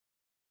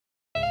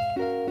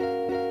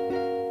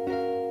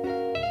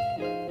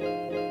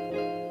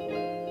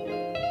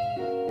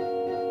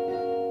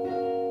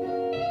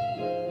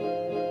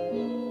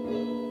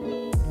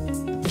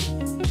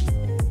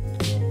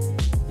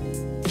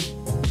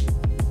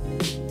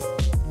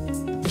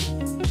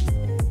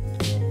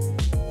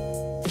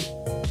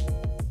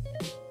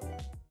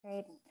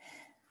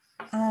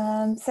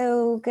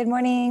So good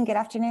morning, good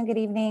afternoon, good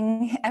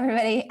evening,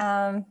 everybody.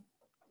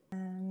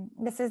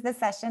 This is the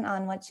session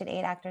on what should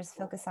aid actors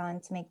focus on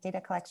to make data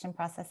collection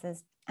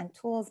processes and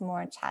tools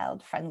more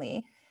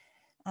child-friendly.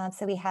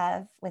 So we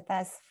have with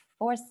us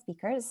 4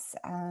 speakers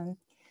who are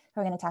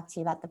going to talk to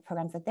you about the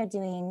programs that they're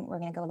doing. We're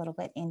going to go a little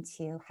bit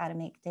into how to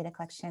make data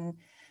collection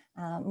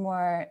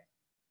more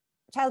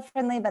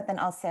child-friendly, but then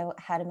also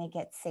how to make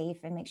it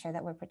safe and make sure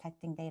that we're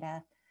protecting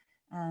data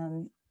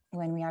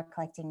when we are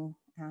collecting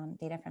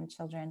data from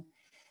children.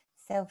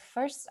 So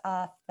first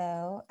off,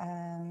 though,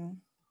 I'm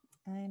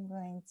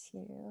going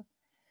to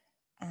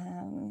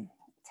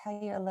tell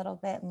you a little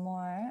bit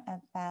more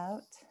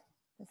about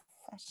the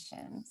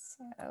session.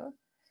 So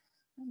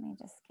let me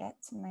just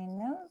get to my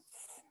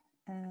notes.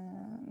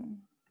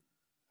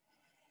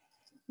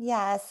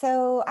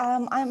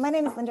 My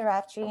name is Linda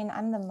Raftree, and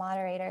I'm the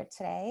moderator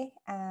today.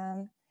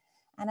 And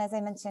as I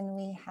mentioned,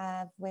 we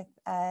have with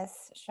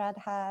us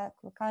Shraddha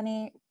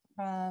Kulkarni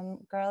from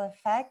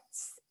GovLab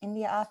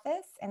India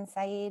office and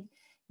Zaid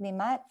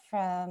Ghnimat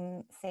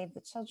from Save the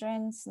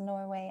Children's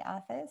Norway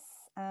office,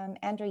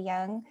 Andrew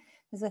Young,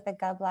 who's with the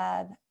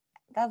GovLab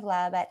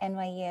at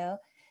NYU,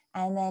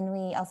 and then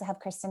we also have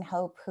Kristen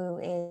Hope, who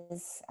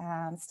is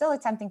still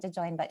attempting to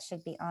join but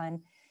should be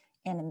on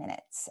in a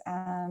minute.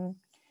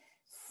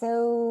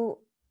 So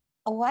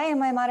why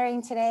am I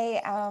moderating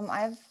today?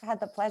 I've had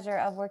the pleasure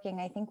of working,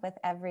 I think, with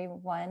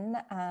everyone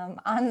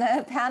on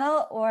the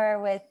panel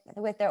or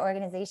with their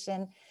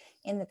organization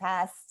in the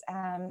past.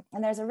 And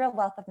there's a real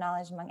wealth of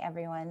knowledge among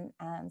everyone.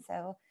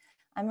 So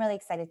I'm really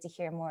excited to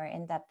hear more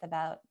in depth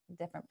about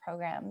different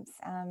programs.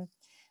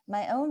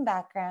 My own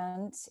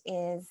background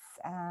is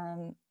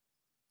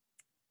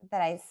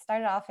that I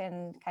started off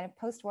in kind of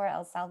post-war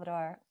El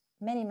Salvador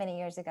many, many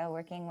years ago,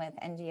 working with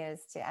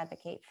NGOs to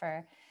advocate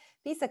for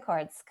peace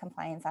accords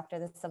compliance after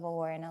the civil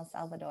war in El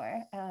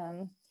Salvador.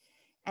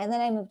 And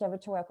then I moved over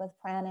to work with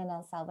Plan in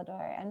El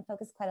Salvador and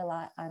focused quite a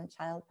lot on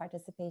child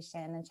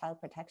participation and child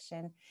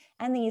protection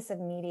and the use of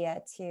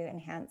media to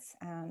enhance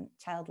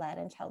child-led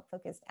and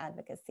child-focused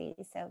advocacy.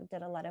 So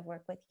did a lot of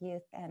work with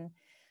youth and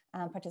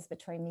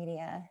participatory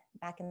media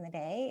back in the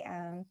day.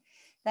 Then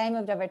I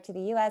moved over to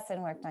the US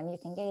and worked on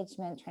youth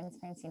engagement,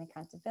 transparency and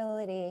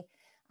accountability,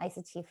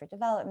 ICT for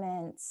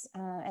development.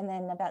 And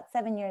then about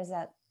 7 years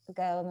ago,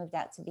 moved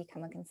out to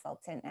become a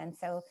consultant. And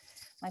so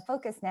my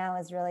focus now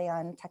is really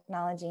on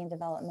technology and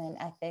development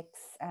ethics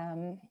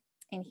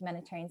in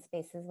humanitarian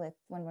spaces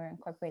when we're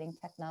incorporating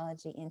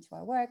technology into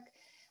our work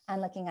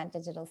and looking at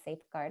digital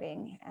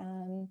safeguarding.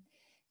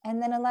 And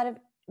then a lot of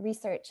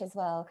research as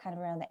well, kind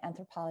of around the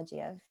anthropology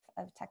of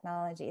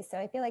technology. So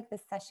I feel like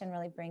this session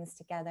really brings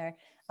together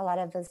a lot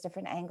of those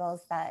different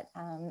angles that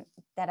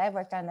I've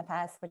worked on in the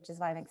past, which is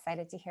why I'm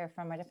excited to hear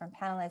from our different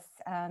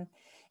panelists,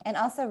 and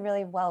also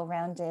really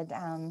well-rounded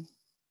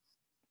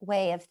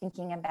way of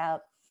thinking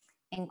about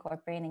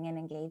incorporating and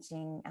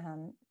engaging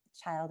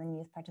child and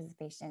youth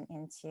participation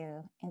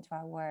into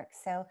our work.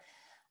 So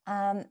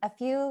a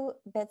few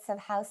bits of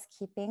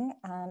housekeeping.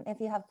 If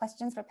you have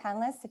questions for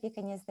panelists, if you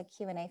can use the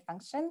Q&A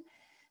function.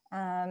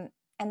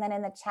 And then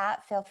in the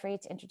chat, feel free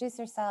to introduce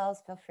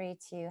yourselves, feel free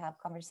to have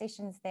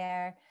conversations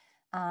there.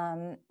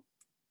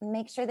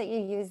 Make sure that you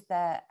use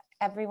the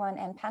everyone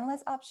and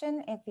panelists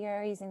option if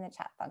you're using the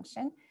chat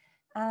function.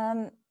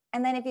 And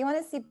then if you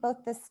want to see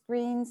both the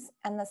screens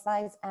and the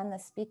slides and the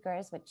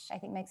speakers, which I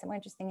think makes it more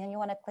interesting, and you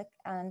want to click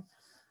on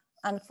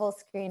full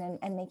screen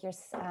and make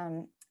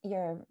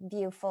your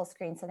view full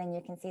screen so then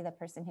you can see the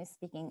person who's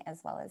speaking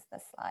as well as the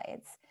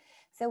slides.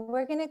 So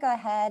we're going to go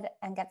ahead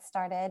and get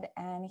started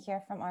and hear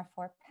from our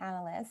 4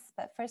 panelists.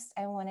 But first,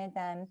 I wanted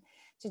them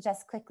to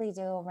just quickly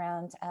do a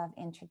round of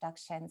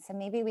introductions. So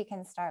maybe we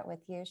can start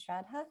with you,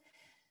 Shraddha.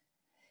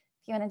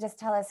 If you want to just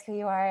tell us who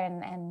you are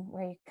and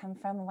where you come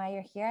from and why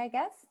you're here, I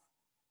guess.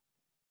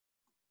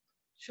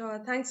 Sure.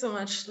 Thanks so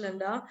much,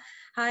 Linda.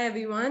 Hi,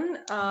 everyone.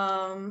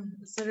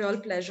 It's a real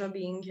pleasure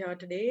being here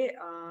today.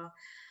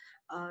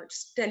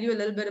 Just tell you a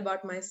little bit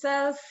about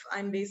myself.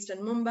 I'm based in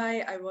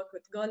Mumbai. I work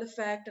with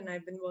GovLab, and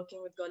I've been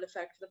working with GovLab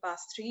for the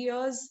past 3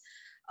 years.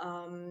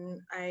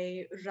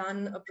 I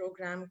run a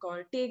program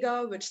called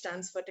TEGA, which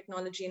stands for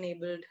Technology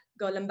Enabled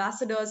Girl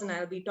Ambassadors, and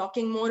I'll be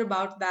talking more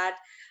about that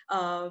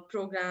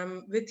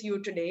program with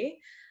you today.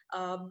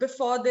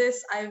 Before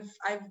this,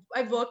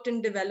 I've worked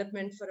in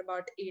development for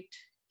about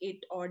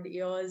eight odd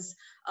years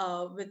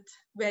with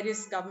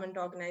various government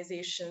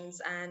organizations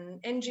and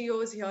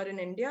NGOs here in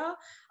India,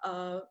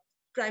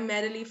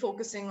 primarily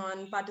focusing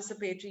on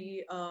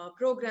participatory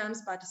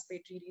programs,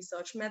 participatory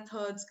research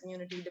methods,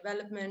 community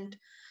development,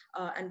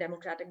 and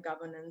democratic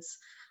governance.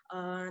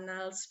 And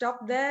I'll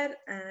stop there,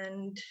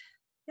 and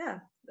yeah,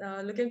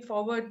 looking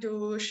forward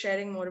to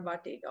sharing more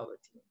about TEGA with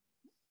you.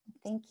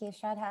 Thank you,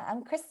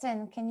 Shraddha.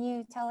 Kristen, can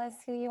you tell us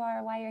who you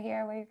are, why you're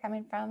here, where you're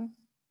coming from?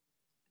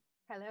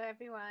 Hello,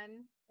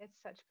 everyone. It's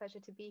such a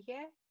pleasure to be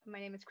here. My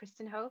name is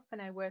Kristen Hope,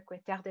 and I work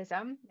with Terre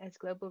as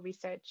Global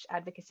Research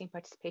Advocacy and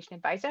Participation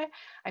Advisor.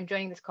 I'm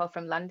joining this call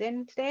from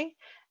London today,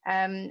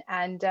 but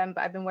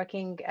I've been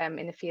working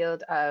in the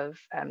field of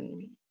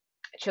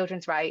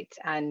children's rights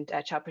and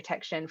child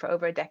protection for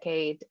over a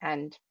decade,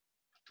 and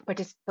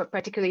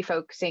particularly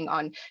focusing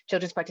on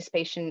children's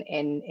participation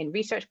in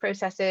research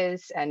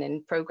processes and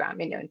in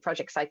in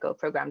project cycle,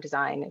 program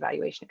design,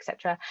 evaluation,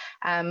 etc.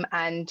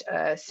 And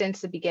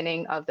since the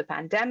beginning of the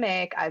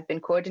pandemic, I've been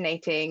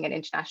coordinating an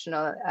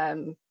international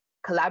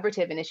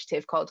collaborative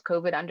initiative called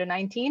COVID Under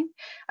 19,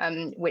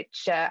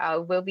 which I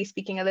will be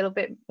speaking a little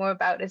bit more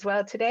about as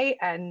well today.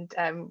 And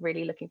I'm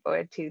really looking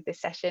forward to this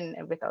session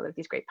and with all of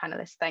these great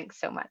panelists. Thanks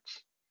so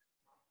much.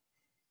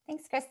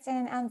 Thanks,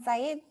 Kristen.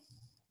 Zaid?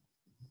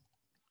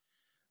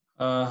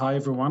 Hi,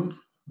 everyone.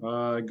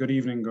 Good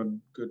evening,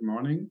 good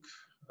morning.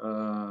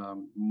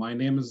 My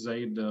name is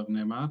Zaid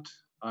Ghnimat.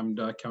 I'm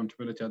the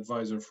accountability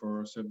advisor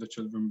for Save the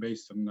Children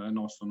based in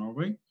Oslo,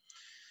 Norway.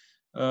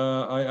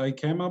 I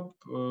came up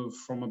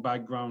from a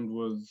background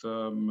with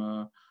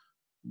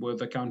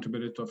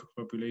accountability of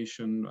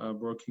population,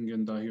 working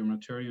in the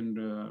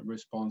humanitarian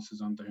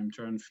responses and the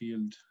humanitarian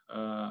field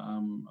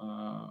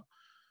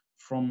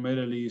from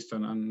Middle East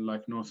and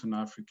like Northern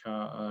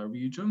Africa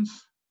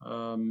regions.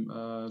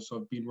 So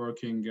I've been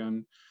working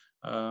and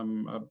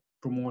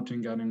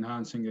promoting and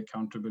enhancing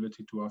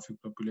accountability to African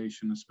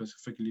population,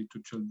 specifically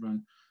to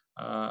children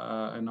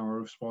in our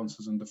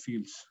responses in the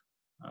fields.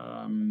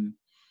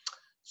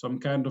 So I'm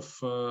kind of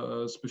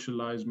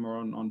specialized more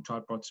on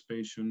child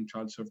participation,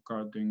 child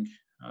safeguarding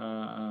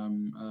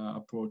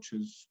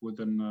approaches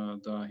within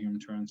the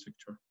humanitarian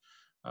sector.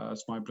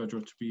 It's my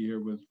pleasure to be here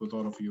with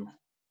all of you.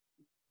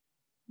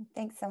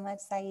 Thanks so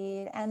much,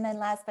 Zaid. And then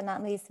last but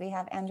not least, we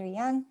have Andrew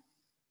Young.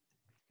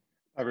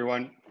 Hi,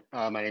 everyone.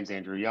 My name is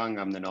Andrew Young.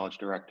 I'm the Knowledge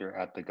Director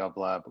at the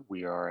GovLab.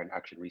 We are an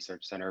action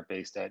research center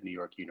based at New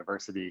York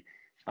University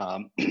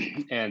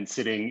and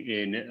sitting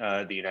in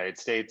the United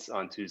States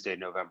on Tuesday,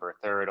 November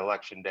 3rd,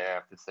 Election Day. I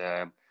have to say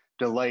I'm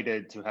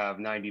delighted to have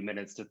 90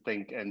 minutes to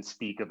think and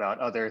speak about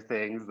other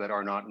things that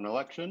are not an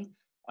election.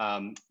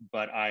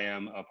 But I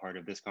am a part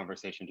of this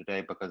conversation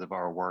today because of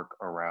our work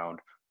around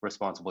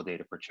responsible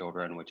data for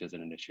children, which is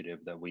an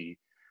initiative that we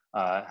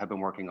have been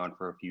working on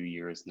for a few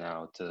years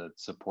now to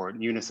support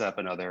UNICEF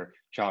and other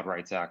child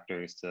rights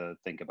actors to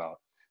think about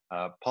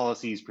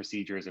policies,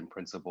 procedures, and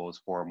principles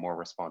for more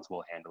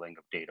responsible handling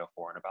of data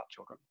for and about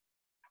children.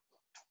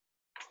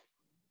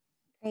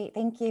 Great,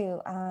 thank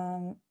you,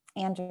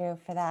 Andrew,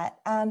 for that.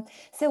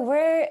 So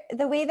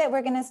the way that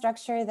we're going to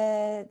structure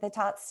the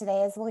talks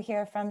today is we'll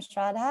hear from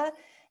Shraddha,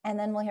 and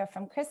then we'll hear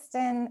from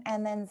Kristen,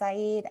 and then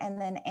Zaid, and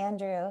then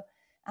Andrew.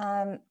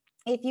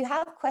 If you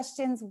have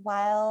questions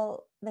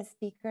while the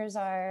speakers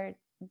are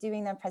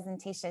doing their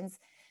presentations,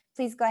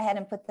 please go ahead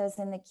and put those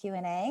in the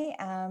Q&A.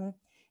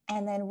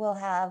 And then we'll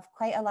have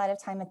quite a lot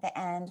of time at the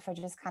end for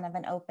just kind of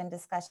an open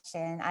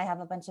discussion. I have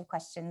a bunch of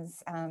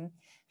questions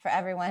for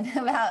everyone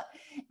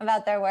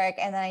about their work.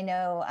 And I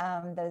know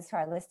those who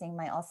are listening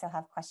might also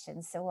have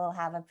questions. So we'll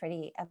have a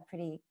pretty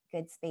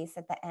good space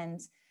at the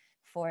end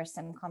for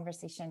some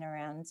conversation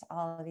around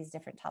all of these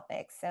different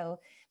topics. So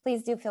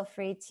please do feel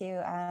free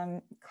to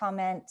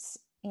comment,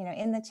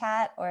 in the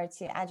chat, or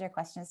to add your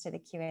questions to the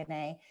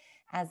Q&A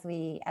as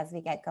we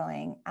get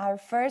going. Our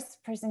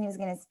first person who's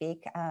going to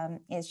speak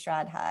is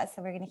Shraddha.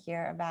 So we're going to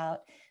hear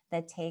about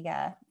the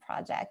TEGA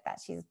project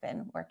that she's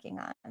been working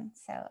on.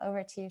 So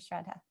over to you,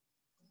 Shraddha.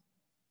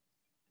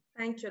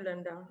 Thank you,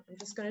 Linda. I'm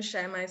just going to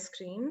share my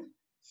screen.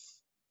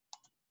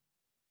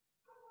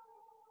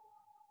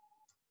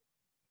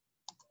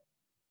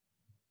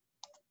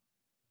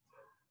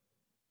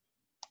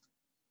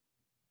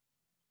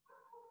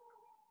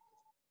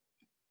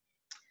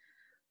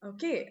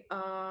 Okay,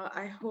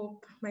 I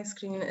hope my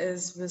screen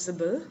is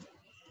visible.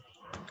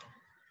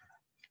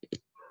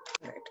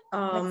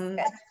 Right.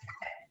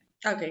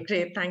 Okay,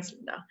 great. Thanks,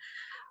 Linda.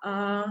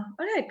 All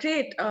right,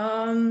 great.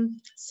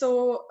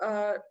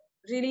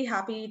 Really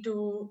happy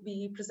to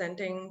be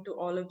presenting to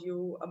all of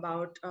you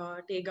about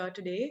TEGA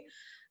today.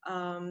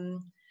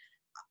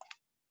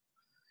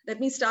 Let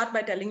me start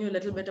by telling you a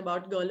little bit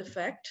about Girl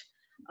Effect.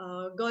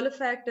 Girl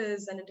Effect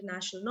is an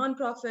international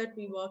nonprofit.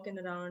 We work in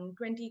around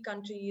 20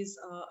 countries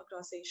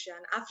across Asia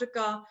and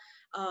Africa,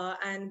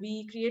 and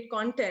we create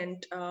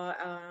content,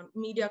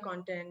 media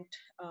content,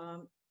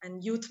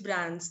 and youth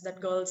brands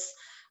that girls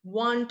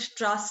want,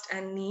 trust,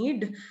 and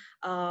need.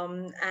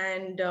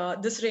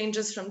 This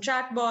ranges from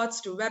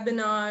chatbots to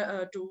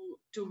webinar to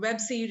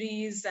web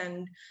series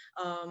and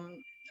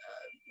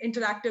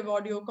interactive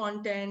audio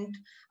content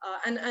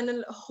and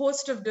a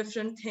host of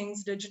different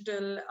things,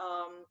 digital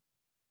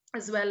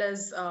as well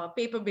as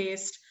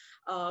paper-based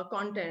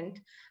content.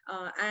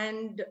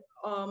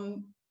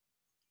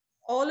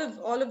 All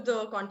of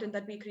the content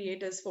that we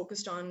create is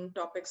focused on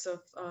topics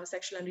of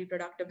sexual and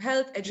reproductive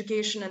health,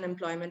 education, and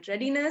employment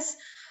readiness.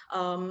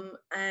 Young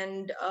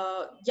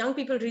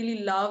people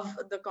really love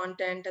the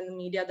content and the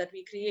media that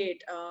we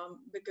create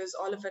because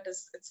all of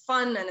it's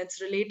fun and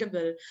it's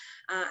relatable.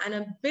 And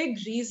a big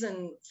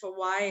reason for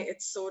why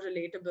it's so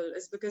relatable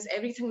is because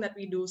everything that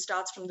we do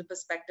starts from the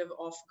perspective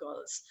of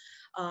girls.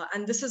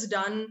 And this is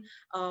done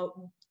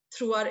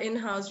through our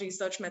in-house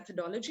research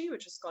methodology,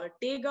 which is called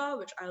TEGA,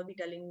 which I'll be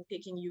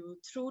taking you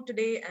through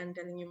today and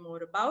telling you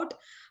more about,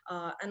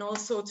 and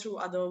also through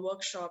other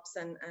workshops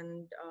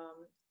and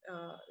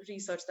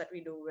research that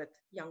we do with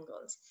young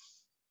girls.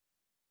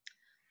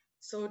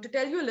 So to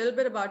tell you a little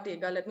bit about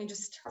TEGA, let me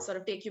just sort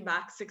of take you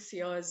back 6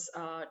 years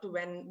to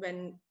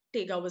when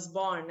TEGA was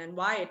born and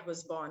why it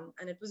was born.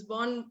 And it was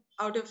born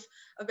out of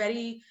a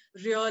very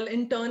real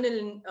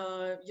internal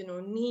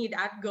need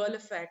at Girl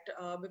Effect,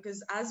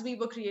 because as we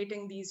were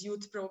creating these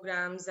youth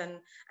programs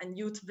and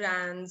youth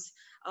brands,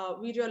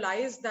 we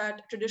realized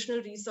that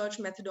traditional research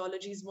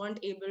methodologies weren't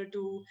able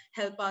to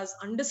help us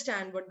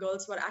understand what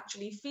girls were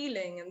actually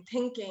feeling and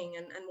thinking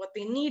and what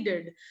they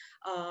needed.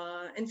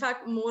 In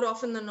fact, more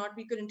often than not,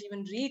 we couldn't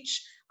even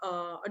reach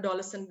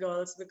adolescent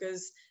girls,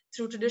 because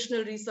through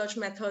traditional research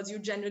methods, you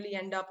generally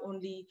end up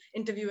only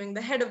interviewing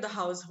the head of the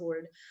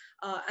household.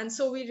 And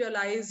so we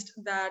realized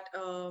that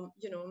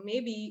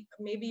maybe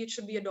it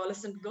should be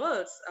adolescent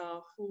girls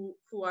who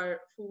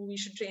we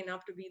should train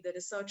up to be the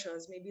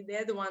researchers. Maybe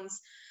they're the ones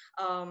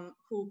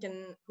who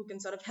can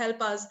sort of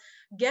help us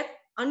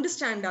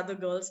understand other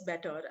girls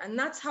better. And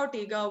that's how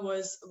TEGA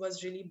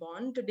was really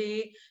born.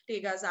 Today,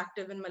 TEGA is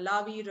active in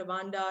Malawi,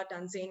 Rwanda,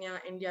 Tanzania,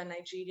 India,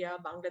 Nigeria,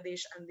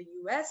 Bangladesh, and the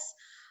US.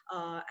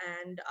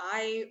 And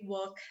I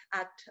work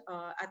at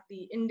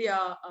the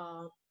India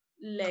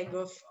leg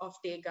of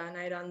TEGA, and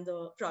I run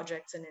the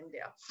projects in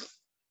India.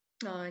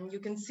 And you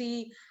can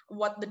see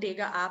what the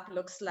TEGA app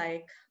looks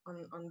like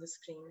on the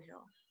screen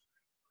here.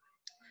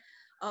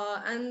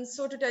 And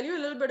so to tell you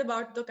a little bit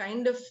about the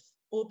kind of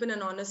open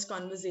and honest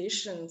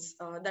conversations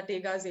that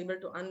TEGA is able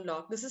to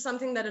unlock. This is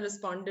something that a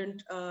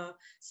respondent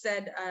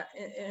said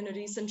in a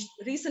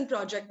recent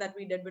project that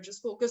we did, which is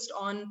focused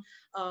on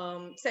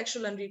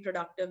sexual and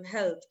reproductive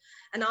health.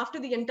 And after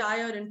the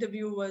entire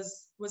interview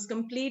was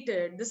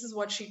completed, this is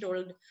what she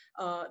told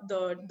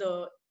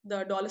the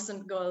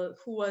adolescent girl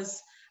who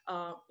was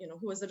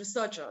the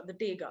researcher, the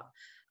TEGA.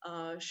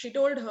 She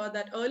told her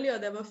that earlier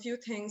there were a few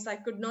things I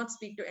could not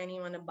speak to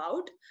anyone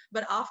about,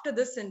 but after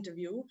this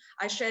interview,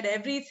 I shared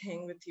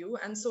everything with you.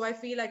 And so I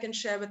feel I can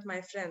share with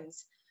my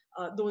friends,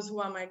 those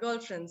who are my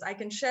girlfriends. I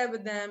can share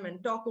with them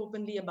and talk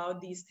openly about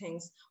these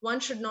things.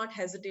 One should not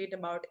hesitate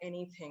about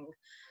anything.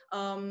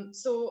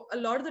 So a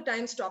lot of the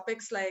times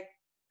topics like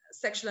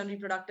sexual and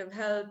reproductive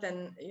health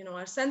and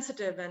are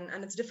sensitive,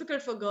 and it's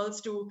difficult for girls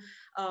to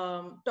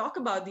talk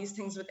about these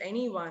things with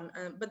anyone,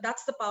 but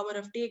that's the power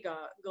of TEGA.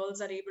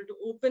 Girls are able to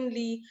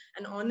openly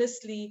and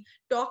honestly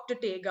talk to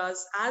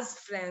TEGAs as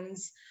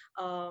friends.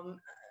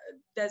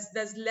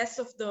 There's less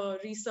of the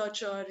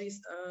researcher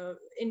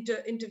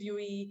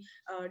interviewee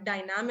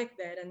dynamic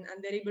there, and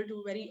they're able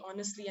to very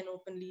honestly and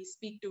openly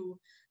speak to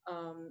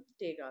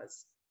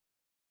TEGAs.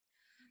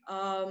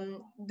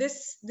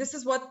 This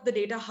is what the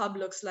data hub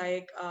looks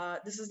like.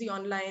 This is the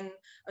online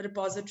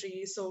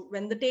repository. So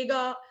when the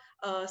TEGA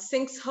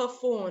syncs her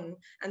phone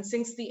and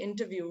syncs the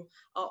interview,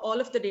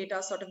 all of the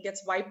data sort of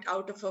gets wiped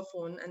out of her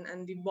phone,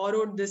 and we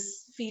borrowed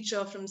this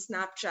feature from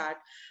Snapchat,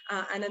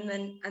 and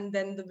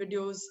then the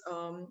videos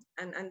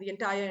and the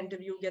entire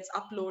interview gets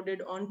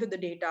uploaded onto the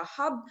data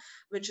hub,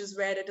 which is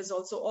where it is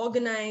also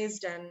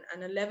organized,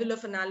 and a level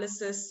of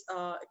analysis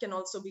can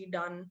also be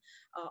done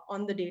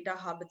on the data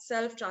hub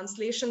itself.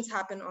 Translations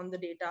happen on the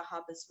data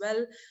hub as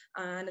well,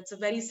 and it's a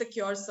very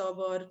secure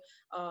server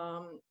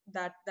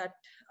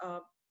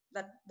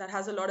that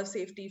has a lot of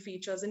safety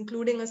features,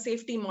 including a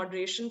safety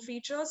moderation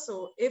feature.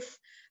 So if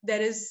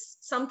there is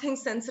something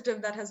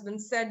sensitive that has been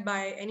said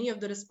by any of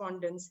the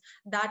respondents,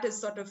 that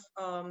is sort of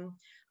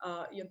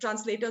your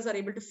translators are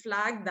able to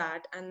flag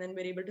that, and then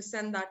we're able to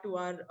send that to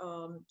our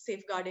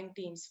safeguarding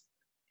teams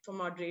for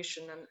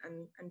moderation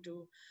and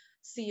to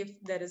see if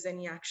there is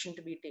any action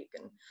to be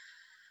taken.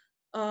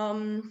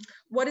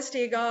 What is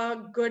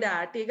TEGA good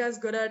at? TEGA is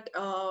good at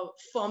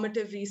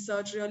formative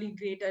research, really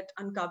great at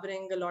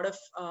uncovering a lot of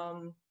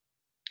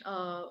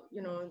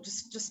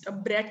just a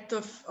breadth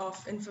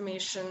of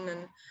information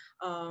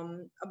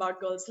and about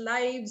girls'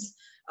 lives.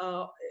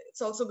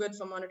 It's also good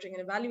for monitoring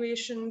and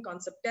evaluation,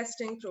 concept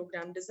testing,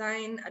 program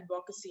design,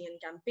 advocacy, and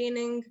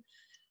campaigning.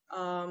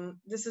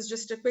 This is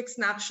just a quick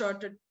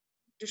snapshot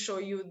to show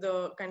you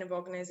the kind of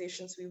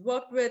organizations we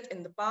worked with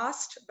in the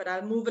past, but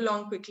I'll move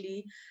along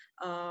quickly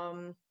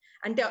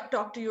and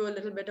talk to you a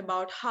little bit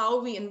about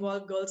how we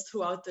involve girls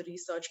throughout the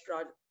research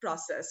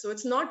process. So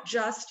it's not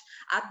just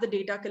at the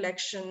data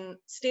collection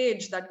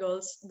stage that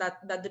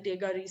the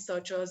TEGA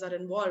researchers are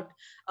involved,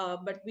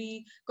 but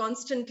we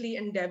constantly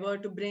endeavor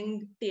to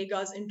bring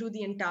TEGAs into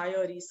the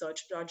entire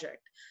research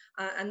project.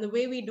 And the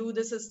way we do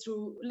this is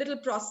through little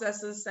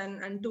processes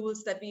and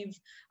tools that we've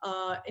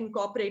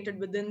incorporated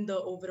within the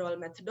overall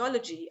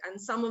methodology. And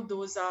some of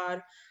those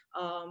are,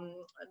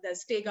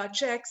 there's TEGA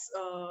checks,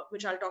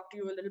 which I'll talk to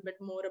you a little bit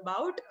more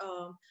about,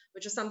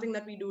 which is something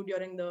that we do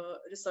during the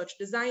research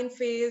design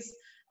phase,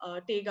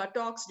 TEGA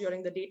talks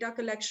during the data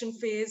collection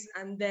phase,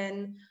 and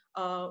then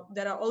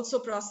there are also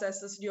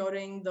processes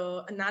during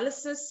the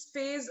analysis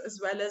phase as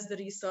well as the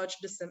research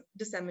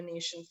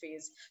dissemination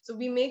phase. So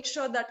we make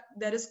sure that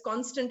there is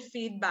constant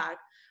feedback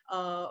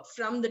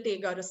from the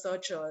TEGA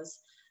researchers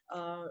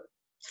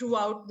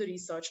throughout the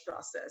research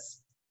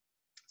process.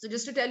 So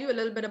just to tell you a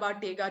little bit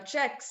about TEGA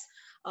checks,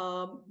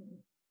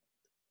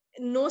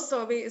 no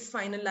survey is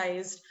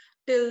finalized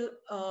till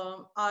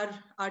our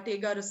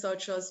TEGA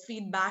researchers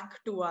feed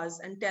back to us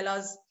and tell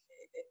us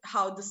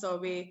how the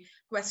survey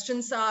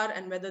questions are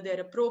and whether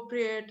they're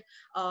appropriate,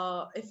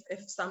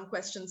 if some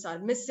questions are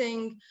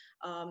missing,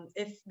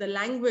 if the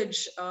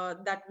language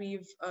that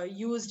we've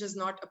used is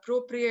not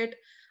appropriate.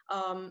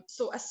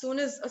 So as soon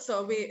as a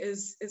survey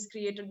is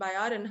created by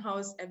our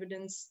in-house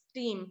evidence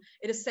team,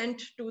 it is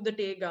sent to the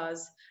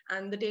TEGAs,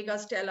 and the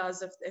TEGAs tell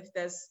us if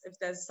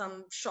there's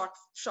some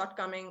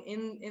shortcoming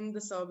in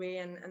the survey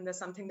and there's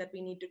something that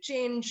we need to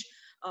change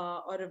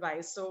or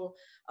revise. So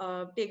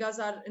TEGAs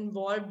are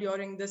involved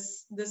during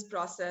this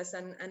process,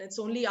 and it's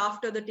only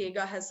after the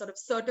TEGA has sort of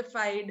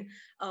certified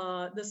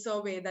the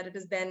survey that it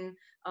is then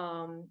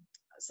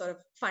sort of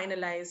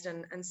finalized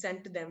and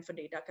sent to them for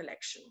data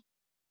collection.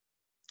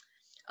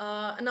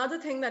 Another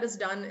thing that is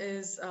done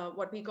is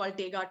what we call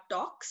TEGA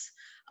Talks.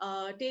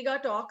 TEGA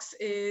Talks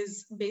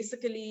is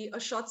basically a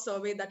short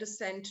survey that is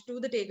sent to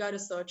the TEGA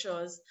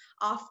researchers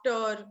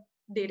after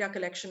data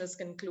collection is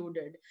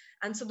concluded.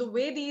 And so the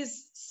way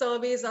these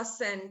surveys are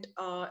sent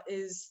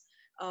is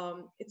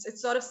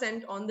it's sort of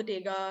sent on the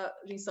TEGA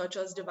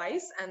researcher's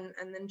device,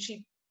 and then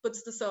she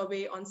puts the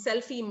survey on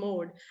selfie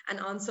mode and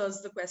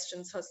answers the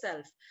questions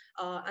herself.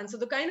 And so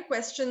the kind of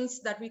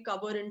questions that we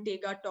cover in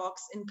TEGA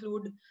Talks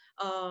include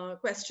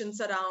questions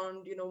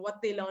around,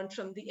 what they learned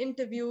from the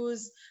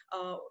interviews,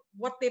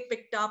 what they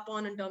picked up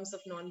on in terms of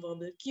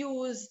nonverbal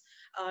cues,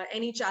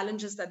 any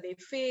challenges that they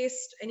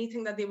faced,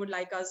 anything that they would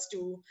like us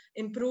to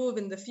improve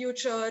in the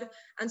future.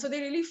 And so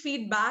they really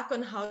feed back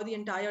on how the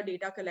entire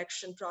data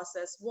collection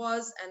process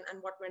was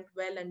and what went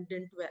well and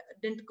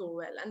didn't go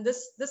well. And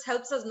this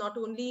helps us not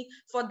only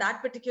for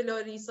that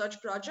particular research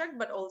project,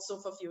 but also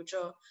for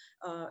future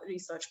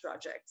research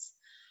projects.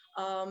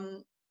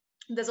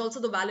 There's also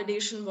the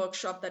validation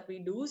workshop that we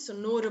do. So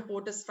no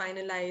report is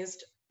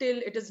finalized till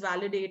it is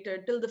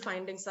validated, till the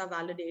findings are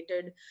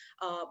validated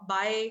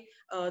by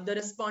the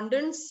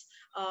respondents.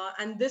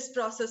 And this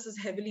process is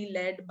heavily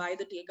led by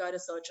the TEGA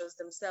researchers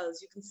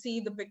themselves. You can see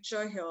the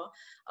picture here.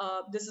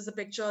 This is a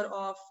picture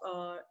of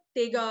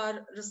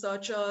TEGA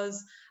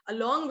researchers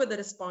along with the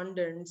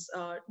respondents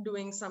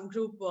doing some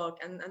group work.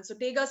 And so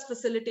TEGAs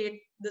facilitate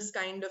this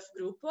kind of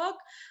group work,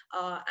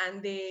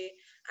 and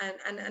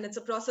it's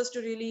a process to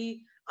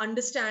really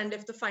understand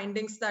if the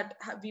findings that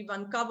we've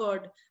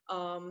uncovered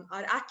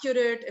are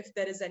accurate, if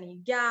there is any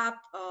gap,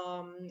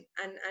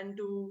 and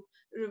to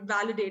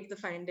validate the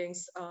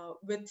findings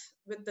with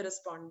the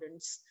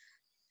respondents.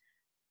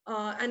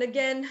 And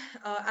again,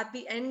 at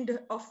the end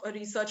of a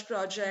research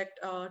project,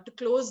 to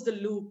close the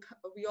loop,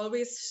 we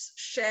always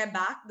share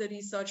back the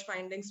research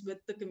findings with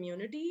the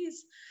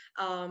communities.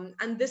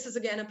 And this is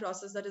again a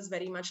process that is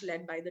very much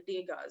led by the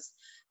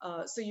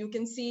TEGAs. So you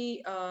can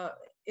see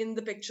in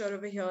the picture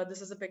over here,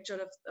 this is a picture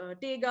of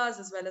TEGAs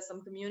as well as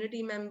some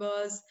community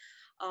members.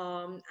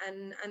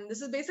 And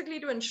this is basically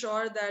to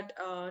ensure that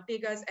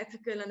TEGA is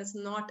ethical and it's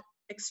not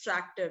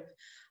extractive.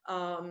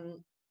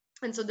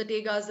 And so the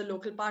TEGAs, the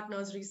local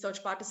partners,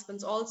 research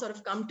participants all sort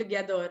of come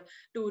together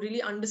to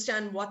really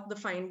understand what the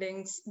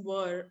findings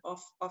were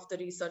of the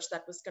research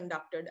that was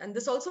conducted. And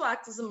this also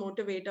acts as a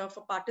motivator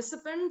for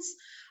participants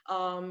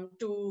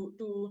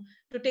to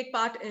take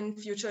part in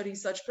future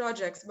research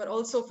projects, but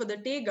also for the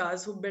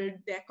TEGAs who build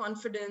their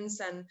confidence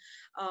and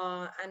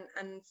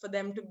for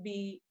them to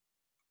be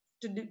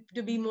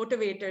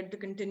motivated to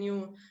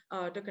continue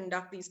to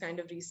conduct these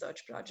kind of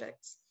research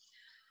projects.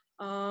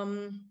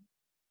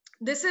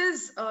 This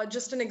is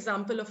just an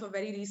example of a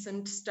very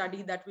recent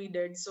study that we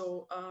did.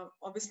 So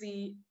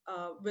obviously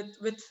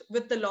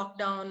with the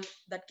lockdown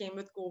that came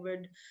with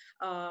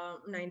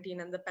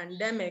COVID-19 and the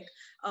pandemic,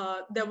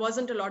 there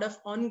wasn't a lot of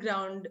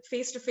on-ground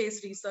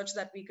face-to-face research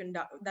that we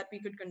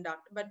could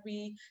conduct, but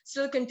we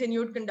still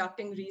continued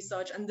conducting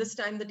research. And this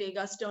time the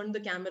TEGAs turned the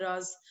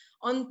cameras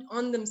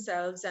on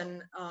themselves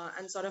and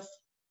sort of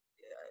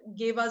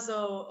gave us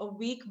a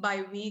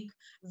week-by-week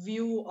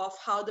view of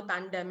how the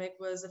pandemic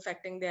was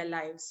affecting their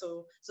lives.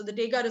 So the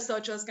TEGA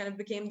researchers kind of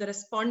became the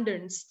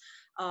respondents.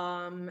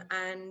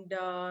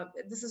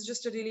 This is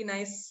just a really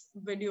nice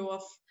video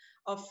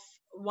of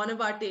one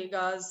of our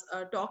TEGAs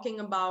talking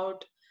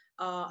about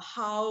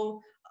how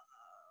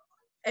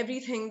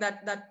everything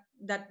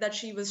that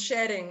she was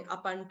sharing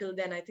up until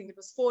then, I think it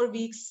was 4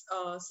 weeks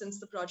since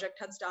the project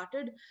had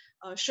started,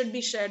 should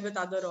be shared with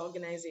other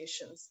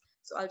organizations.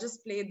 So I'll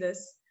just play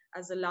this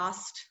as a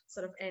last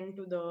sort of end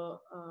to the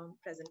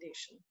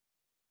presentation.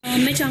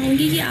 मैं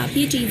चाहूँगी कि आप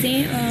ये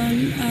चीज़ें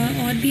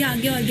और भी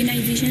आगे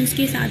organisations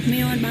के साथ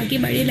में और बाकी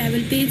बड़े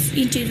लेवल पे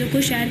इन चीज़ों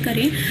को शेयर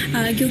करें,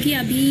 क्योंकि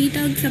अभी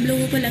तक सब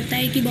लोगों को लगता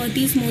है कि बहुत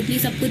ही स्मूथली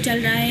सब कुछ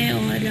चल रहा है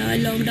और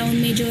लॉकडाउन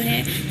में जो है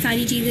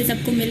सारी चीज़ें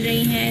सबको मिल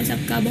रही हैं,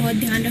 सबका बहुत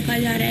ध्यान रखा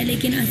जा रहा है,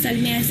 लेकिन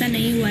असल में ऐसा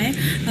नहीं हुआ है।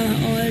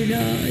 और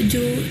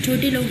जो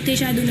छोटे लोग थे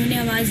शायद उन्होंने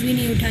आवाज़ भी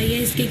नहीं उठाई है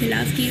इसके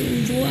ख़िलाफ़ कि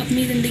वो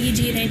अपनी ज़िंदगी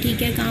जी रहे हैं, ठीक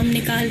है, काम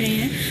निकाल रहे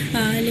हैं,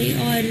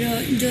 और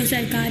और जो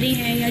सरकारें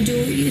हैं या जो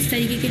इस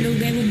तरीके के लोग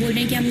हैं वो बोल रहे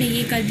हैं कि हमने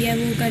ये कर दिया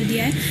है वो कर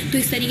दिया है, तो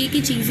इस तरीके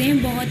की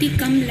चीज़ें बहुत ही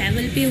कम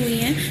लेवल पे हुई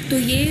हैं। तो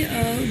ये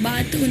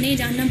बात उन्हें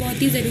जानना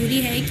बहुत ही ज़रूरी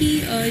है कि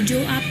जो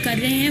आप कर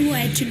रहे हैं वो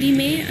एक्चुअली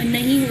में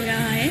नहीं हो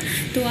रहा है,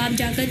 तो आप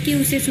जाकर के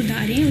उसे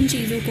सुधारें उन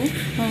चीज़ों को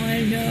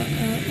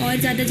और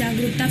ज़्यादा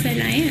जागरूकता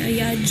फैलाएं,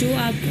 या जो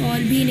आप और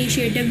भी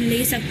इनिशिएटिव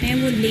ले सकते हैं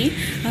वो लें,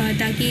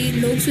 ताकि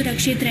लोग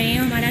सुरक्षित रहें,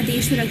 हमारा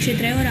देश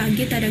सुरक्षित रहे और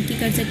आगे तरक्की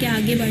कर सके,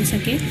 आगे बढ़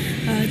सके।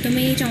 तो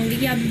मैं ये चाहूँगी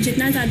कि आप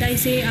जितना ज़्यादा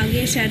इसे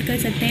आगे शेयर कर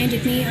सकते हैं,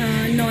 जितनी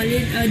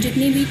नॉलेज,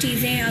 जितनी भी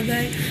चीज़ें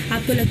अगर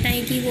आपको लगता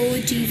है कि वो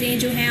चीज़ें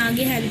जो हैं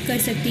आगे हेल्प कर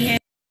सकती हैं।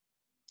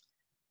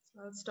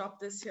 I'll stop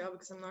this here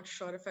because I'm not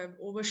sure if I've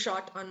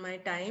overshot on my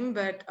time,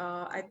 but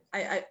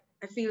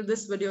I feel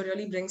this video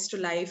really brings to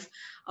life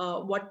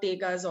what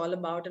Tega is all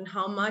about and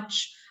how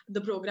much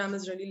the program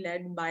is really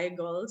led by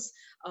girls.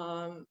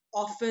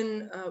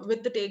 Often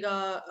with the Tega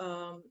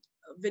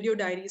video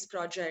diaries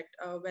project,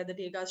 where the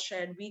Tegas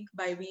shared week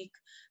by week,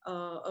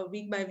 a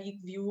week by week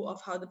view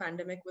of how the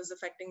pandemic was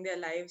affecting their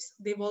lives.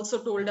 They've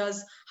also told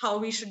us how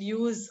we should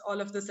use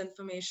all of this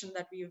information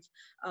that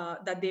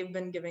they've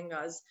been giving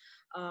us.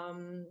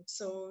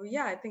 So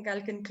yeah, I think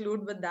I'll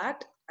conclude with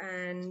that,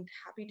 and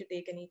happy to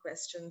take any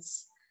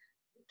questions.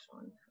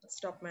 I'll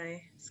stop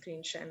my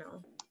screen share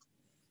now.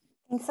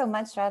 Thanks so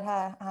much,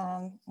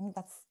 Shraddha.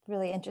 That's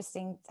really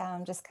interesting,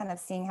 just kind of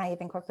seeing how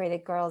you've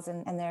incorporated girls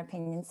and their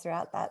opinions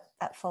throughout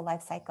that full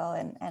life cycle.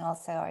 And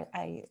also,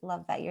 I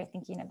love that you're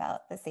thinking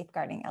about the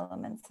safeguarding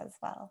elements as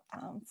well.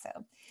 So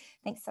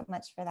thanks so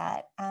much for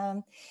that.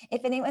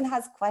 If anyone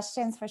has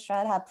questions for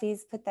Shraddha,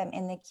 please put them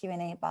in the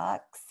Q&A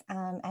box.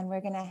 And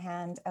we're going to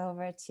hand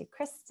over to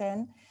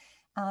Kristen.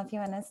 If you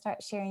want to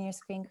start sharing your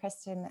screen,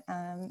 Kristen,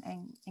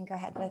 and go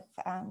ahead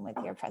with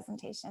your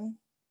presentation.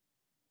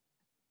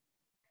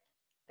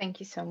 Thank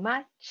you so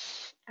much.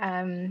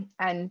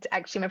 And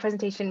actually, my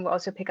presentation will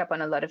also pick up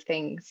on a lot of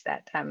things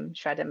that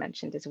Shraddha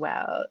mentioned as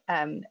well.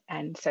 And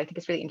so I think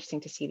it's really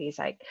interesting to see these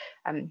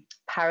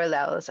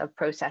parallels of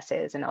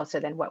processes and also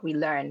then what we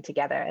learn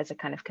together as a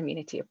kind of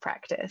community of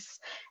practice.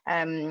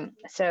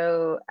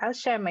 So I'll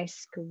share my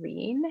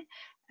screen.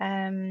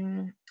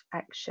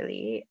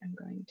 Actually, I'm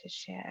going to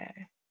share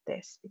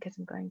this because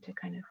I'm going to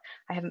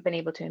I haven't been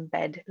able to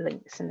embed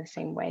links in the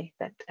same way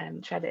that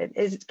Shraddha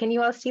is. Can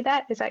you all see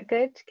that? Is that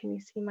good? Can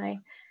you see my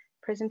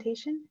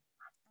presentation?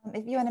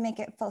 If you want to make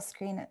it full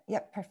screen,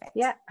 yep, perfect.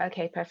 Yeah,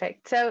 okay,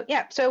 perfect. So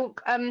yeah, so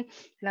and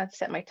I'll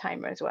set my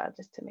timer as well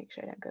just to make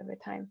sure I don't go over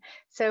time.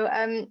 So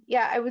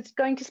yeah, I was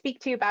going to speak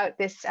to you about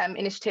this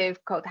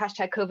initiative called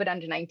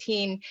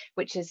 #COVID-19,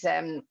 which is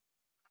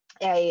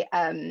a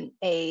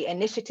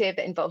initiative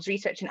that involves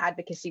research and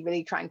advocacy,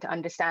 really trying to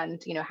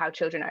understand, how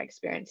children are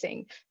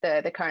experiencing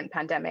the current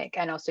pandemic,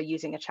 and also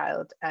using a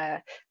child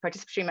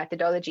participatory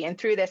methodology. And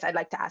through this, I'd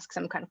like to ask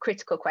some kind of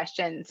critical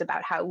questions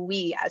about how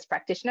we as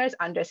practitioners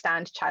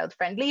understand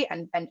child-friendly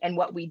and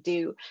what we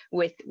do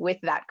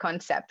with that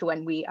concept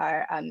when we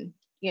are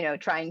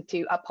trying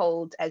to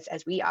uphold,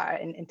 as we are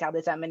in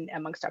Terre and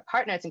amongst our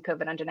partners in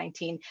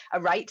COVID-19, a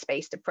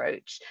rights-based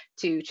approach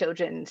to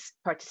children's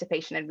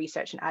participation in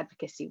research and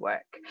advocacy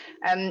work.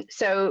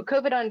 So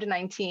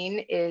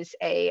COVID-19 is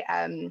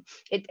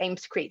it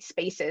aims to create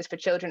spaces for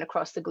children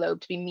across the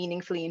globe to be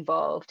meaningfully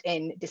involved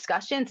in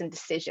discussions and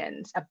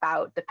decisions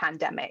about the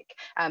pandemic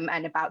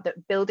and about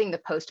building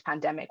the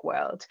post-pandemic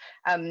world.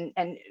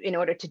 And in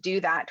order to do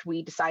that,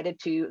 we decided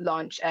to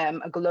launch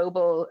a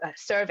global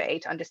survey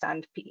to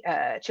understand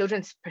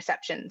children's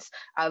perceptions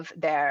of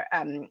their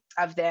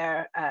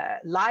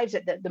lives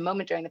at the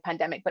moment during the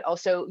pandemic, but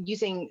also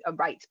using a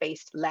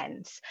rights-based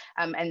lens.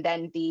 And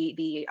then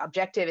the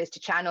objective is to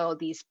channel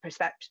these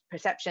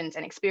perceptions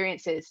and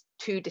experiences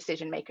to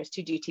decision makers,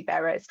 to duty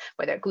bearers,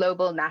 whether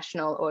global,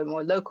 national, or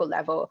more local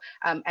level,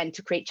 and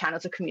to create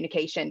channels of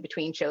communication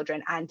between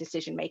children and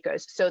decision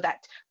makers so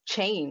that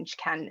change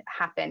can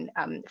happen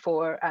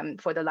for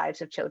the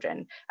lives of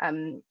children.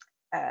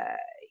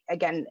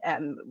 Again,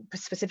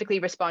 specifically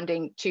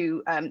responding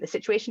to the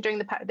situation during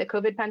the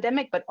COVID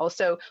pandemic, but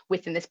also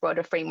within this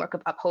broader framework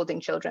of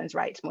upholding children's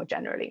rights more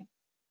generally.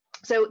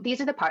 So these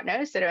are the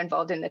partners that are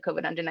involved in the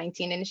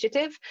COVID-19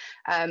 initiative.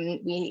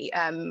 We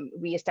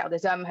as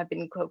Terre have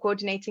been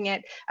coordinating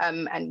it,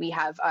 and we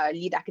have our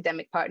lead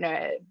academic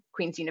partner,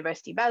 Queen's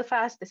University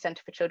Belfast, the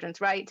Centre for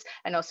Children's Rights,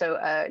 and also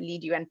a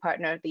lead UN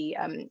partner, the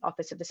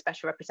Office of the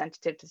Special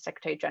Representative to the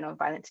Secretary General of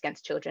Violence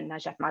Against Children,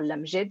 Najat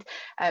Mal-Lamjid.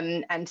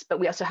 But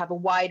we also have a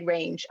wide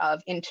range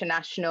of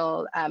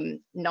international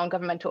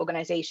non-governmental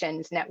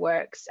organizations,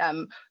 networks,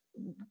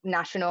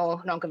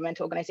 national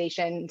non-governmental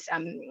organizations,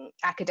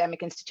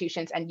 academic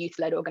institutions, and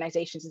youth-led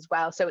organizations as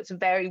well. So it's a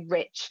very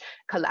rich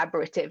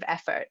collaborative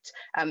effort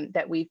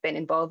that we've been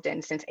involved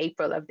in since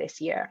April of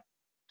this year.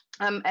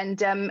 And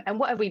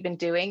what have we been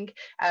doing?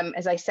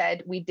 As I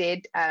said, we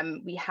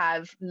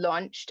have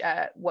launched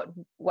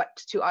what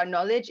to our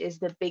knowledge is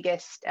the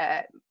biggest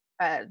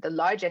the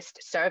largest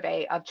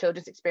survey of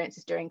children's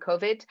experiences during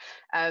COVID.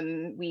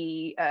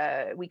 We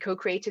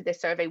co-created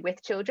this survey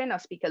with children. I'll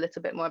speak a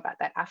little bit more about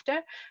that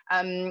after.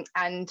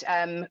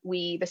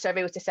 The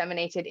survey was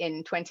disseminated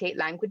in 28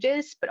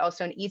 languages, but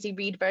also an easy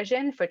read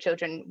version for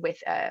children with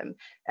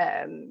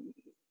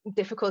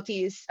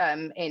difficulties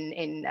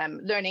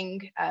in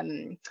learning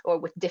or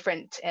with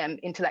different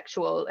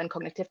intellectual and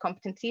cognitive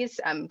competencies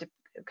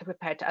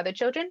compared to other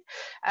children.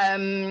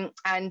 So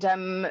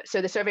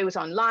the survey was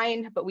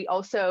online, but we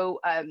also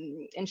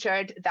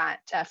ensured that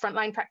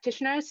frontline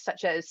practitioners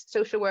such as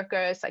social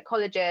workers,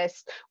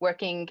 psychologists,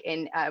 working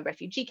in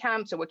refugee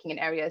camps or working in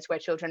areas where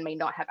children may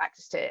not have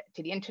access to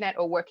the internet,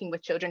 or working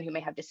with children who may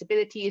have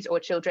disabilities, or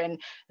children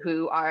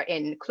who are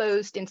in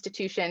closed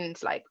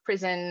institutions like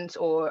prisons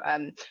or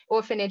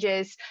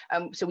orphanages.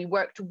 So we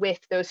worked with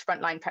those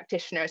frontline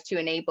practitioners to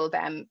enable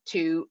them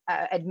to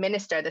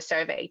administer the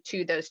survey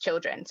to those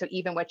children. So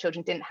even where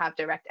children didn't have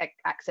direct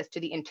access to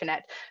the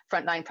internet,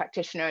 frontline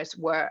practitioners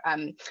were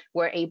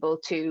able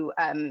to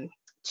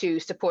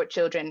support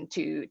children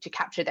to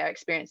capture their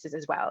experiences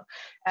as well.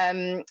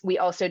 We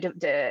also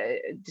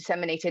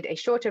disseminated a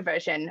shorter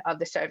version of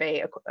the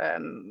survey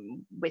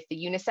with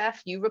the UNICEF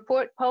U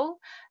Report poll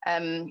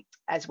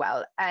as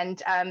well.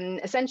 And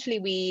essentially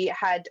we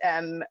had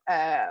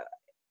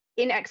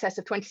in excess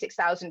of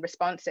 26,000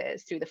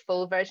 responses through the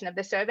full version of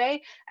the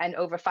survey, and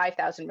over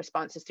 5,000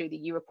 responses through the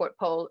U Report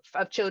poll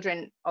of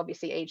children,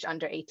 obviously aged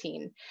under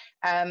 18.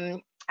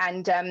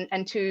 And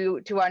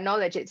to our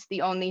knowledge, it's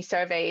the only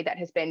survey that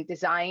has been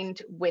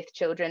designed with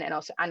children and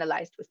also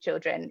analyzed with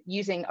children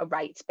using a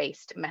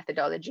rights-based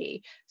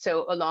methodology.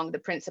 So along the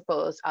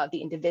principles of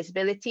the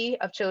indivisibility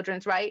of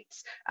children's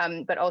rights,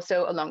 but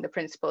also along the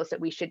principles that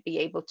we should be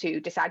able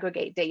to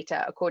disaggregate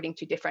data according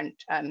to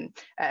different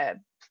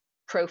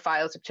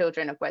profiles of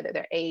children, of whether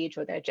their age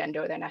or their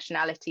gender or their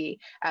nationality,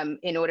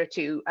 in order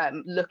to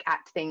look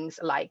at things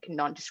like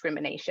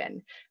non-discrimination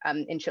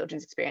in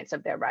children's experience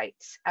of their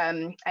rights.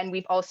 And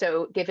we've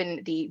also,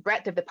 given the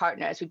breadth of the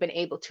partners, we've been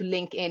able to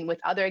link in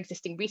with other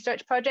existing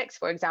research projects,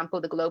 for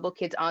example, the Global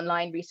Kids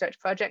Online Research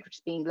Project, which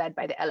is being led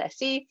by the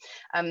LSE,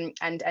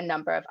 and a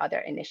number of other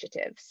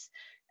initiatives.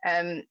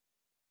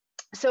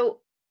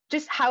 So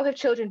just how have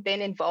children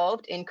been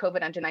involved in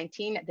COVID under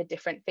 19 at the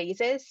different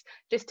phases?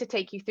 Just to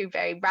take you through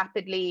very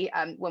rapidly,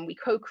 when we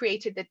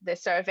co-created the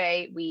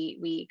survey,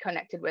 we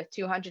connected with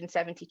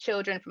 270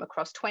 children from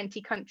across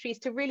 20 countries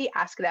to really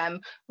ask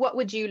them, what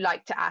would you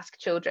like to ask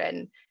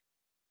children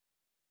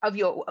of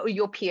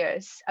your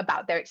peers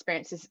about their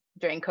experiences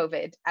during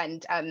COVID?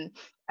 And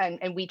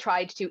we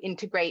tried to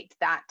integrate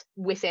that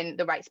within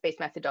the rights-based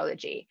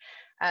methodology.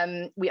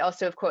 We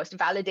also, of course,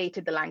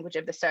 validated the language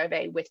of the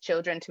survey with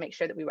children to make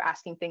sure that we were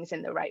asking things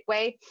in the right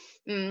way.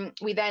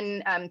 We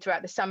then,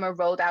 throughout the summer,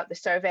 rolled out the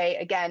survey,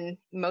 again,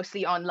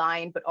 mostly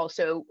online, but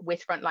also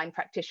with frontline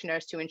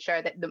practitioners to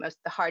ensure that the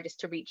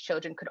hardest to reach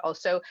children could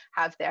also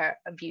have their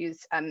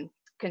views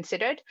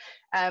considered.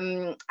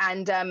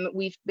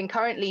 We've been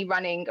currently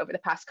running over the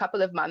past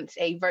couple of months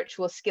a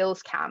virtual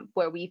skills camp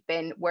where we've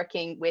been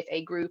working with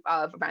a group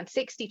of around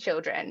 60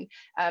 children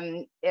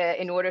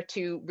in order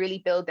to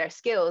really build their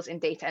skills in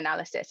data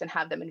analysis and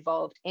have them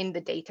involved in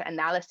the data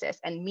analysis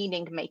and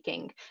meaning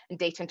making and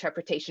data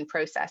interpretation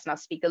process. And I'll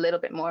speak a little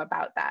bit more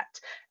about that.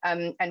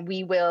 And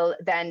we will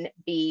then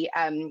be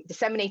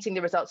disseminating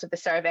the results of the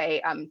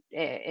survey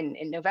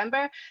in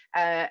November,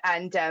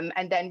 and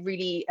then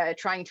really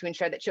trying to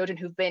ensure that children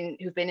who've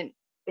been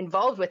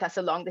involved with us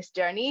along this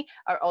journey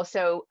are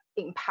also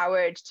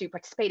empowered to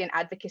participate in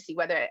advocacy,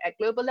 whether at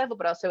global level,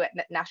 but also at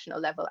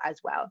national level as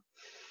well.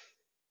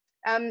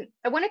 I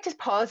wanted to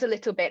pause a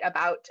little bit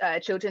about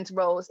children's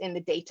roles in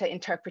the data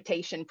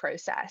interpretation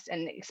process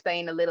and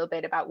explain a little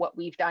bit about what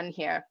we've done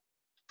here.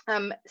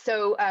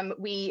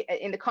 We,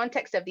 in the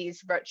context of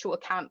these virtual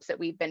camps that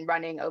we've been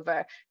running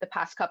over the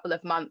past couple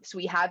of months,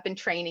 we have been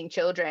training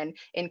children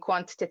in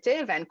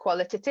quantitative and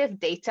qualitative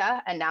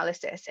data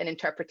analysis and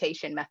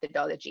interpretation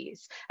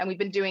methodologies. And we've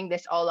been doing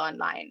this all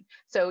online.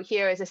 So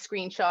here is a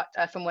screenshot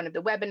from one of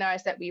the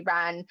webinars that we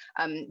ran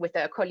with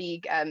a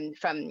colleague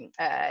from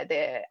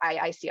the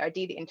IICRD,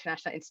 the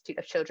International Institute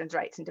of Children's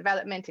Rights and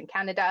Development in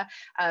Canada.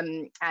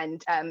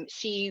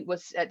 She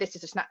was, this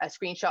is a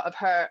screenshot of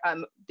her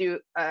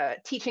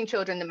teaching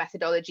children the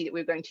methodology that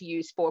we're going to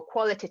use for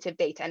qualitative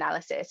data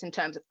analysis in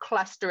terms of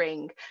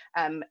clustering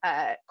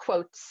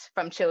quotes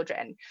from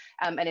children,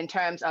 and in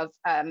terms of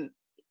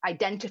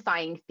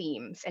identifying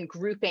themes and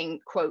grouping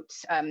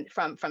quotes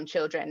from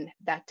children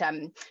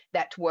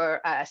that were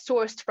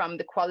sourced from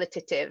the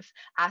qualitative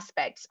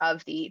aspects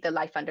of the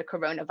Life Under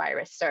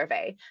Coronavirus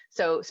survey.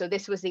 So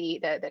this was the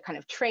kind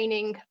of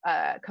training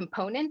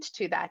component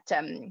to that,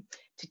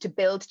 to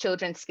build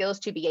children's skills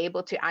to be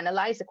able to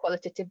analyze the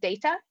qualitative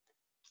data.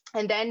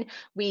 And then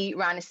we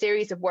ran a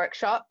series of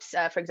workshops.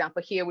 For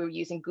example, here we were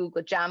using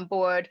Google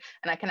Jamboard,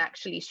 and I can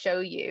actually show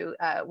you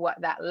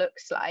what that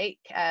looks like.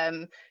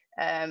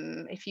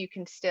 if you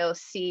can still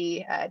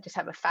see, just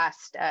have a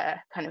fast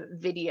kind of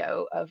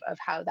video of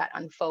how that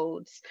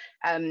unfolds.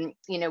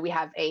 You know, we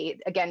have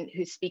again,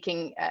 who's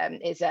speaking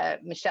is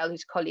Michelle,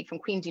 who's a colleague from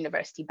Queen's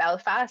University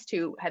Belfast,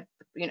 who had,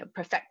 you know,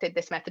 perfected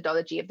this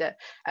methodology of the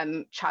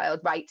child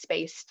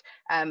rights-based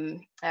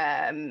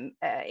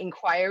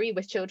inquiry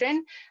with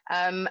children.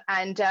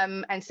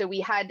 And so we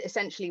had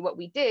essentially what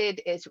we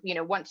did is, you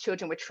know, once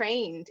children were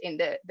trained in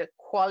the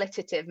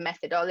qualitative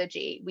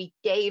methodology, we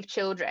gave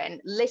children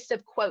lists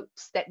of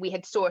quotes that we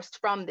had sourced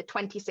from the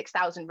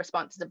 26,000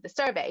 responses of the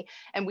survey,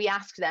 and we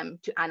asked them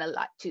to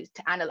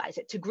analyze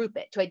it, to group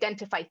it, to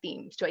identify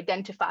themes, to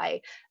identify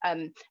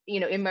you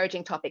know,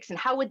 emerging topics, and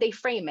how would they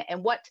frame it,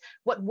 and what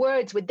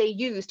words would they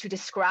use to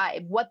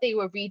describe what they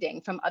were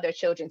reading from other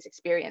children's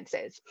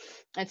experiences.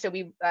 And so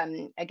we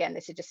again,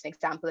 this is just an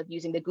example of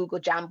using the Google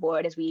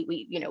Jamboard as we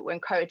you know, we're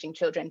encouraging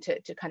children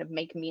to kind of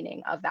make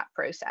meaning of that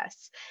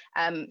process.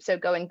 So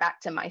going back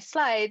to my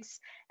slides,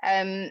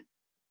 and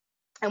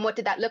what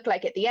did that look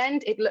like at the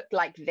end? It looked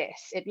like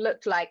this. It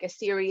looked like a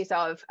series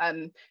of,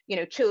 you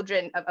know,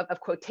 children of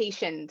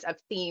quotations of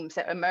themes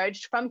that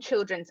emerged from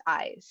children's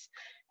eyes.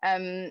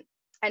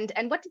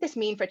 And what did this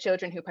mean for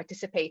children who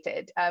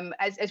participated?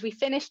 As we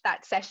finished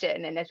that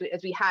session, and as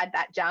we had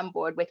that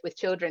Jamboard with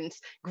children's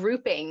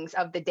groupings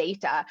of the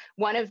data,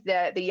 one of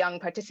the young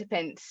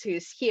participants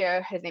who's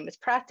here, his name is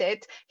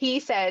Pratit, he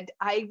said,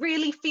 "I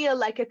really feel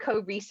like a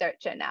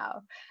co-researcher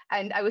now."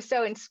 And I was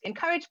so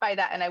encouraged by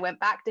that, and I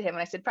went back to him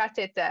and I said,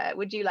 "Pratit,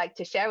 would you like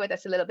to share with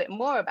us a little bit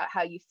more about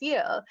how you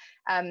feel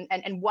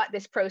and what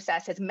this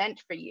process has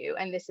meant for you?"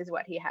 And this is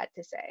what he had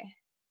to say.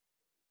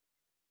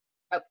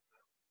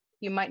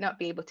 You might not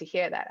be able to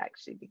hear that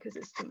actually because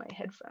it's to my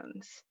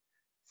headphones.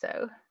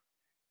 So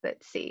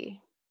let's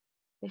see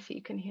if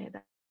you can hear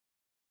that.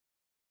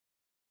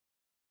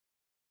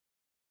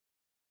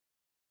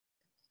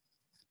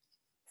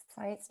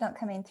 Sorry, it's not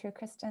coming through,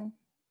 Kristen.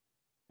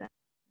 The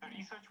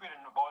research we're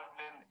involved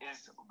in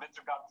is with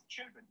regard to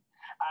children.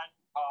 And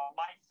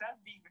myself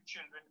being with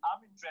children,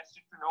 I'm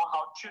interested to know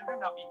how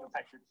children are being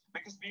affected,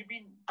 because we've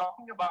been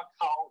talking about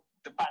how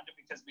the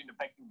pandemic has been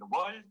affecting the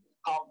world,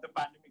 how the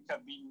pandemic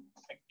have been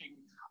affecting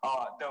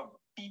the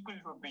people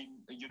who have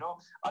been, you know,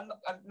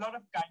 a lot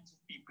of kinds of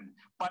people.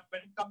 But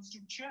when it comes to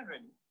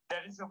children,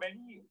 there is a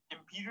very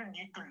imperial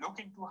need to look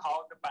into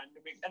how the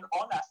pandemic and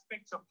all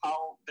aspects of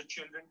how the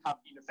children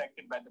have been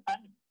affected by the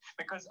pandemic,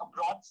 because a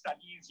broad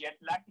study is yet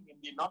lacking and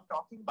we're not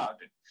talking about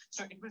it.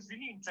 So it was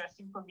really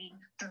interesting for me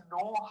to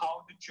know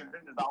how the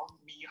children around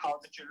me, how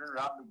the children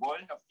around the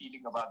world are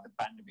feeling about the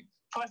pandemic,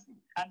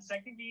 firstly. And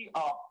secondly,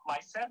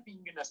 myself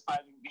being an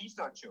aspiring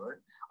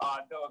researcher,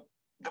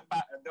 the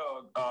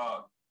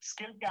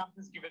Skill Camp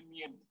has given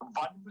me a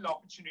wonderful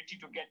opportunity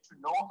to get to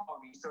know how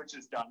research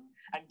is done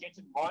and get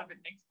involved with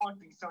expert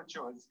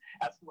researchers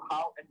as to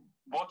how, and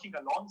working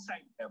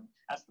alongside them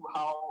as to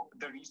how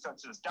the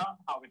research is done,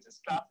 how it is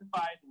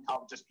classified, and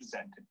how it is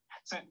presented.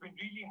 So it's been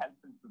really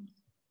helpful for me.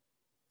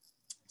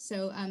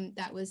 So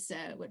that was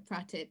what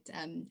Pratit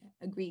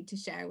agreed to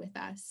share with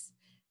us.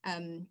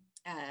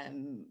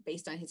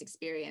 Based on his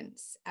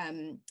experience.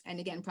 And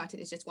again,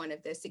 Pratit is just one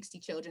of the 60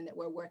 children that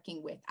we're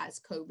working with as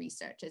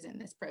co-researchers in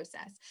this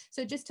process.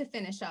 So just to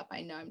finish up,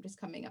 I know I'm just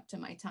coming up to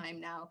my time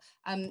now.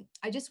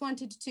 I just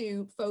wanted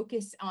to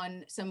focus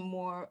on some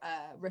more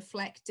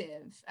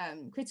reflective,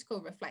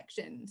 critical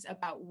reflections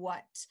about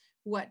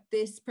what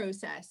this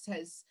process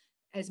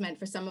has meant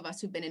for some of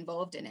us who've been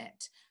involved in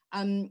it.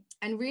 And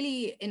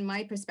really, in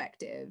my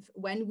perspective,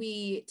 when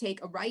we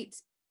take a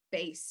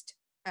rights-based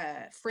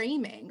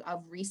framing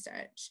of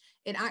research,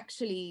 it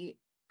actually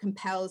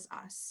compels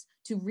us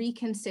to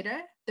reconsider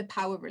the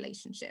power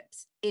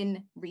relationships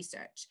in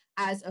research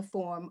as a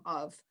form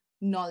of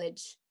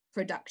knowledge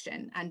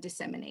production and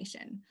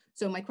dissemination.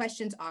 So my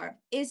questions are,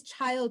 is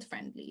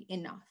child-friendly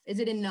enough? Is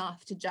it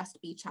enough to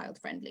just be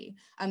child-friendly?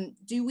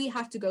 Do we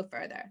have to go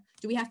further?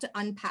 Do we have to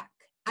unpack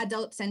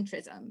adult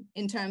centrism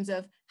in terms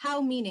of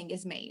how meaning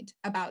is made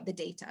about the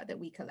data that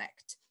we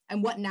collect?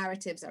 And what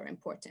narratives are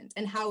important,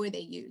 and how are they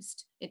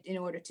used in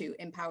order to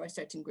empower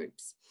certain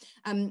groups?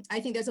 I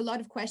think there's a lot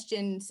of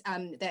questions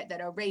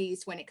that are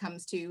raised when it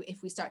comes to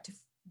if we start to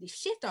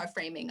shift our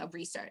framing of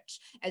research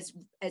as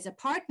a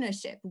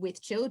partnership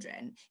with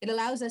children. It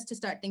allows us to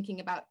start thinking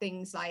about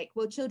things like,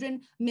 well,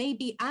 children may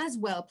be as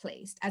well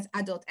placed as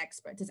adult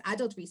experts, as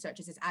adult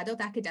researchers, as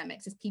adult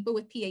academics, as people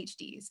with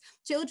PhDs.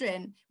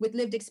 Children with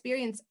lived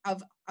experience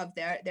of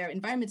their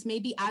environments may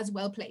be as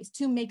well placed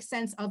to make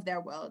sense of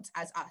their worlds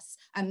as us.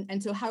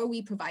 And so how are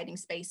we providing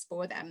space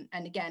for them?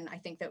 And again, I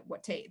think that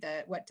what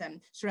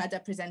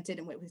Shraddha presented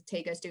and what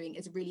Tega's doing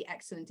is a really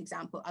excellent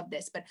example of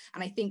this.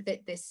 And I think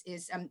that this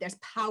is, there's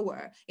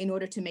power in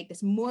order to make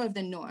this more of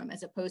the norm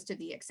as opposed to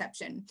the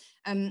exception.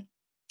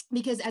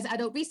 Because as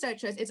adult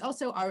researchers, it's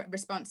also our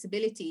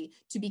responsibility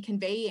to be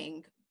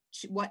conveying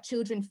what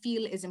children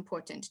feel is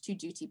important to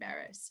duty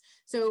bearers.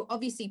 So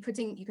obviously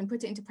you can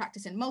put it into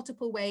practice in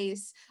multiple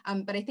ways,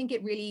 but I think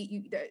it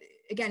really,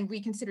 again,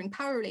 reconsidering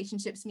power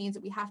relationships means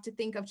that we have to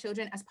think of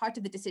children as part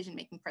of the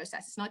decision-making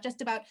process. It's not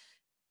just about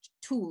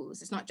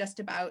tools. It's not just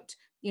about,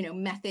 you know,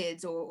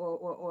 methods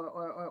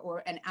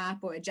or an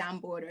app or a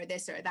Jamboard or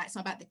this or that. It's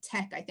not about the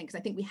tech, I think, because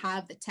I think we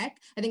have the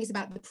tech. I think it's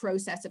about the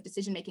process of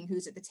decision making,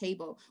 who's at the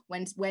table,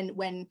 when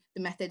the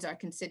methods are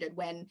considered,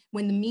 when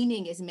the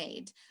meaning is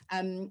made,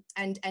 and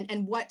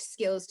what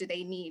skills do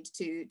they need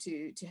to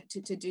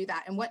do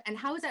that, and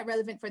how is that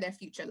relevant for their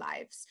future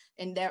lives,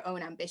 in their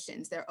own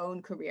ambitions, their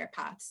own career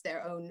paths,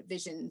 their own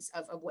visions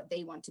of what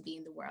they want to be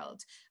in the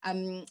world.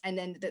 And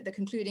then the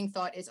concluding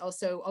thought is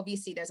also,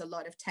 obviously, there's a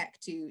lot of tech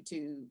to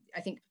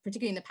I think,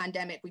 particularly in the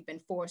pandemic, we've been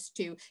forced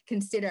to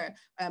consider,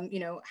 you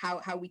know,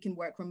 how we can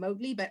work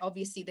remotely, but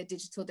obviously the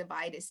digital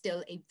divide is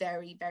still a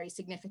very, very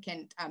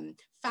significant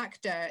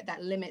factor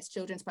that limits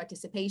children's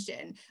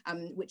participation,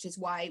 which is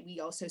why we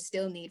also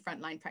still need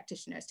frontline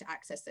practitioners to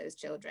access those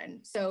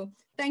children. So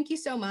thank you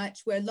so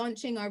much. We're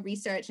launching our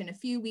research in a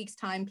few weeks'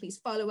 time. Please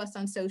follow us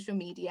on social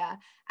media,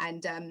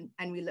 and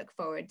we look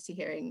forward to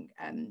hearing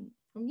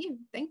from you.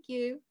 Thank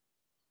you.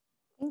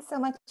 Thanks so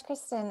much,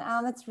 Kristen.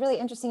 It's really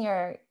interesting,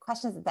 your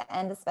questions at the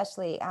end,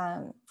 especially.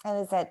 I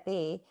was at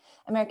the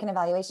American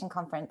Evaluation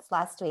Conference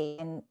last week,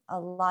 and a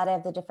lot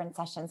of the different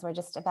sessions were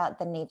just about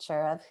the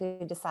nature of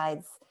who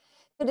decides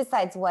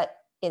what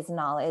is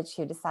knowledge,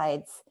 who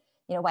decides,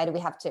 you know, why do we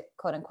have to,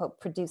 quote unquote,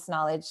 produce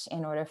knowledge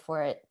in order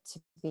for it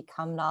to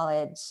become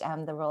knowledge,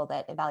 the role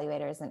that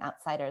evaluators and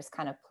outsiders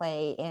kind of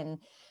play in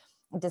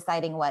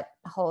deciding what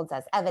holds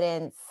as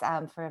evidence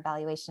for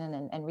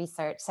evaluation and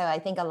research. So I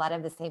think a lot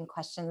of the same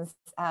questions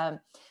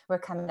were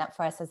coming up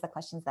for us as the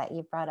questions that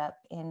you brought up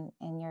in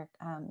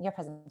your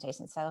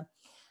presentation. So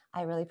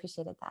I really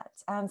appreciated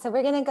that. So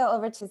we're going to go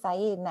over to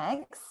Zaid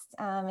next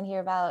and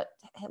hear about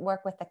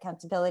work with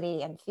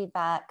accountability and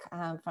feedback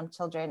from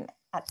children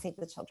at Save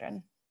the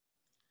Children.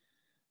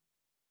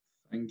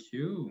 Thank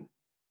you.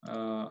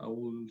 I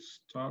will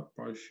start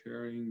by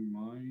sharing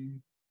my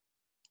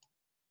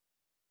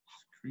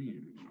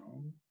screen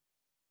now.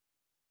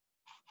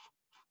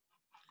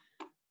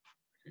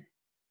 Okay.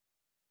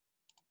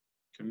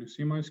 Can you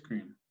see my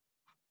screen?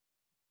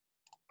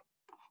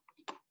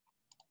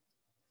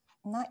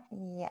 Not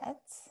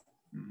yet.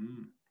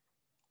 Mm-hmm.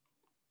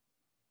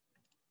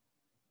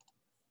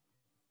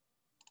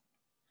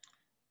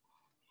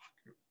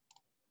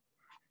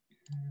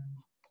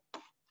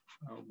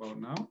 How about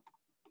now?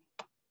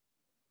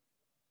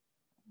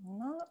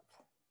 Nope.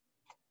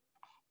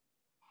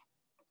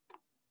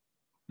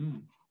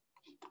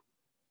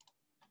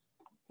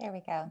 There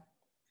we go.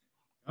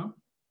 Yeah.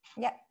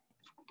 Yep.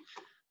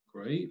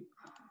 Great.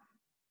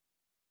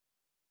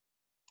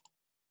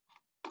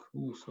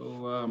 Cool.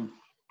 So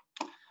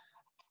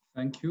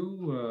thank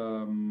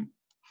you,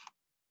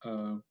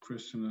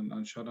 Kristen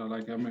and Shraddha.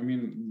 Like, I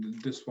mean,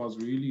 this was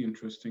really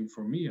interesting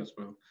for me as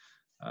well.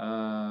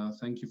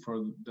 Thank you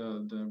for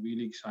the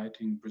really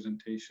exciting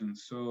presentation.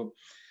 So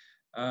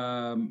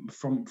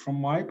from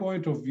my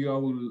point of view, I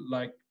would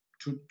like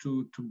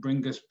to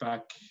bring us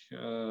back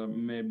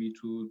maybe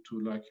to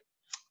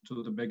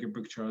the bigger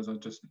picture, as I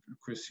just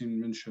Kristen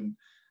mentioned,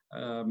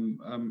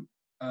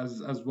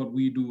 as what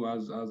we do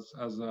as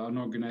an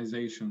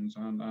organizations,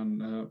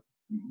 and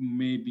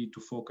maybe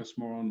to focus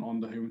more on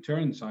the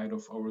humanitarian side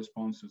of our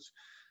responses,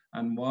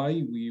 and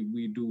why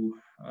we do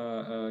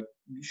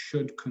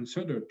should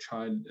consider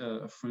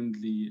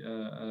child-friendly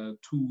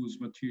tools,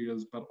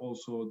 materials, but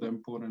also the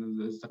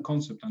important is the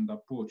concept and the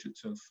approach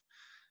itself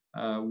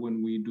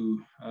when we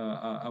do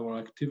our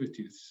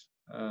activities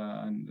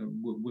and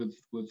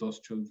with those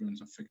children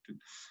affected.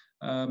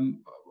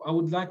 I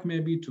would like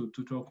maybe to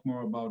talk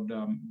more about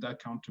the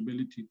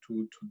accountability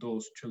to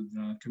those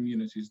children and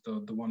communities,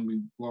 the one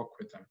we work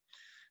with them.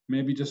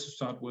 Maybe just to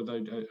start with,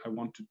 I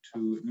wanted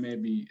to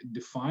maybe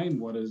define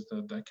what is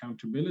the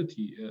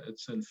accountability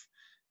itself,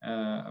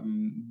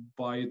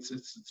 by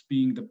it's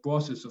being the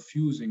process of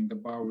using the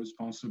power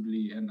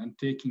responsibly and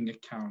taking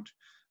account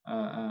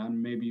and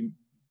maybe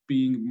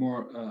being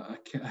more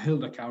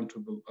held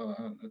accountable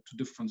to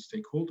different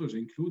stakeholders,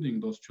 including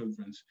those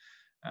children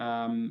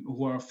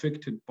who are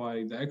affected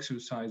by the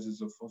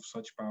exercises of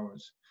such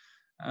powers.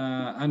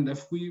 And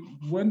if we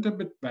went a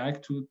bit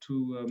back to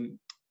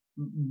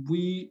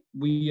we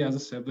as a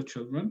Save the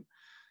Children,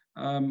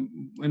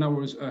 in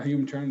our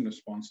humanitarian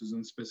responses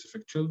and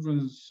specific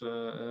children's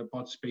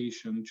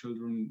participation,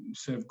 children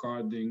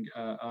safeguarding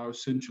are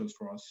essentials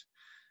for us.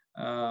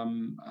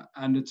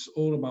 And it's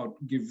all about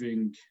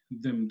giving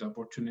them the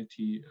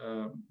opportunity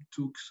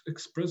to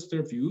express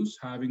their views,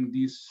 having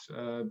these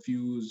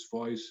views,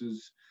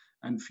 voices,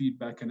 and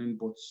feedback and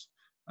inputs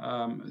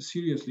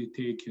seriously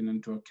taken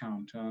into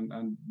account,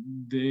 and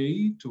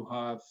they to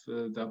have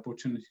the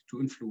opportunity to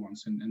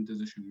influence in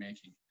decision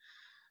making.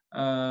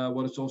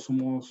 What is also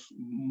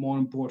more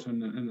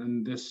important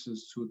in this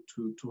is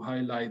to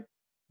highlight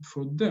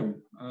for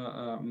them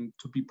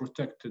to be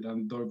protected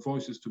and their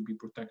voices to be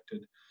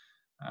protected,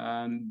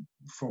 and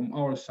from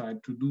our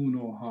side to do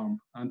no harm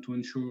and to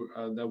ensure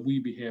that we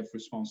behave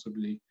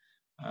responsibly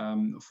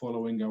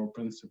following our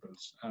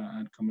principles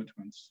and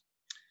commitments.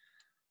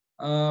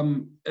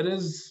 It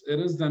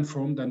is then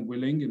from the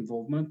willing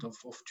involvement of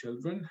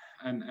children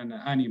and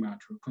any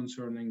matter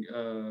concerning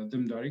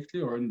them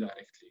directly or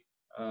indirectly.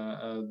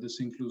 This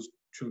includes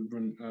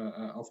children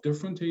of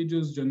different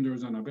ages,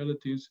 genders, and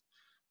abilities,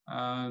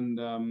 and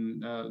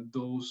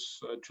those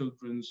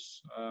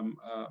children's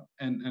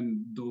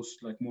and those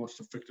like most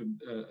affected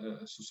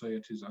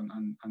societies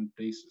and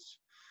places.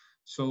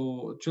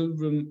 So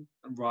children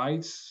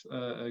rights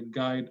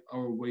guide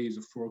our ways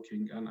of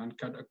working and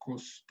cut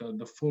across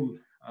the full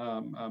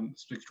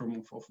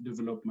spectrum of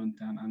development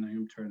and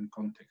humanitarian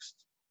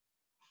context.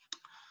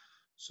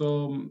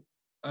 So,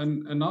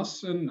 and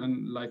us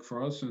and like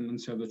for us and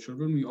Save the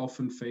Children, we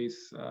often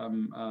face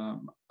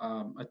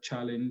a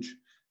challenge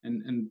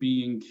in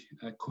being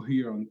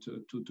coherent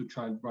to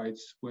child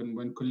rights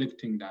when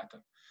collecting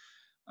data.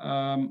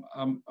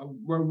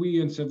 Where we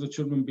in Save the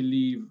Children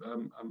believe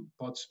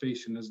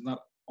participation is not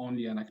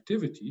only an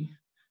activity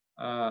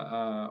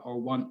or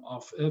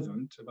one-off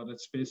event, but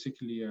it's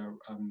basically a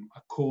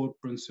core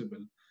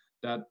principle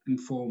that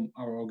inform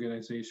our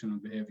organizational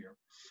behavior.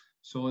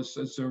 So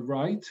it's a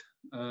right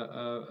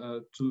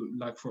to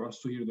like for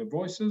us to hear their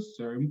voices,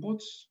 their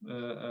inputs,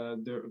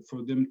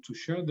 for them to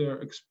share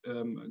their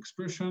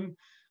expression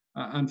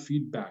and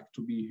feedback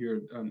to be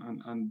heard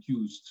and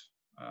used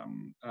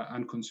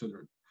and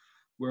considered.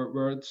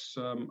 Where it's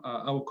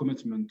our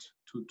commitment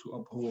to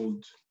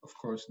uphold, of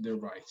course, their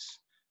rights,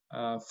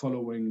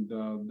 following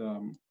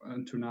the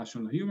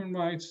international human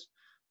rights,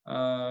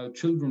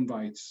 children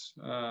rights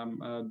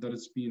that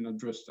has been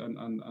addressed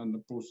and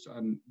opposed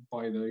and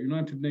by the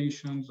United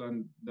Nations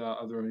and the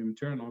other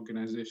humanitarian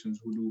organizations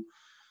who do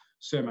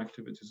same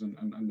activities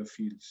in the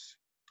fields.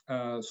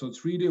 So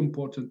it's really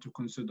important to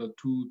consider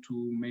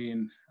two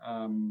main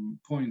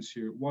points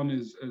here. One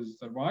is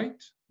the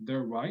right,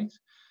 their right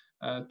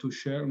to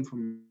share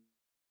information.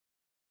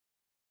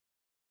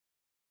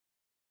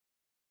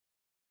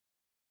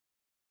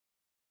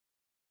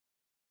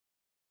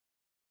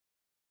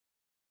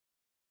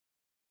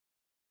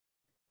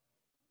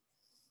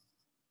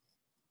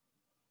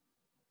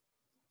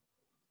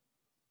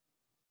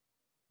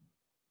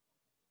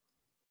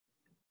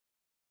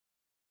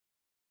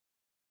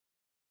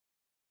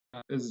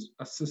 Is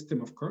a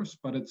system, of course,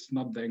 but it's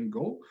not the end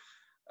goal.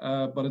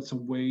 But it's a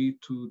way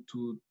to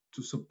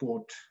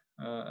support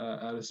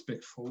a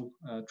respectful,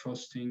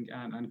 trusting,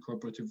 and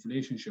cooperative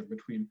relationship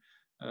between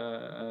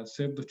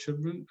Save the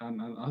Children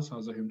and us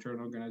as a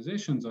humanitarian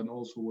organizations, and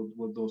also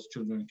with those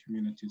children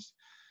communities,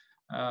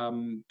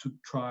 to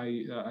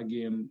try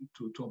again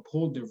to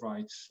uphold their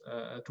rights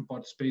to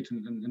participate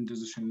in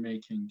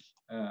decision-making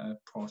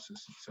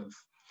process itself.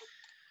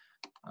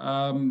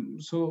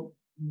 So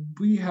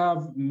we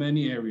have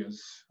many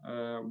areas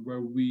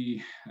where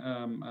we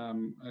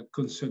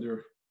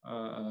consider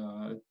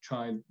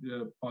child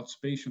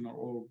participation,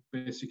 or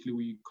basically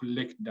we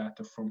collect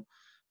data from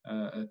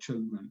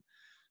children.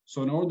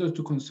 So in order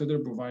to consider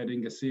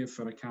providing a safe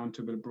and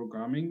accountable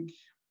programming,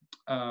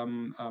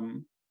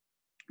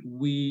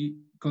 we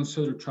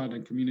consider child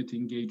and community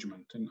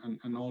engagement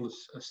in all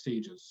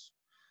stages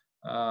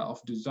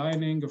of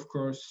designing, of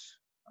course.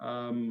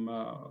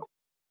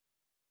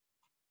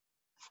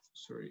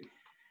 Sorry.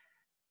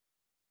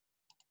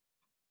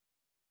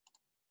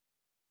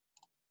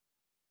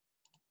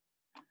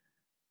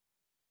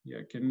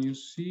 Yeah, can you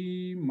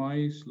see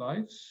my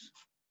slides?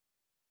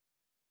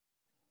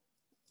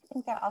 I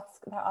think they're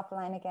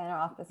offline again or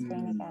off the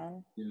screen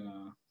again.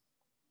 Yeah,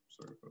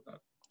 sorry for that.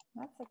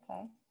 That's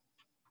okay.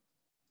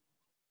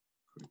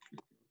 Quickly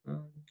go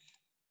back.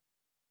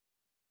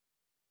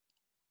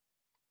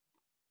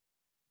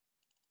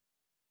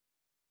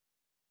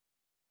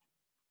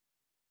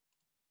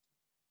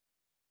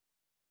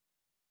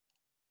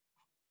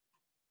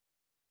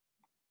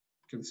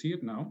 Can see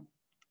it now?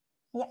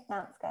 Yeah,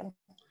 now it's good.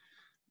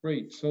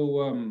 Great. So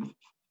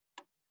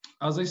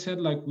as I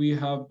said, like we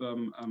have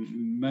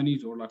many,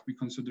 or like we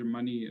consider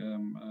many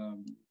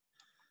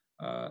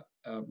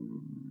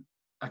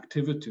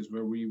activities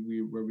where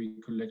we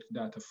collect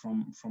data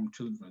from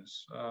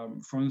children's.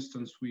 For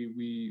instance,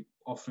 we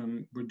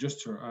often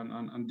register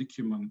and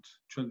document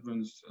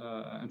children's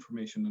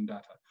information and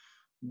data.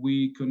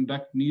 We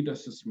conduct need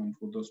assessment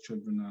for those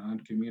children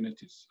and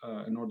communities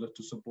in order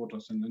to support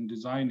us in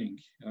designing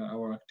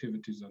our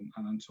activities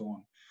and so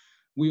on.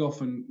 We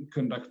often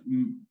conduct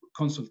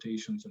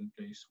consultations in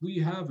place. We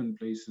have in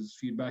places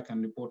feedback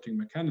and reporting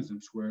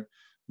mechanisms where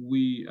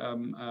we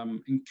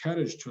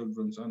encourage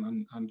children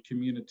and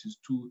communities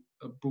to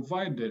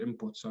provide their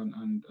inputs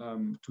and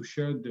to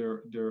share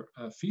their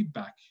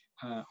feedback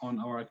on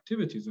our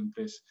activities in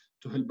place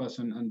to help us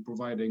in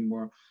providing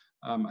more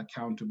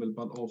accountable,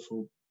 but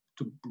also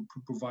to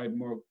provide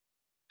more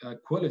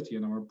quality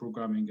in our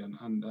programming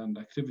and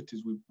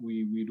activities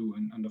we do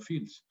in the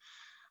fields.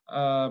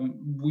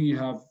 We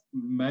have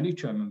many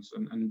channels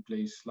in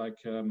place, like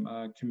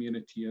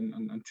community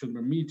and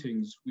children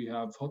meetings. We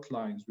have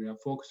hotlines, we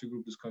have focus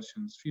group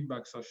discussions,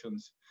 feedback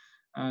sessions,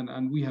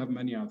 and we have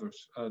many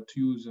others to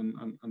use in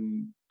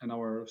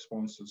our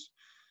responses.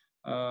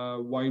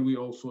 while we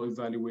also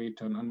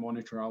evaluate and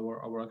monitor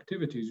our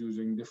activities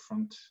using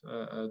different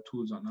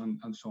tools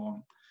and so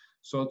on.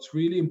 So it's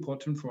really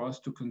important for us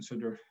to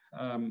consider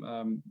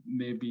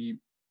maybe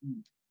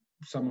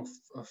some of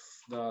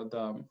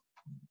the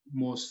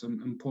most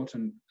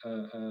important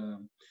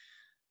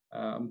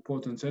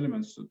important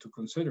elements to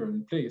consider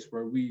in place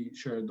where we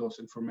share those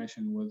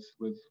information with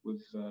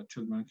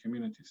children and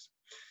communities.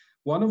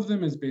 One of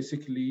them is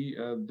basically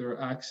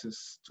their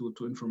access to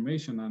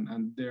information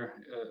and their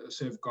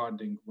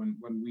safeguarding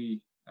when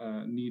we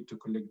need to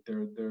collect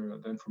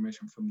the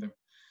information from them.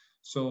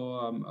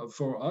 So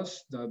for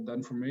us, the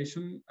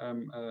information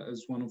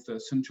is one of the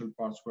essential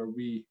parts where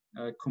we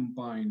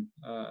combine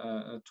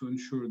to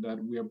ensure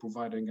that we are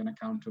providing an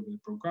accountable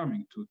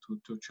programming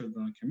to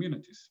children and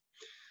communities.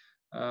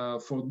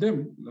 For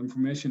them, the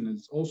information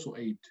is also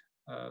aid.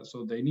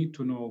 So they need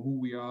to know who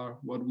we are,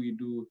 what we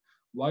do,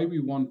 why we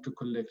want to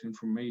collect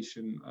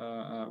information,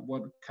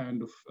 what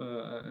kind of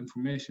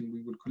information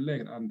we will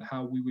collect, and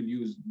how we will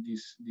use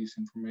this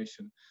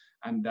information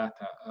and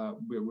data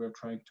we're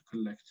trying to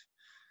collect.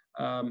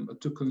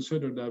 To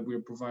consider that we're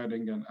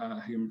providing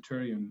a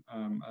humanitarian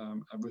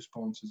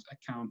responses,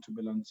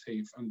 accountable and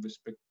safe and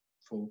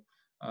respectful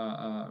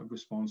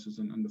responses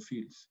in the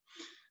fields.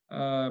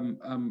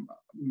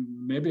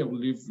 Maybe I will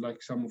leave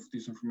like some of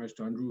this information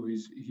to Andrew.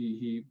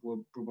 He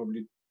will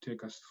probably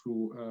take us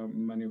through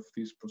many of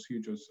these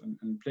procedures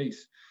in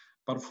place.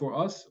 But for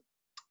us,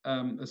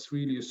 it's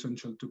really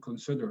essential to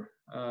consider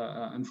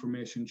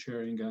information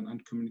sharing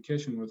and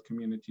communication with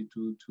community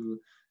to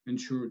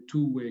ensure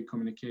two-way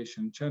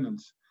communication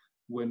channels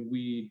when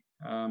we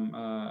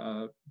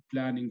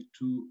planning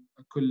to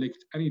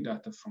collect any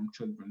data from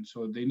children.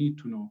 So they need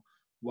to know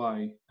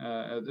why.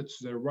 It's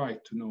their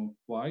right to know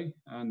why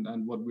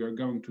and what we are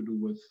going to do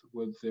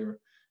with their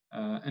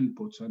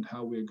inputs and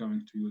how we are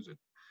going to use it.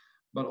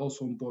 But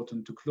also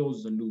important to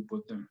close the loop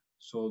with them,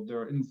 so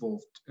they're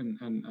involved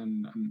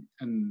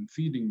in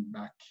feeding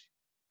back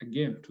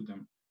again to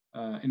them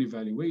in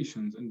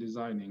evaluations and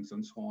designings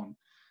and so on.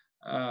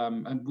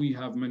 And we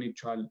have many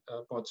child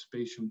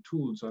participation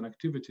tools and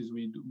activities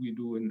we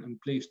do in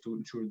place to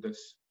ensure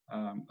this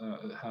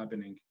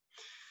happening.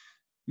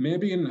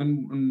 Maybe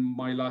in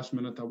my last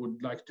minute, I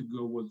would like to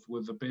go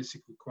with the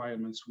basic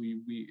requirements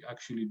we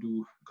actually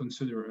do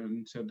consider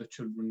inside the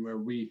children where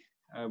we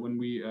when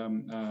we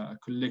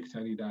collect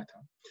any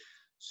data.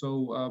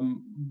 So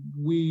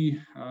we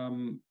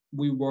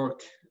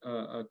work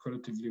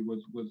collectively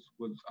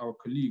with our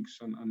colleagues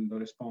and the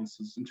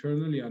responses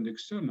internally and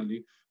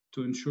externally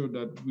to ensure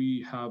that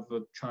we have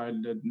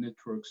child-led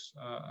networks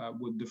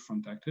with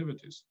different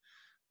activities.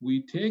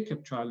 We take a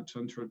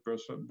child-centered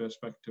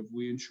perspective.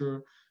 We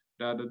ensure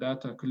that the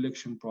data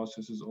collection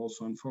process is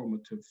also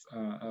informative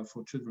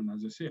for children,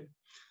 as I said.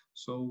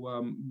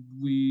 So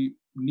we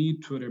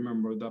need to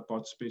remember that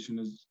participation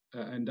is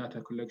and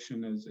data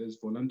collection is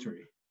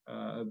voluntary.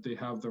 They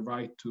have the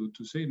right to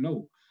say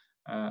no.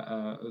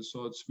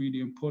 So it's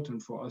really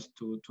important for us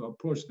to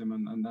approach them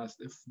and ask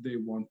if they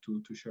want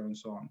to share and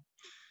so on.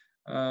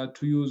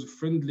 To use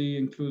friendly,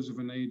 inclusive,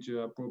 and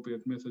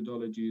age-appropriate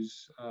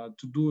methodologies,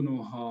 to do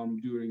no harm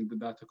during the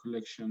data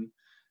collection,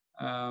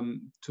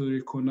 to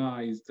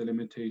recognize the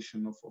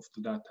limitation of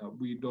the data.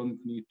 We don't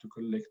need to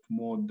collect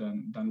more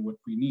than what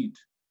we need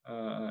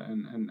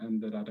in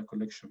the data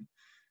collection.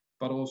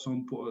 But also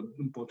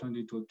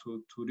importantly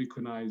to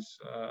recognize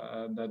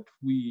that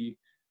we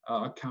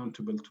are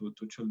accountable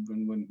to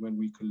children when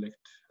we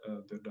collect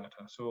their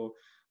data. So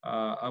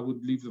I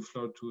would leave the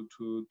floor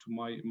to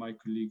my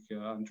colleague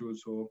Andrew.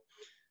 So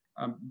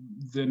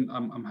then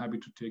I'm happy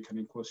to take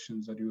any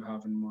questions that you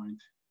have in mind.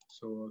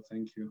 So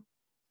thank you.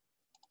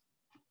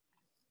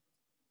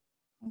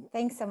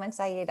 Thanks so much,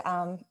 Zaid.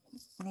 I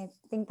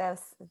think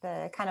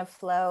the kind of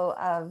flow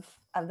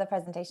of the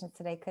presentations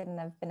today couldn't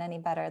have been any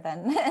better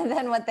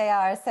than what they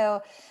are.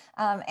 So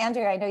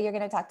Andrew, I know you're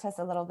going to talk to us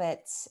a little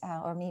bit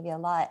or maybe a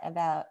lot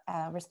about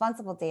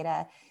responsible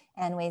data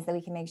and ways that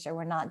we can make sure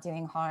we're not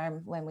doing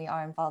harm when we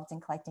are involved in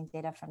collecting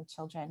data from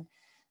children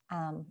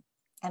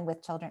and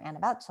with children and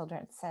about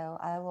children. So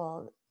I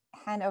will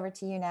hand over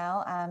to you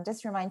now.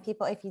 Just remind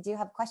people, if you do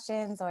have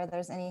questions or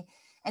there's any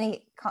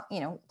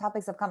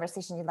topics of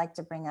conversation you'd like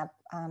to bring up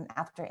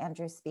after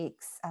Andrew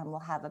speaks, we'll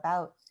have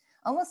about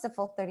almost a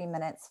full 30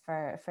 minutes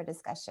for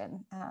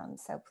discussion.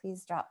 So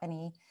please drop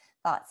any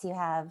thoughts you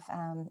have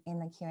in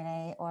the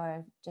Q&A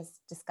or just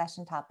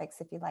discussion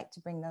topics. If you'd like to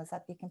bring those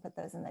up, you can put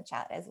those in the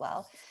chat as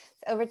well.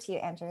 So over to you,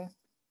 Andrew.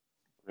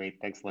 Great,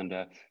 thanks,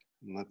 Linda.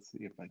 And let's see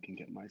if I can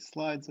get my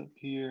slides up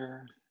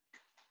here.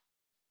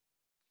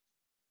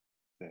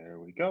 There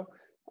we go.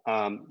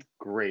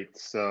 Great,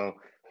 so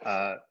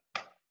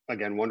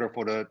again,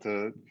 wonderful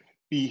to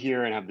be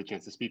here and have the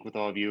chance to speak with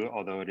all of you,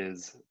 although it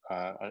is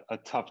a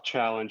tough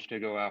challenge to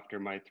go after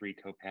my three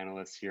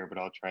co-panelists here, but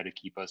I'll try to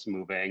keep us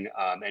moving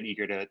and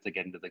eager to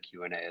get into the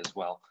Q&A as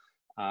well.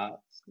 So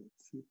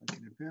let's see if I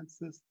can advance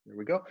this. There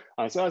we go.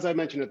 So as I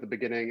mentioned at the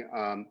beginning,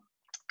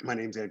 my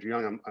name's Andrew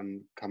Young.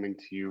 I'm coming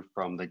to you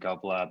from the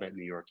GovLab at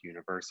New York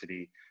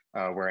University.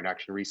 We're an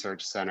action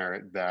research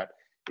center that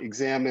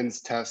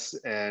examines, tests,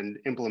 and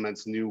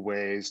implements new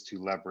ways to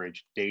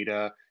leverage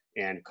data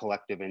and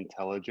collective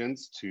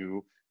intelligence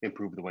to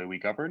improve the way we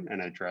govern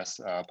and address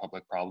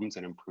public problems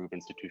and improve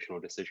institutional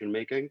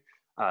decision-making.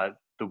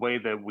 The way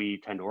that we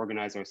tend to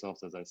organize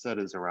ourselves, as I said,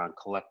 is around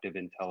collective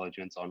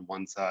intelligence on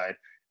one side,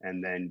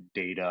 and then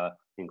data,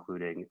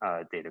 including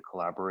data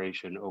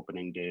collaboration,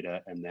 opening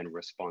data, and then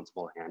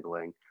responsible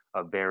handling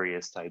of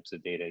various types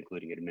of data,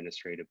 including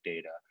administrative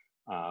data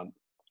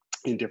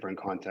in different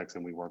contexts.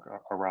 And we work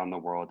around the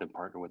world and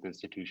partner with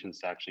institutions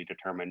to actually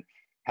determine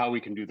how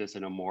we can do this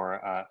in a more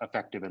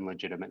effective and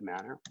legitimate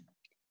manner.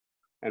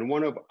 And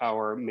one of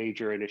our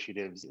major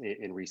initiatives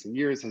in recent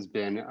years has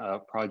been a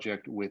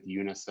project with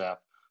UNICEF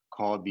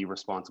called the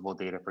Responsible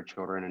Data for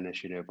Children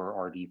Initiative,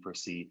 or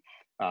RD4C.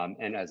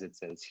 And as it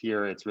says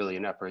here, it's really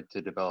an effort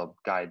to develop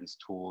guidance,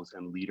 tools,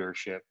 and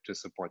leadership to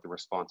support the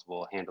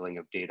responsible handling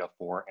of data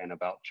for and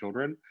about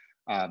children.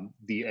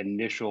 The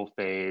initial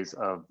phase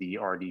of the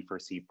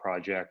RD4C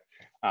project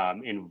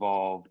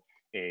involved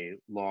a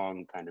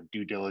long kind of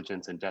due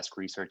diligence and desk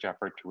research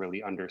effort to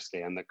really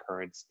understand the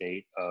current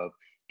state of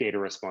data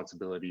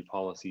responsibility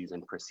policies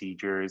and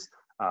procedures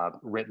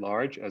writ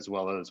large, as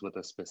well as with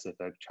a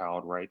specific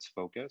child rights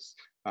focus.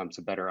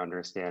 So better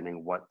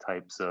understanding what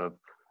types of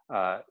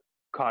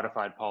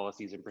codified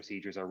policies and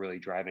procedures are really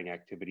driving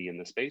activity in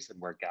the space and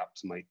where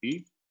gaps might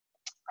be.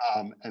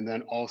 And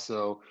then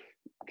also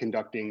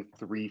conducting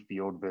 3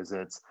 field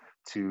visits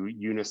to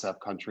UNICEF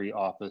country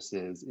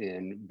offices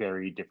in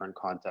very different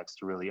contexts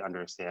to really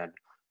understand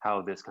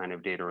how this kind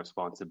of data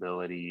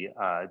responsibility,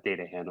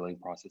 data handling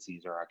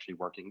processes are actually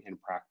working in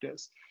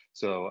practice.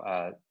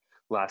 So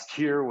last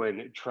year,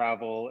 when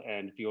travel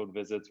and field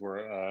visits were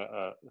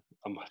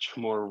a much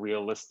more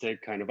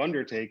realistic kind of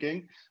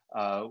undertaking,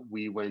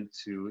 we went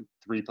to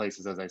 3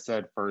 places, as I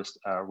said. First,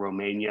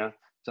 Romania,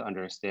 to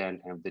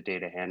understand kind of the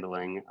data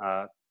handling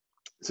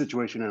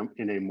situation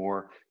in a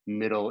more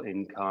middle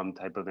income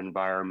type of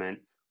environment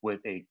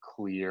with a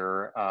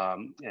clear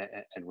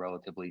and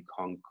relatively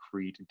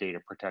concrete data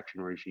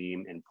protection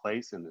regime in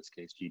place, in this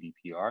case,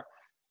 GDPR.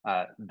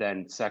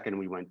 Then second,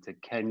 we went to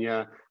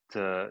Kenya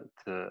to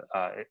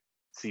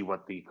see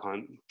what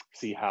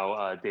see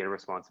how data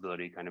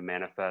responsibility kind of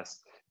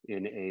manifests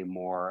in a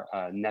more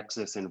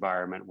nexus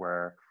environment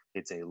where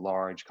it's a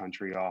large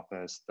country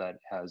office that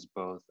has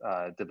both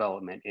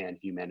development and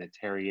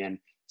humanitarian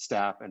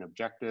staff and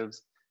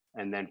objectives.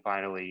 And then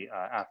finally,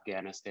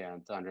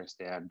 Afghanistan, to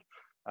understand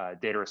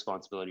data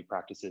responsibility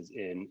practices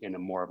in a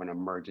more of an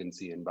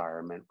emergency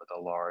environment with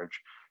a large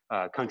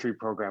country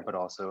program, but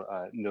also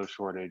no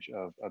shortage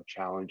of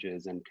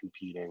challenges and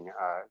competing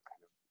kind of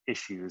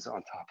issues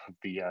on top of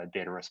the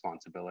data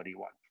responsibility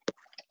one.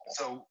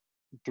 So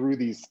through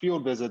these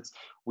field visits,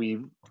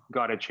 we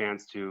got a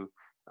chance to,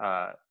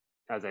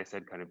 as I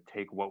said, kind of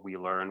take what we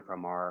learned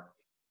from our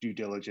due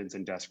diligence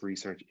and desk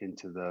research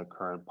into the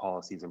current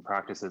policies and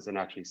practices and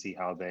actually see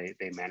how they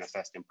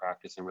manifest in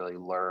practice and really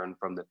learn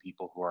from the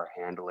people who are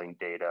handling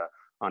data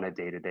on a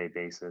day-to-day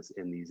basis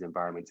in these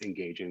environments,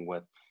 engaging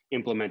with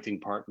implementing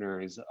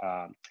partners,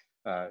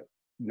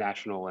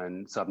 national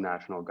and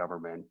subnational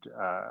government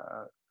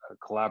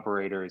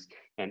collaborators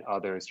and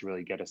others to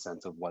really get a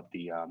sense of what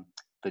the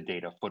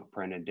data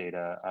footprint and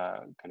data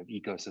kind of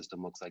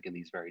ecosystem looks like in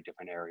these very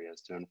different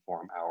areas to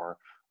inform our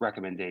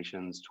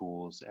recommendations,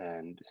 tools,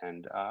 and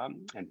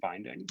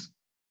findings.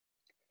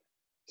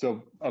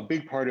 So a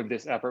big part of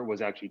this effort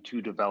was actually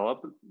to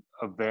develop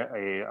a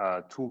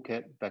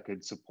toolkit that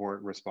could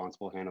support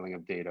responsible handling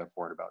of data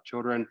for and about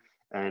children.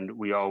 And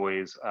we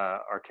always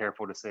are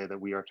careful to say that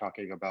we are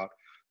talking about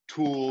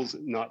tools,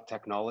 not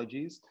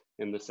technologies,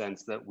 in the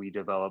sense that we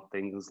develop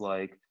things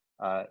like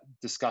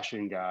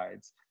discussion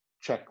guides,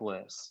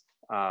 checklists,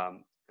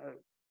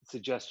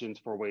 suggestions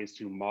for ways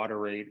to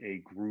moderate a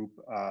group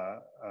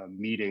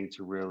meeting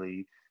to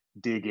really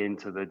dig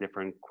into the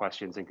different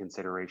questions and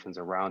considerations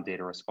around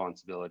data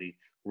responsibility,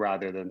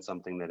 rather than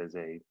something that is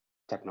a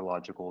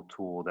technological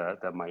tool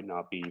that might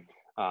not be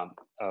of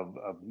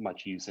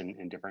much use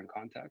in different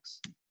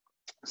contexts.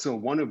 So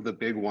one of the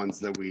big ones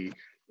that we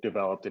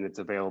developed, and it's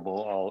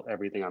available,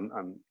 everything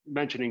I'm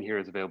mentioning here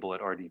is available at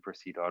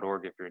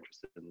rd4c.org if you're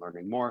interested in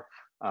learning more.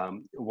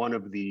 One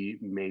of the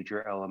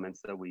major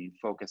elements that we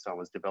focused on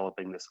was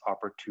developing this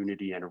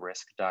opportunity and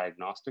risk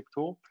diagnostic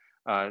tool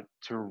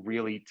to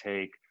really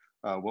take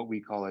what we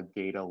call a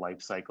data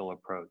lifecycle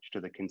approach to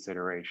the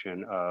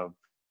consideration of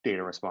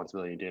data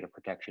responsibility and data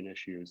protection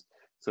issues.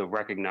 So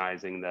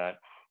recognizing that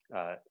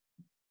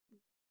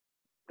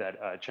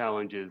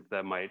challenges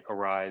that might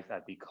arise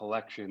at the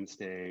collection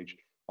stage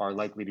are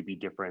likely to be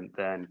different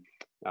than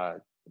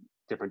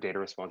different data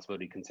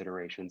responsibility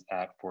considerations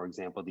at, for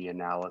example, the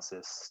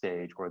analysis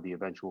stage or the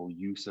eventual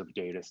use of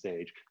data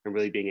stage, and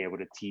really being able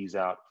to tease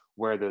out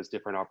where those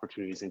different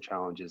opportunities and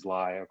challenges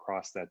lie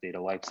across that data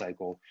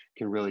lifecycle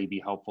can really be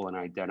helpful in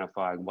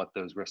identifying what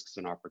those risks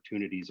and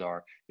opportunities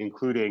are,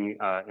 including,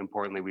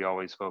 importantly, we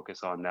always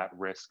focus on that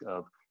risk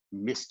of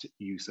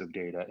misuse of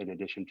data in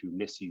addition to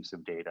misuse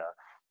of data.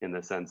 in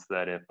the sense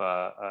that if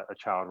a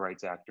child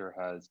rights actor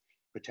has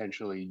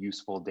potentially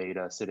useful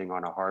data sitting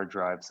on a hard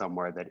drive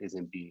somewhere that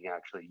isn't being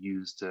actually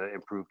used to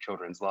improve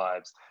children's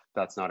lives,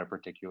 that's not a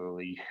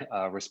particularly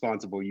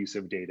responsible use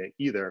of data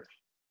either.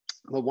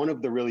 But one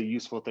of the really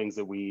useful things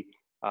that we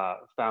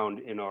found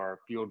in our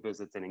field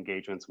visits and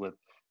engagements with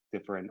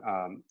different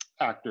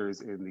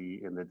actors in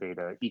the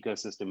data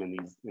ecosystem in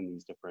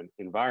these different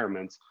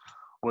environments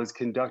was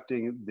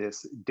conducting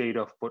this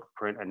data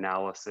footprint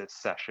analysis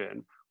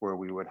session where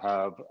we would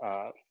have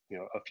a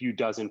few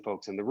dozen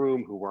folks in the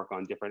room who work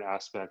on different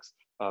aspects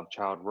of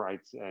child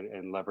rights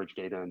and leverage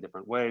data in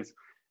different ways,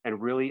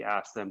 and really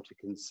ask them to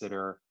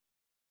consider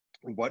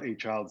what a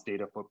child's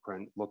data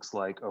footprint looks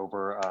like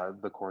over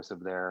the course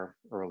of their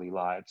early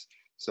lives.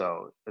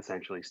 So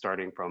essentially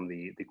starting from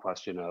the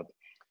question of,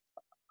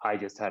 I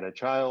just had a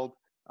child,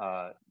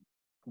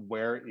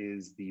 where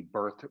is the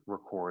birth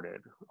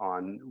recorded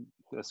on,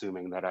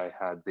 assuming that I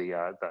had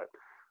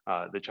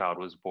the child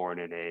was born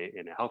in a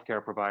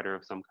healthcare provider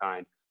of some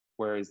kind,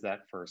 where is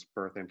that first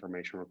birth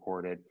information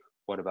recorded?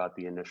 What about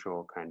the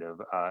initial kind of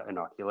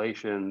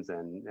inoculations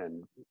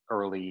and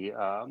early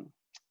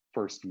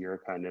first year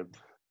kind of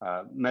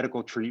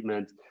medical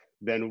treatment?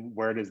 Then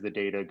where does the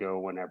data go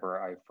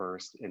whenever I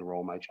first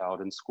enroll my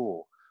child in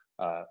school?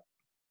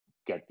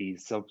 Get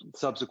these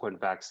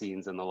subsequent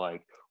vaccines and the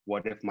like.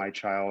 What if my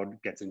child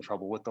gets in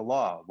trouble with the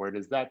law? Where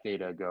does that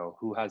data go?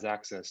 Who has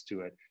access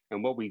to it?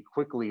 And what we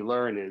quickly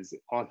learn is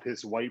on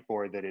this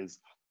whiteboard that is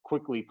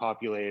quickly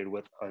populated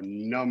with a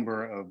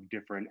number of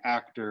different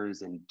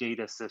actors and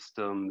data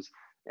systems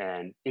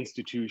and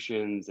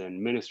institutions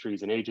and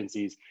ministries and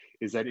agencies,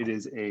 is that it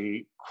is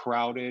a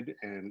crowded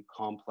and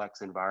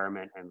complex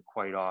environment. And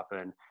quite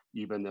often,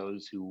 even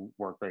those who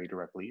work very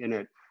directly in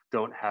it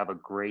don't have a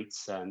great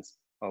sense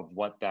of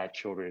what that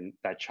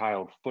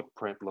child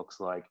footprint looks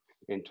like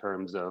in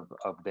terms of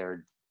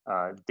their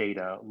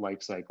data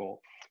lifecycle.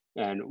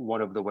 And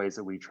one of the ways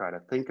that we try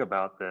to think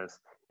about this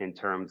in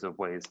terms of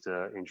ways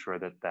to ensure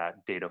that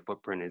that data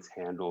footprint is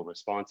handled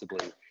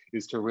responsibly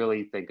is to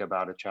really think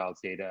about a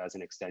child's data as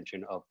an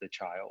extension of the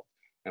child.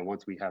 And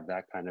once we have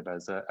that kind of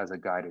as a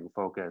guiding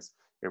focus,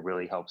 it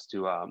really helps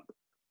to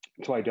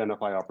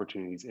identify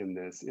opportunities in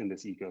this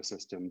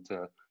ecosystem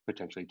to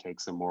potentially take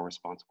some more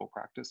responsible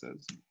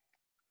practices.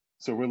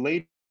 So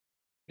related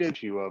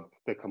issue of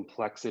the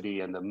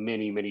complexity and the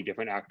many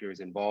different actors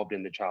involved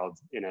in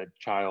a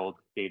child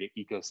data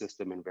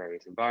ecosystem in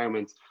various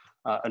environments.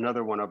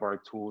 Another one of our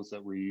tools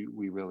that we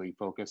really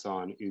focus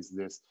on is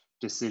this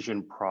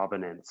decision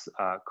provenance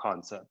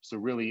concept. So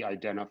really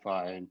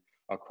identifying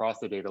across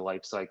the data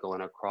lifecycle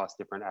and across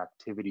different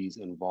activities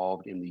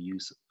involved in the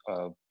use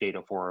of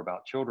data for or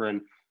about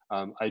children,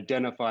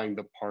 identifying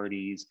the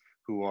parties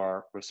who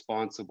are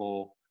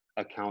responsible,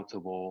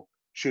 accountable,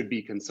 should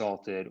be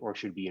consulted, or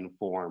should be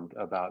informed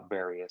about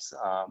various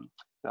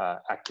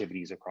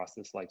activities across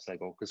this life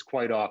cycle, because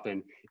quite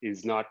often it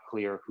is not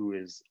clear who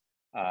is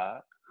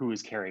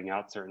carrying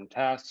out certain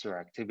tasks or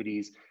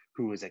activities,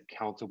 who is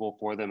accountable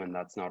for them, and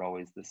that's not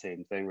always the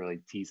same thing, really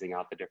teasing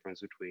out the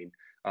difference between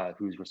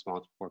who's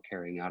responsible for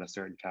carrying out a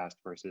certain task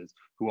versus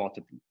who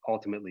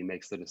ultimately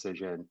makes the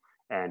decision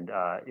and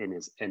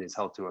is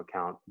held to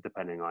account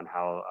depending on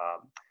how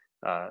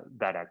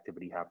that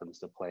activity happens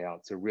to play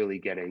out. So really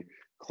getting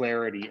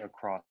clarity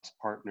across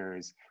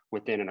partners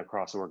within and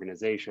across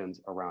organizations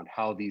around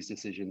how these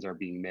decisions are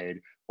being made,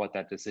 what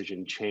that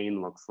decision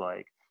chain looks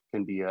like,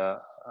 can be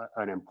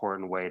an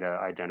important way to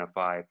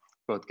identify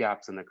both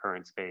gaps in the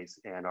current space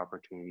and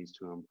opportunities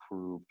to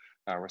improve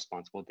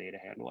responsible data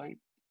handling.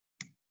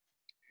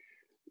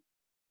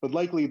 But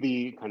likely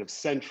the kind of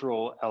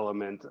central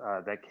element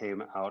that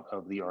came out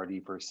of the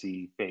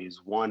RD4C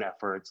phase 1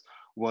 efforts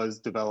was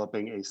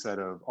developing a set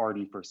of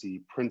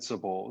RD4C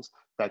principles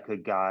that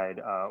could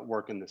guide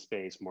work in the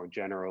space more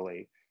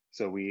generally.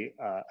 So we,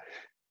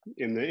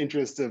 in the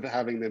interest of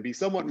having them be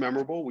somewhat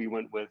memorable, we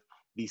went with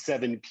the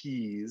 7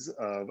 Ps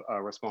of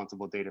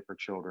responsible data for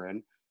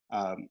children.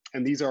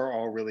 And these are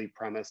all really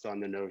premised on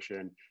the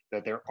notion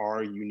that there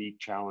are unique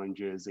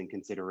challenges and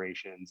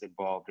considerations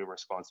involved in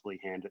responsibly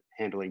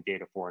handling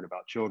data for and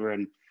about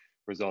children,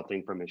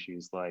 resulting from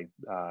issues like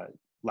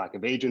lack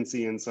of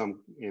agency in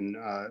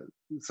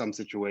some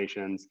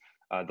situations,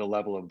 the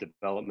level of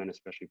development,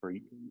 especially for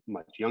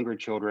much younger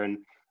children,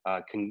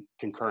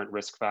 concurrent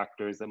risk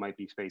factors that might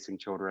be facing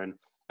children,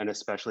 and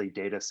especially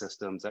data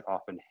systems that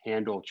often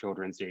handle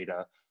children's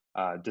data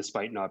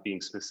despite not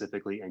being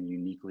specifically and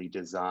uniquely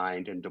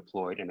designed and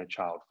deployed in a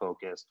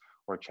child-focused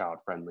or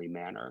child-friendly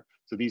manner.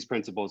 So these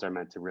principles are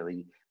meant to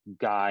really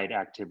guide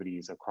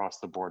activities across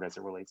the board as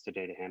it relates to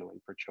data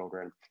handling for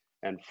children.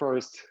 And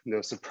first,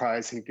 no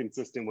surprise and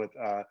consistent with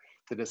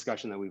the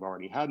discussion that we've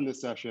already had in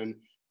this session,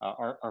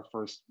 our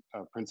first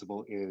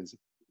principle is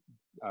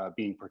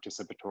being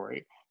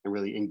participatory and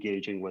really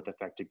engaging with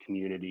affected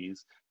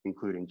communities,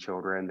 including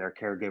children, their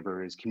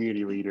caregivers,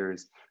 community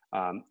leaders,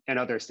 and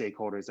other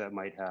stakeholders that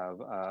might have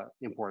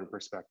important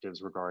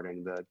perspectives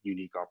regarding the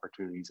unique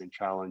opportunities and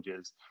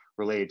challenges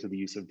related to the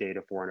use of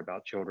data for and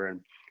about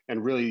children.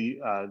 And really,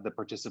 the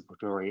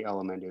participatory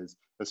element is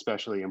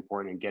especially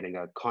important in getting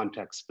a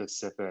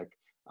context-specific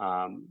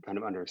kind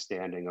of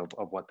understanding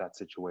of what that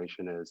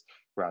situation is,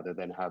 rather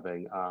than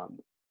having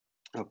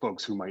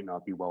folks who might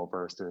not be well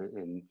versed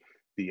in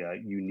the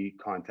unique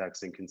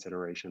context and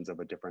considerations of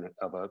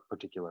a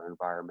particular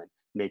environment,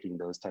 making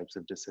those types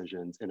of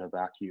decisions in a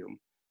vacuum.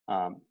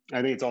 I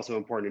think it's also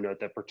important to note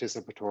that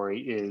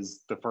participatory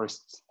is the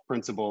first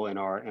principle in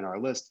our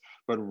list,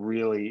 but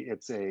really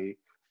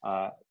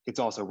it's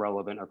also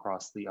relevant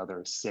across the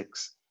other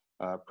 6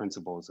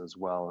 principles as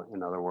well.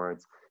 In other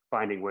words,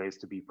 finding ways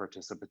to be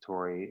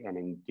participatory and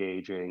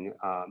engaging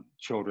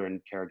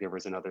children,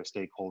 caregivers, and other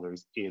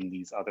stakeholders in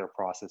these other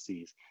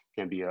processes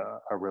can be a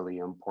really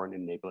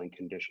important enabling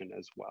condition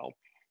as well.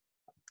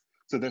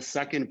 So the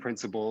second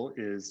principle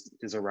is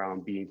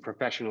around being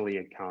professionally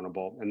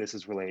accountable, and this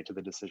is related to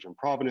the decision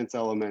provenance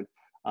element,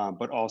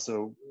 but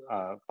also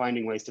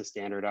finding ways to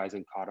standardize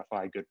and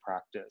codify good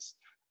practice.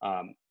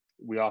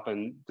 We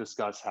often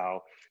discuss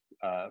how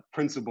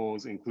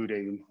principles,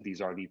 including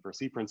these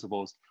RD4C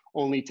principles,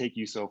 only take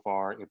you so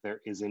far if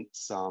there isn't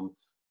some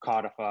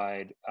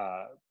codified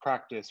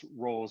practice,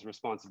 roles,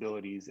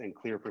 responsibilities, and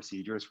clear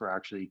procedures for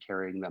actually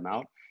carrying them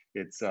out.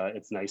 It's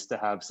nice to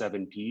have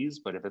 7 Ps,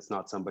 but if it's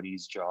not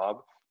somebody's job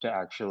to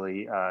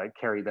actually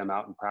carry them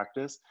out in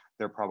practice,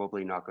 they're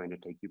probably not going to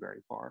take you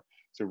very far.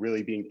 So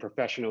really being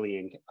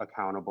professionally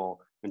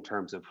accountable in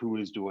terms of who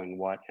is doing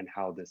what and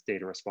how this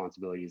data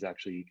responsibility is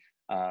actually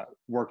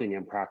working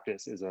in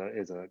practice is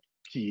a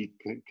key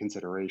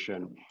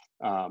consideration.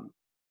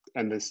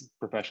 And this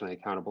professionally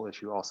accountable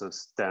issue also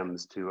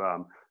stems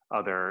to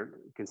other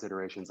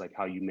considerations like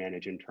how you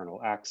manage internal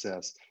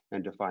access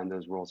and define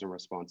those roles and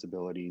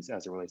responsibilities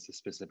as it relates to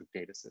specific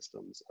data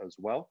systems as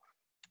well.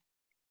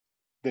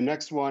 The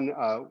next one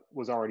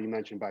was already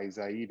mentioned by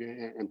Zaid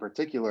in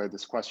particular,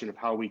 this question of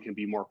how we can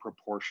be more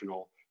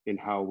proportional in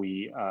how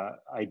we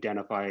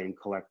identify and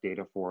collect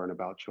data for and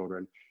about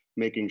children,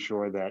 making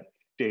sure that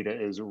data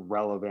is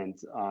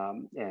relevant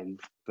and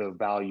the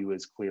value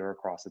is clear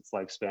across its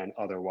lifespan.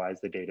 Otherwise,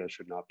 the data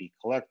should not be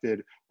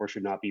collected or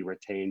should not be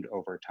retained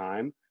over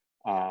time.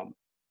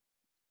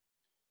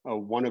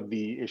 One of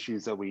the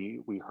issues that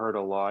we heard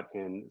a lot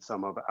in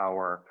some of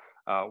our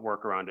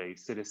work around a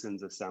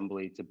citizens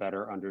assembly to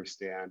better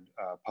understand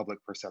public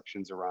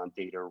perceptions around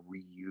data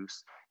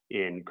reuse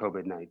in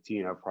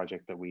COVID-19, a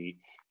project that we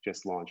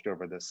just launched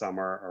over the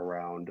summer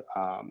around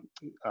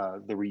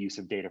the reuse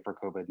of data for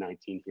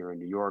COVID-19 here in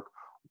New York.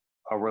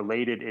 A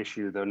related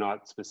issue, though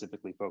not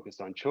specifically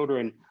focused on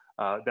children,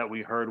 that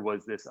we heard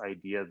was this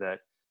idea that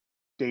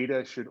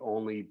data should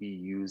only be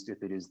used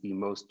if it is the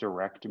most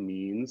direct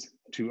means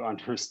to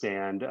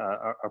understand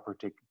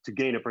to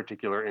gain a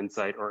particular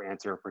insight or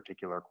answer a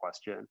particular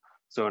question.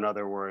 So in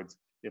other words,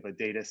 if a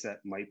data set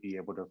might be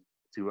able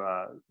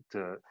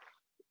to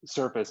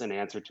surface an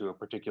answer to a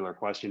particular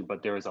question,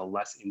 but there is a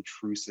less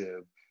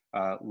intrusive,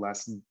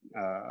 less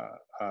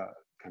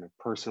kind of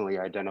personally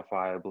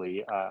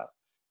identifiably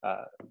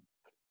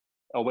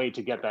a way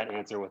to get that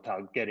answer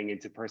without getting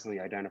into personally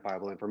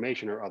identifiable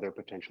information or other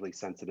potentially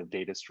sensitive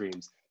data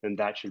streams, then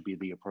that should be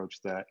the approach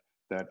that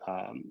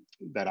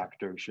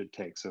actors should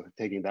take. So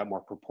taking that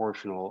more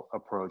proportional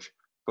approach,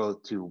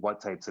 both to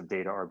what types of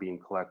data are being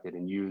collected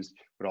and used,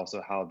 but also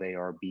how they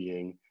are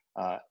being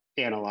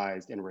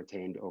analyzed and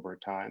retained over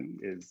time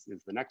is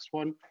the next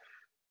one.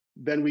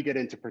 Then we get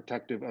into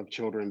protective of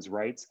children's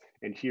rights.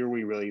 And here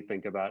we really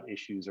think about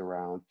issues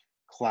around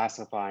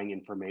classifying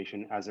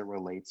information as it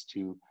relates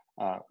to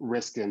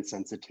risk and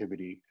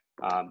sensitivity.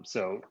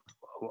 So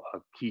a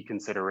key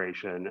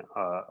consideration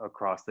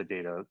across the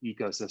data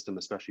ecosystem,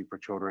 especially for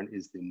children,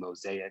 is the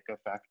mosaic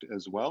effect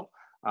as well.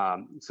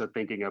 So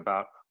thinking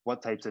about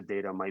what types of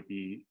data might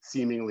be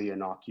seemingly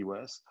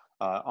innocuous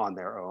on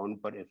their own,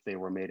 but if they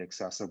were made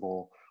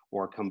accessible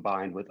or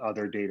combined with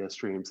other data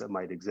streams that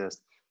might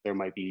exist, there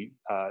might be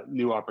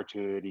new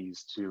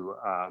opportunities to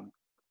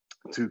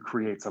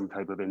create some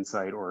type of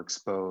insight or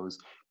expose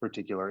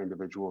particular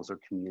individuals or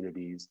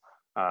communities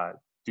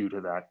due to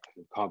that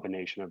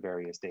combination of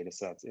various data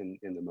sets in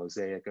the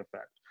mosaic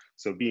effect.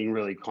 So being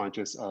really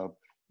conscious of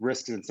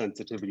risks and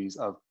sensitivities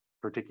of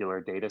particular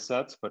data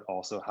sets, but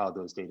also how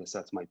those data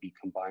sets might be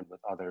combined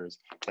with others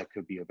that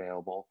could be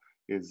available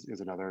is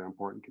another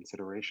important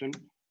consideration.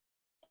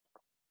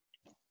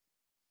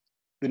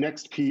 The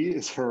next P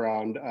is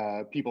around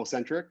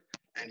people-centric.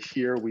 And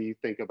here we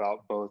think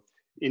about both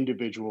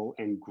individual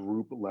and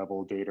group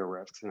level data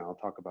risks. And I'll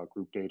talk about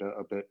group data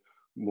a bit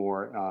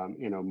more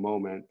in a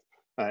moment.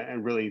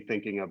 And really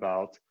thinking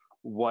about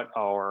what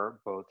are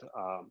both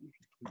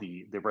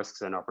the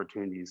risks and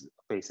opportunities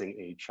facing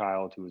a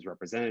child who is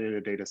represented in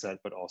a data set,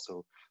 but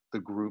also the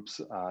groups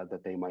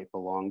that they might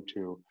belong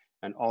to,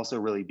 and also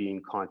really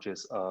being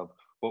conscious of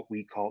what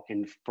we call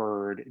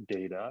inferred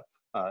data,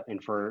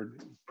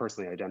 inferred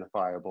personally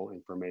identifiable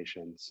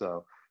information.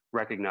 So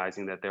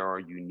recognizing that there are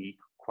unique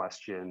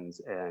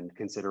questions and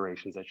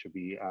considerations that should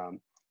be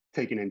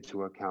taken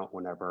into account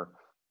whenever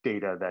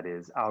data that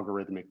is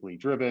algorithmically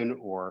driven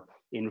or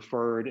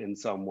inferred in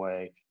some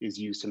way is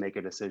used to make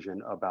a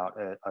decision about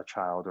a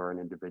child or an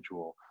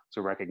individual.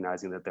 So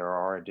recognizing that there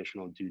are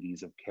additional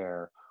duties of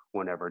care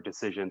whenever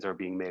decisions are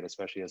being made,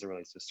 especially as it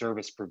relates to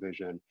service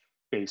provision,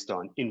 based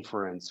on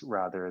inference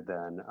rather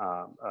than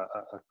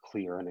a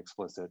clear and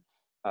explicit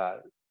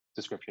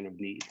description of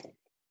need.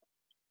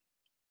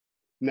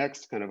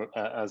 Next, kind of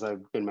as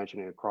I've been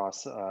mentioning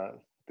across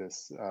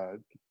this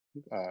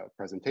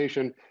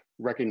presentation,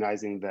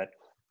 recognizing that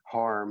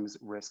harms,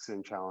 risks,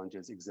 and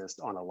challenges exist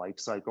on a life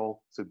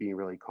cycle. So being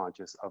really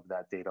conscious of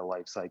that data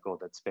life cycle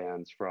that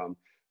spans from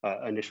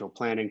initial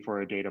planning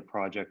for a data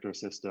project or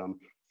system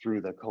through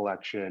the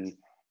collection,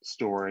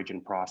 storage,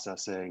 and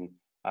processing,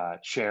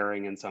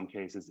 sharing in some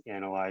cases,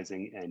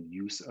 analyzing, and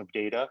use of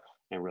data,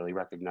 and really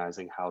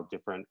recognizing how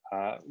different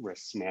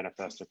risks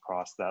manifest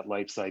across that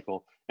life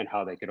cycle and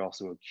how they could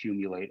also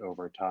accumulate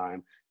over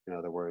time. In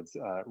other words,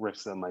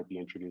 risks that might be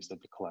introduced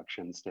at the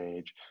collection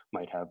stage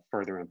might have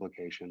further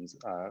implications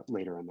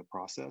later in the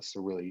process.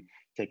 So really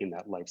taking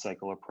that life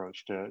cycle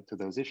approach to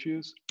those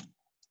issues.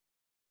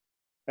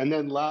 And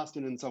then last,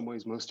 and in some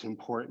ways most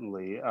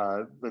importantly,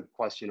 the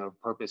question of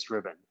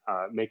purpose-driven,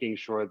 making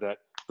sure that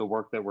the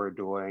work that we're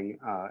doing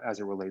as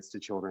it relates to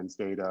children's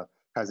data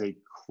has a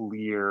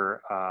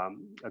clear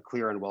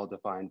and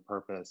well-defined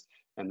purpose,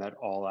 and that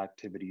all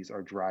activities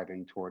are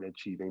driving toward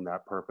achieving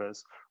that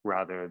purpose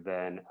rather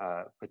than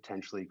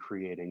potentially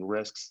creating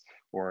risks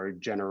or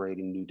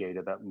generating new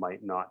data that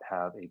might not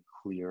have a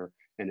clear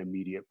and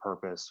immediate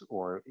purpose,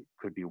 or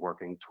could be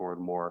working toward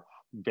more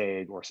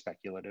vague or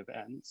speculative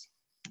ends.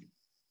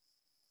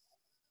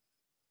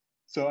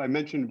 So I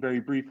mentioned very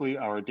briefly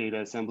our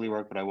data assembly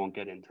work, but I won't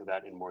get into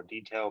that in more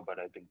detail, but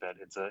I think that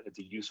it's a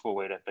useful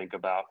way to think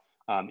about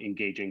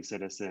engaging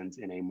citizens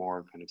in a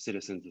more kind of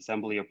citizens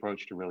assembly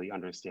approach to really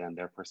understand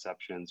their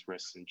perceptions,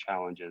 risks, and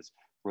challenges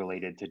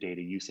related to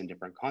data use in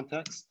different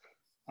contexts.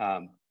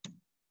 And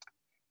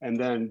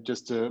then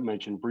just to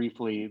mention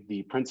briefly,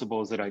 the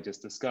principles that I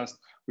just discussed,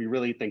 we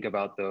really think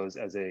about those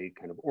as a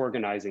kind of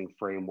organizing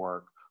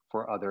framework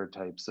for other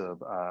types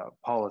of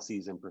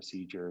policies and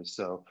procedures.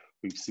 So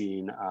we've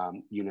seen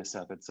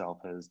UNICEF itself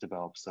has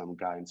developed some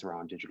guidance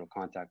around digital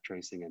contact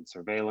tracing and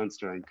surveillance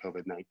during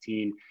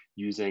COVID-19,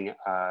 using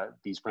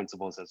these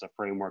principles as a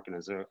framework and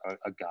as a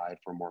guide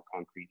for more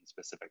concrete and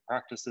specific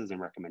practices and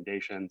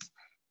recommendations.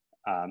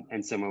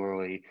 And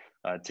similarly,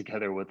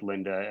 together with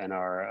Linda and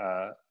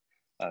our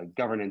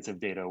governance of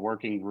data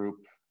working group,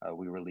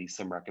 we released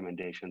some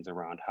recommendations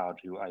around how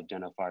to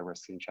identify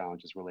risks and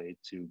challenges related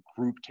to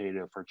group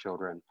data for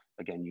children,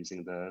 again,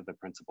 using the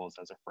principles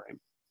as a frame.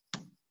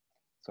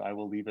 So I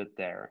will leave it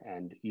there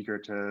and eager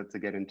to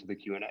get into the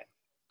Q&A.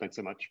 Thanks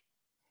so much.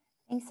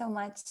 Thanks so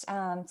much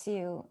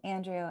to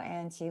Andrew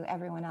and to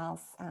everyone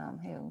else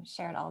who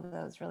shared all of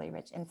those really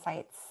rich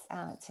insights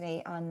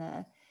today on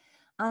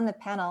the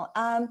panel.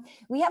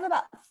 We have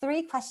about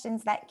 3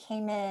 questions that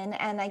came in,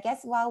 and I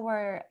guess while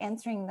we're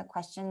answering the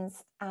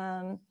questions,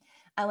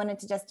 I wanted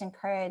to just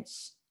encourage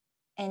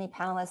any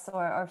panelists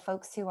or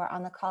folks who are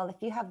on the call, if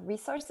you have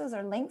resources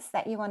or links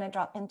that you want to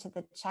drop into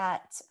the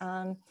chat,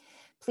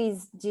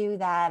 please do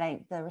that.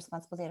 The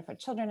Responsible Data for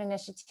Children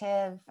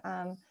initiative,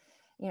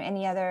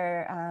 any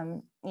other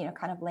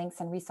kind of links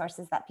and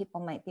resources that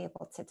people might be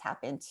able to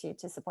tap into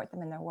to support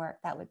them in their work,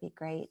 that would be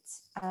great.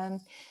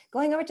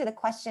 Going over to the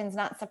questions,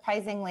 not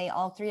surprisingly,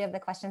 all 3 of the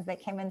questions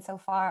that came in so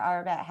far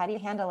are about how do you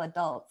handle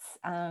adults?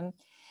 And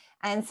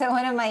so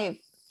one of my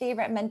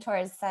favorite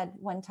mentors said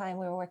one time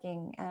we were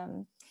working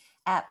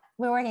at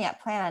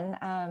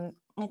Plan.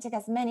 It took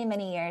us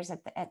many years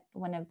at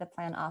one of the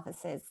Plan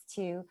offices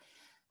to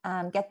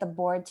get the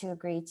board to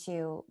agree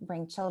to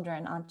bring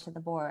children onto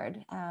the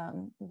board.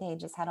 They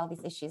just had all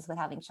these issues with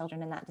having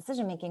children in that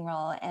decision-making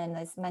role. And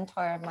this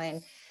mentor of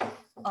mine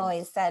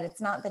always said, it's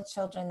not the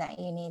children that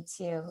you need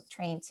to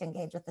train to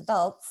engage with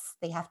adults.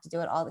 They have to do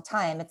it all the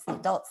time. It's the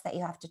adults that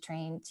you have to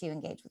train to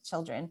engage with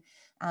children,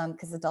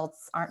 because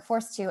adults aren't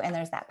forced to, and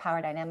there's that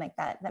power dynamic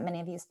that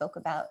many of you spoke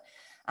about.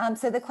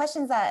 So the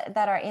questions that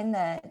are in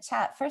the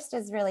chat, first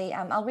is really,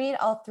 I'll read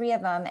all 3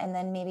 of them, and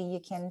then maybe you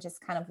can just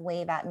kind of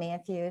wave at me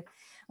if you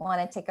want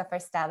to take a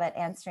first stab at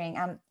answering.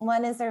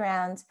 One is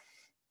around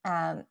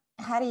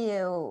how do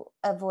you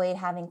avoid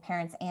having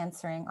parents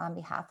answering on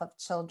behalf of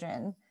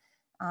children?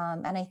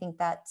 And I think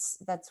that's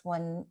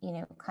one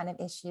kind of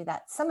issue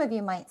that some of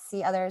you might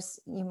see, others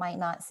you might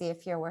not see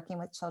if you're working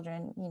with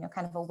children,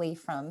 kind of away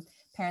from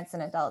parents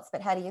and adults.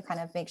 But how do you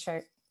kind of make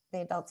sure the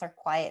adults are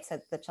quiet so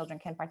that the children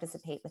can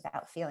participate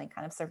without feeling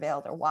kind of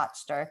surveilled or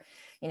watched, or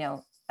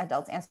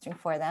adults answering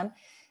for them?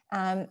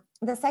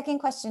 The second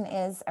question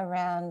is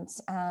around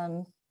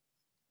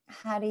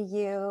how do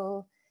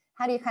you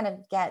kind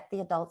of get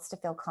the adults to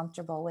feel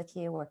comfortable with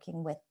you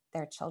working with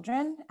their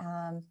children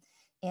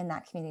in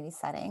that community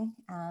setting?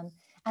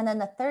 And then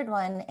the third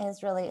one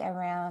is really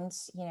around,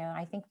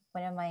 I think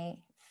one of my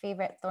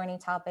favorite thorny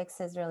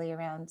topics is really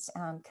around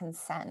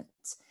consent.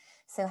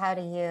 So how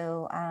do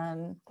you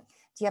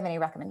Do you have any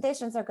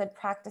recommendations or good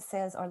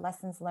practices or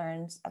lessons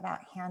learned about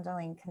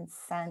handling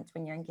consent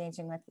when you're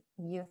engaging with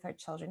youth or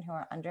children who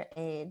are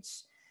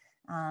underage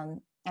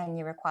and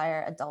you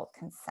require adult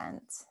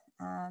consent?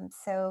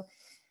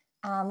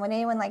 Would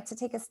anyone like to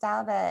take a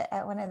stab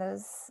at one of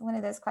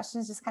those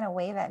questions? Just kind of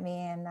wave at me,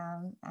 and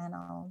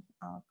I'll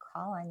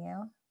call on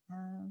you.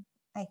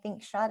 I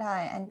think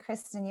Shraddha and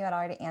Kristen, you had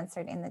already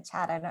answered in the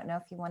chat. I don't know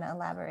if you want to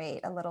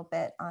elaborate a little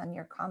bit on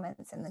your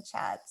comments in the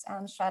chat.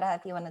 Shraddha,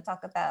 if you want to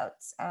talk about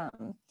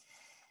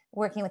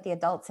working with the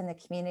adults in the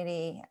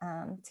community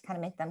to kind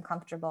of make them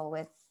comfortable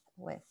with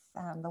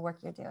the work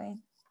you're doing.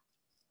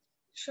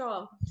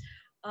 Sure.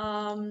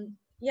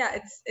 Yeah,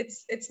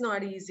 it's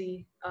not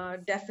easy,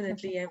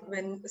 definitely.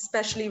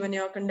 Especially when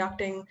you're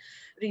conducting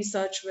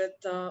research with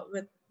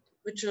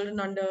children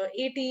under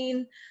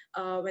 18,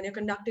 when you're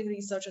conducting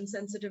research on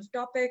sensitive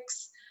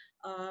topics,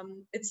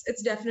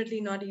 it's definitely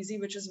not easy.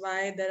 Which is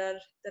why there are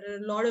a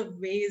lot of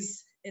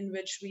ways in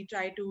which we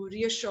try to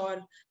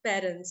reassure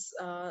parents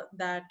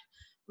that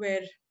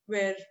we're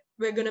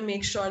going to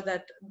make sure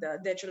that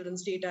their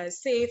children's data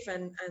is safe,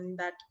 and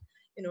that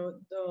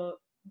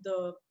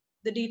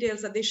the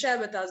details that they share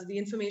with us, the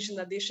information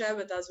that they share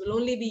with us, will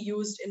only be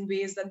used in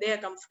ways that they are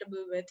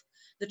comfortable with,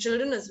 the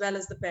children as well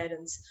as the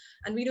parents.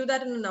 And we do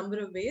that in a number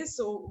of ways.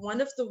 So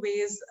one of the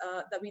ways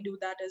that we do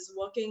that is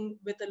working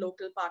with a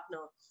local partner.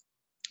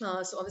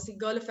 So obviously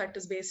Girl Effect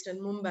is based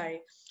in Mumbai,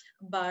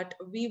 but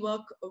we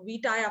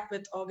tie up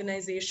with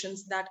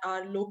organizations that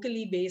are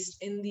locally based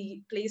in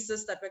the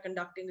places that we're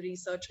conducting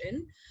research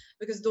in,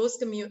 because those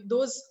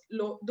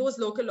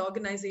local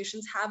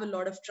organizations have a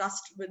lot of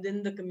trust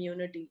within the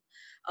community.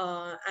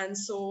 And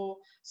so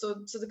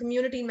the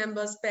community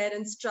members,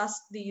 parents trust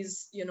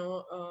these,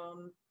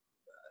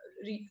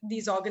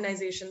 these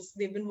organizations.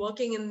 They've been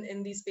working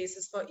in these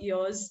spaces for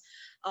years.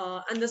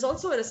 And there's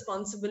also a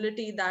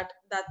responsibility that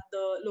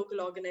the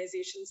local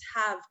organizations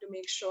have to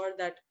make sure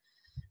that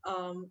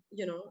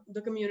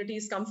the community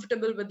is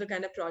comfortable with the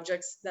kind of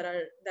projects that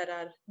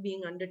are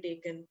being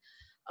undertaken.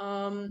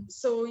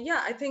 So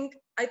yeah, I think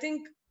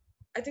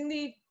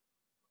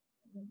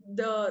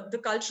the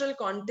cultural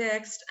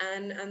context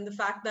and the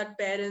fact that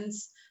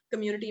parents,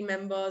 community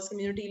members,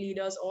 community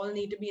leaders all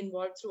need to be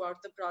involved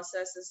throughout the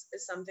process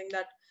is something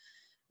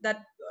that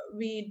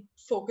we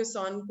focus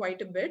on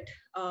quite a bit,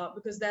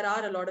 because there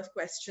are a lot of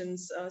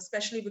questions,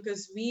 especially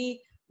because we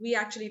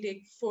actually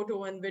take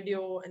photo and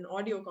video and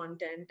audio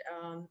content,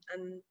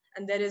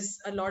 and there is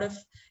a lot of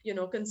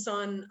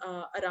concern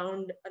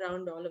around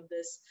all of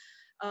this.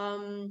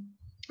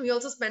 We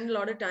also spend a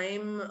lot of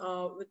time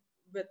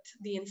with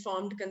the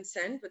informed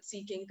consent, with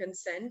seeking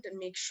consent, and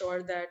make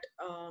sure that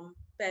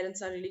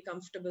parents are really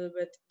comfortable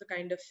with the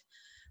kind of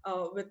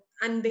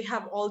and they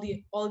have all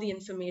the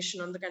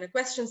information on the kind of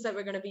questions that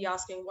we're going to be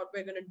asking, what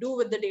we're going to do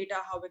with the data,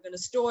 how we're going to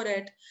store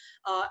it,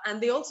 and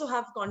they also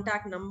have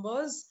contact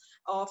numbers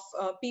of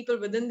people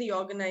within the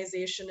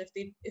organization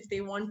if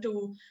they want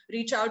to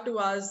reach out to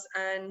us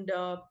and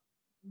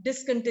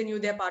discontinue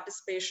their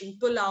participation,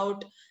 pull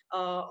out,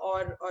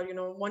 or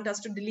want us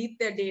to delete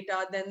their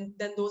data, then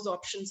those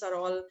options are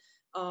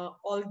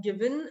all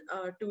given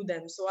to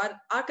them. So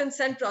our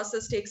consent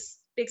process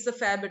takes a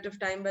fair bit of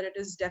time, but it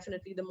is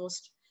definitely the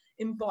most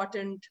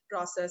important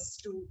process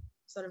to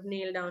sort of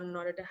nail down in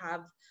order to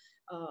have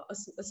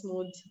a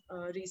smooth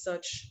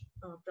research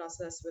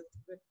process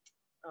with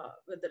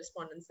the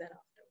respondents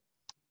thereafter.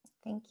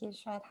 Thank you,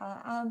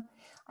 Shraddha.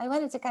 I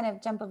wanted to kind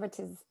of jump over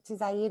to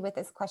Zaid with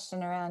this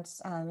question around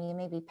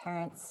maybe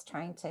parents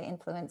trying to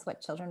influence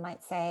what children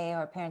might say,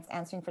 or parents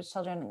answering for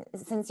children.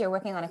 Since you're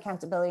working on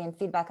accountability and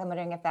feedback, I'm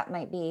wondering if that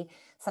might be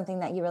something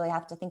that you really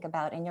have to think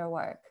about in your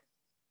work.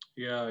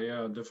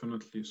 Yeah,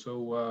 definitely.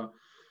 So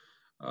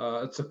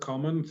it's a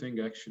common thing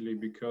actually,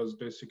 because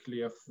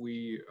basically if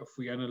we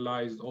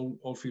analyze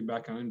all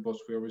feedback and inputs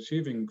we are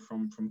receiving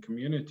from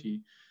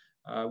community,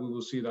 we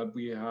will see that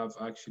we have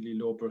actually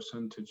low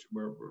percentage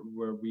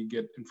where we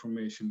get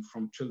information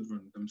from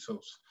children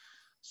themselves.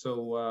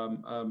 So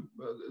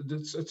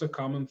it's a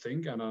common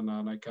thing, and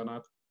I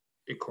cannot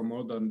echo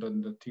more than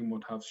the team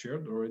would have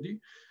shared already.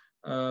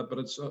 But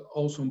it's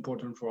also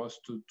important for us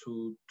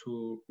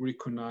to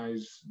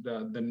recognize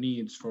the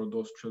needs for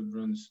those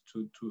children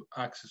to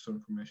access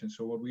information.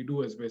 So what we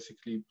do is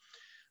basically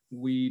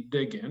we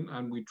dig in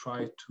and we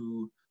try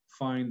to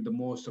find the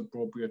most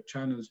appropriate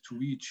channels to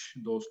reach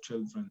those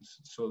children.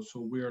 So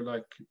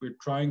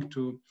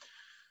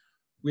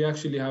we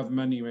actually have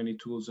many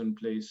tools in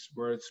place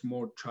where it's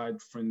more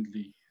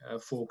child-friendly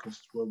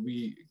focused, where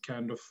we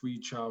kind of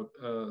reach out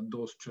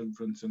those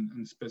children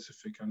in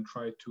specific and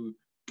try to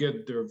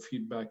get their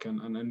feedback and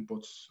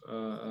inputs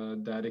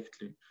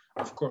directly.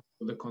 Of course,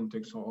 the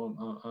context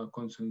or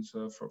consents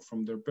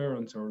from their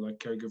parents or like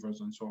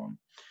caregivers and so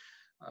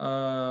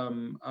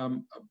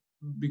on.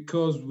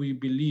 Because we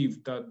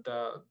believe that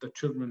the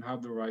children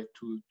have the right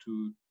to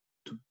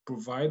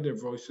provide their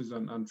voices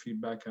and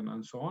feedback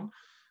and so on,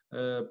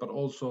 but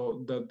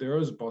also that there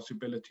is a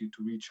possibility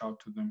to reach out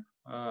to them.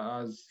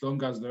 As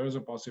long as there is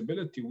a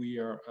possibility, we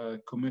are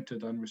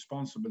committed and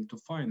responsible to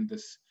find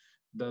this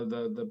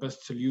the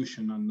best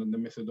solution and the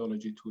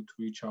methodology to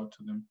reach out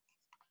to them.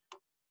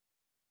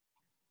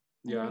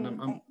 Yeah, and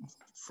I'm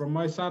from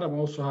my side, I'm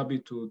also happy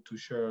to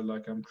share.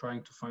 Like, I'm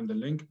trying to find the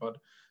link, but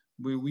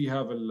we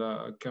have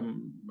a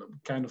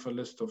kind of a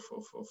list of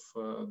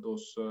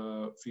those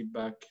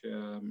feedback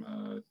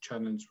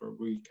channels where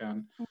we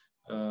can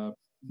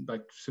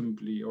like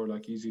simply or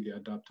like easily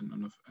adapt in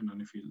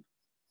any field.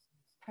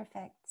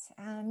 Perfect.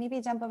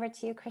 Maybe jump over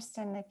to you,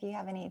 Kristen, if you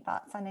have any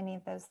thoughts on any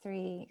of those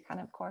three kind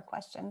of core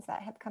questions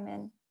that have come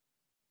in.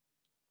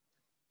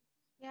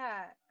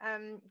 Yeah,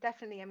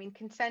 definitely. I mean,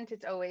 consent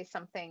is always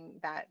something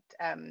that,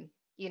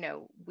 you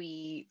know,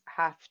 we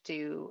have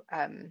to,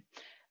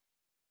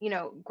 you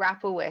know,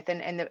 grapple with.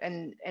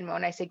 And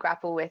when I say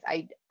grapple with,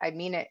 I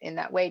mean it in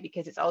that way,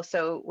 because it's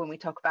also when we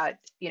talk about,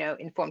 you know,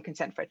 informed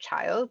consent for a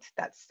child,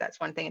 that's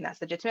one thing, and that's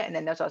legitimate. And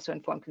then there's also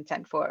informed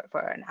consent for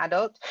an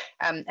adult.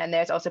 And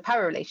there's also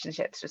power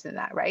relationships within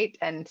that, right?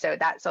 And so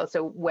that's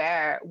also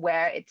where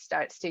it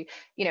starts to,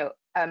 you know,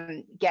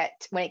 when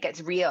it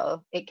gets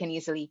real, it can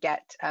easily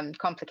get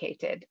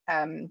complicated.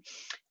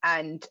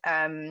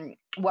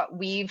 What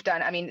we've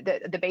done, I mean,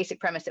 the basic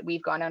premise that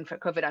we've gone on for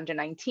COVID under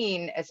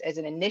 19 as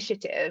an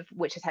initiative,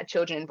 which has had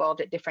children involved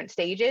at different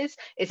stages,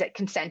 is that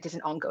consent is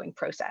an ongoing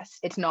process.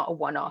 It's not a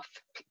one-off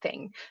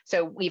thing.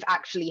 So we've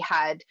actually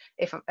had,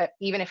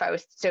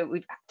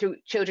 we've through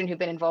children who've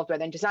been involved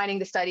whether in designing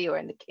the study or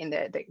in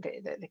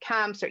the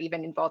camps, or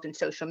even involved in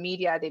social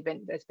media.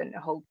 There's been a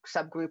whole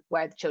subgroup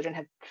where the children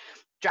have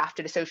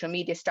drafted a social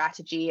media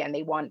strategy and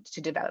they want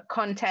to develop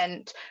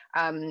content.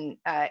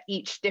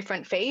 Each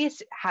different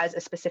phase has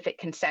a specific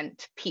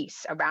consent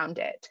piece around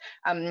it.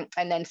 And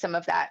then some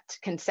of that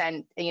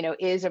consent, you know,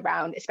 is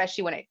around,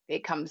 especially when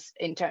it comes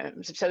in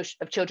terms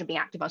of children being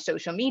active on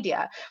social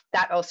media,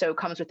 that also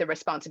comes with the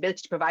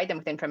responsibility to provide them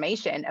with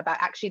information about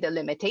actually the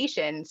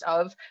limitations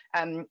of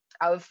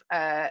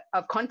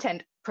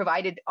content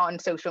provided on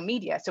social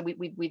media. So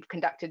we've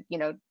conducted, you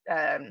know,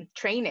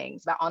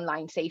 trainings about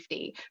online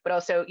safety, but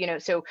also, you know,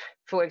 so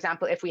for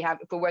example, if we're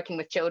working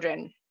with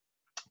children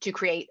to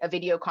create a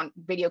video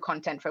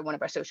content for one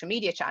of our social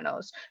media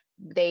channels,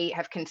 they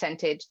have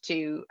consented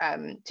to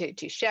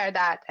share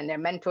that, and their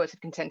mentors have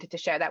consented to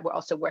share that. We're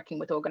also working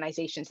with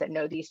organizations that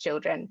know these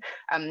children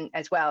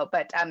as well.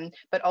 But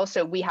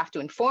also we have to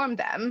inform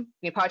them.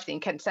 You know, part of the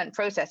consent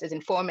process is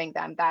informing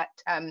them that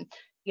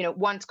you know,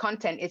 once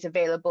content is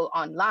available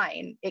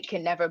online, it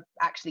can never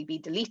actually be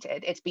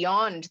deleted. It's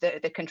beyond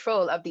the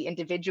control of the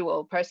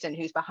individual person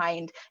who's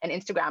behind an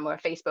Instagram or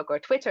a Facebook or a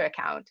Twitter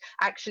account.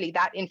 Actually,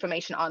 that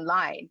information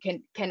online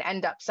can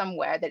end up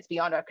somewhere that's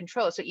beyond our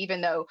control. So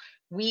even though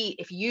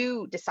if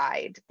you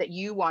decide that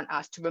you want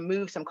us to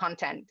remove some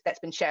content that's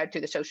been shared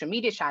through the social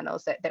media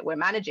channels that we're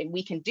managing,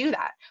 we can do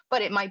that.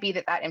 But it might be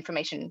that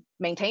information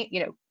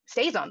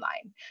stays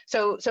online.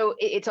 So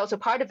it's also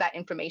part of that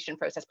information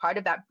process, part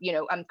of that, you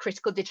know,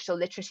 critical digital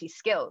literacy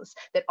skills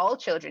that all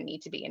children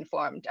need to be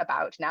informed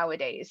about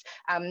nowadays,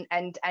 and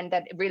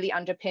that really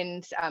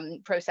underpins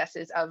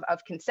processes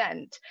of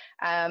consent.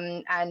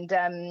 And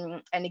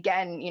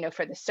again, you know,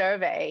 for the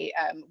survey,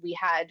 we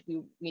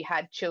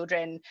had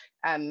children,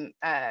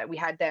 we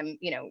had them,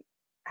 you know,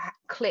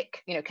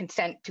 click, you know,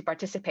 consent to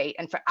participate.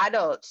 And for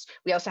adults,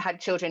 we also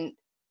had children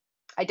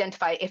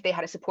identify if they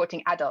had a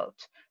supporting adult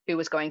who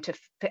was going to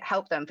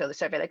help them fill the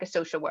survey, like a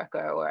social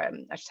worker or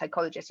a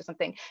psychologist or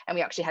something. And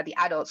we actually had the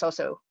adults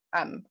also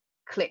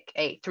click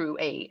through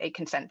a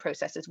consent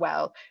process as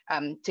well,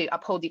 to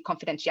uphold the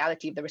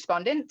confidentiality of the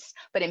respondents.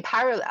 But in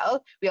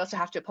parallel, we also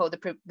have to uphold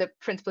the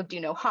principle of do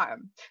no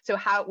harm. So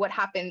what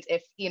happens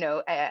if, you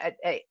know,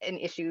 an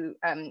issue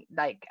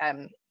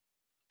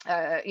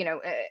you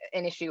know,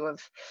 an issue of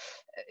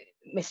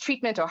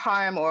mistreatment or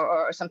harm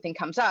or something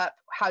comes up?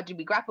 How do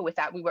we grapple with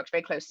that? We worked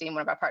very closely in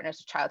one of our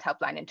partners, Child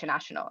Helpline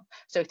International.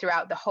 So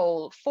throughout the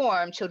whole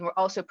form, children were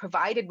also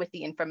provided with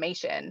the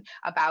information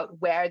about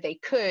where they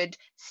could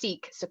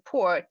seek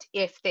support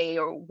if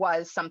there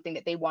was something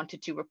that they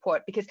wanted to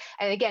report. Because,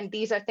 and again,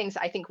 these are things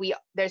I think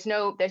there's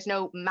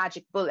no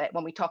magic bullet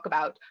when we talk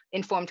about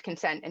informed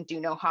consent and do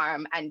no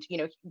harm, and, you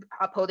know,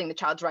 upholding the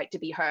child's right to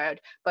be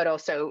heard, but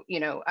also, you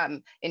know,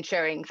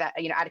 ensuring that,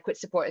 you know, adequate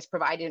support is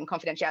provided and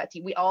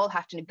confidentiality. We all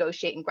have to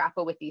negotiate and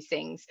grapple with these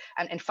things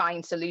and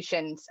find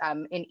solutions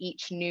in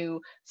each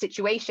new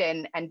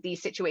situation. And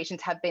these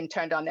situations have been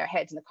turned on their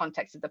heads in the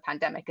context of the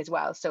pandemic as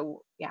well.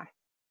 So, yeah.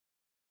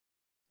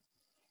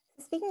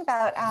 Speaking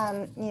about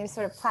you know,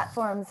 sort of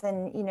platforms,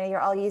 and, you know, you're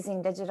all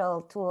using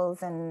digital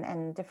tools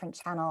and different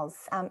channels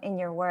in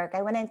your work,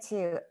 I wanted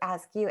to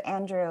ask you,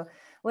 Andrew,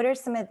 what are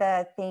some of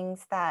the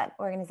things that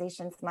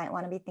organizations might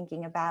want to be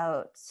thinking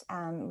about,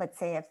 let's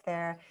say if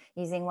they're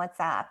using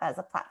WhatsApp as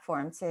a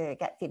platform to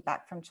get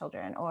feedback from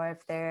children, or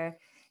if they're,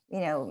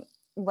 you know,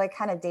 what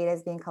kind of data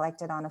is being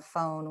collected on a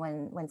phone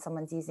when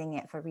someone's using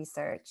it for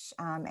research,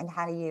 and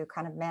how do you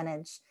kind of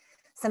manage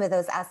some of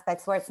those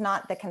aspects where it's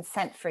not the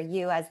consent for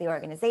you as the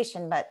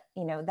organization, but,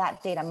 you know,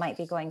 that data might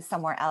be going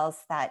somewhere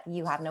else that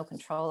you have no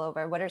control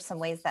over? What are some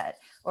ways that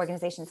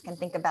organizations can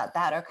think about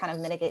that or kind of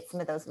mitigate some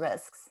of those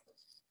risks?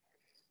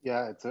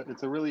 Yeah,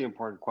 it's a really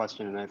important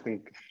question, and I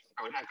think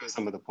I would echo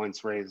some of the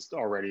points raised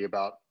already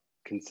about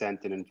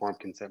consent and informed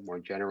consent more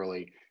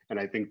generally. And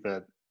I think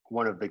that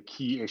one of the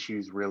key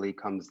issues really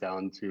comes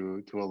down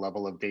to a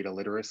level of data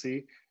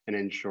literacy and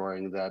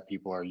ensuring that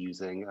people are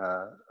using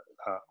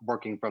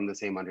working from the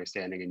same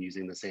understanding and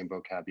using the same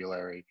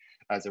vocabulary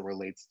as it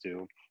relates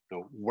to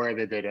where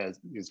the data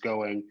is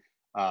going,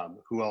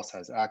 who else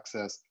has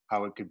access,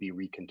 how it could be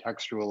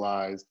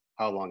recontextualized,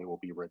 how long it will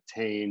be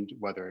retained,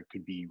 whether it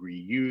could be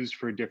reused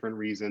for different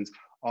reasons.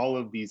 All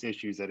of these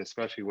issues that,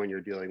 especially when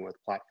you're dealing with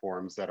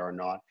platforms that are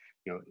not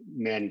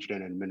managed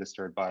and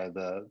administered by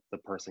the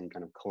person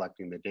kind of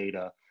collecting the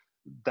data,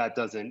 that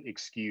doesn't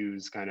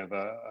excuse kind of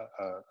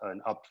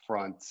an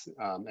upfront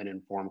and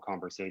informed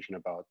conversation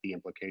about the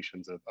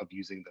implications of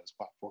using those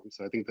platforms.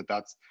 So I think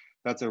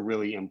that's a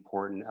really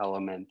important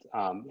element.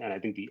 And I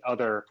think the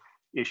other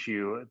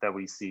issue that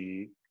we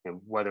see,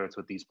 whether it's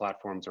with these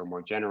platforms or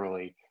more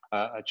generally,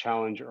 a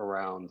challenge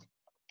around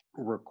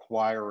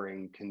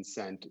requiring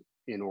consent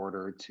in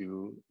order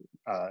to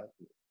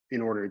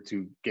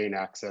gain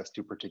access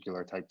to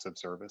particular types of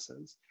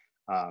services.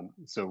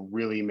 So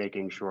really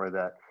making sure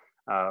that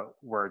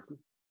we're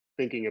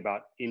thinking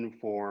about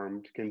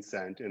informed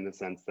consent in the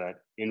sense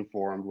that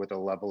informed with a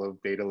level of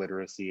data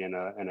literacy and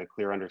a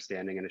clear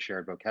understanding and a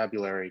shared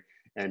vocabulary,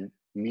 and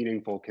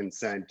meaningful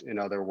consent. In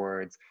other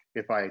words,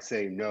 if I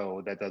say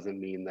no, that doesn't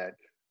mean that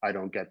I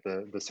don't get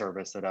the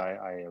service that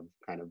I have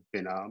kind of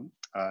been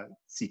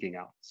seeking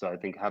out. So I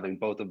think having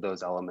both of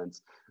those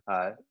elements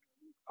are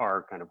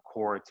kind of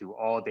core to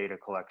all data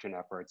collection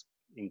efforts,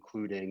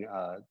 including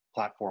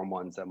platform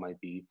ones that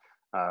might be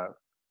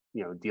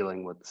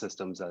dealing with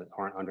systems that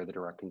aren't under the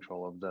direct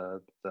control of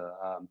the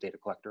data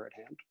collector at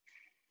hand.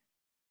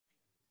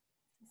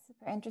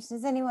 Super interesting.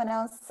 Does anyone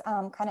else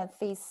kind of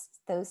face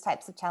those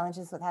types of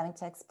challenges with having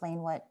to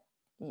explain what,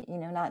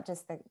 not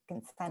just the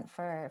consent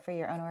for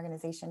your own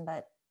organization,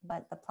 but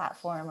the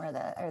platform or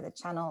the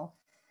channel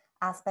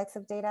aspects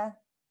of data?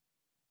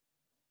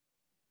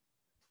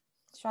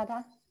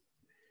 Shraddha?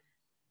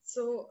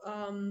 So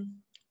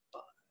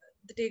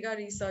the Terre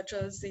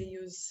researchers,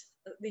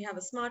 they have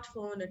a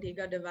smartphone, a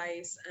Terre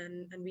device,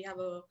 and we have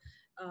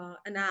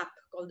an app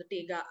called the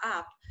Terre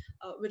app,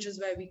 which is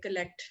where we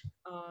collect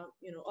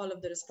all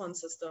of the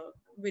responses, the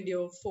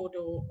video,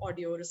 photo,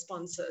 audio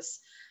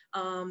responses.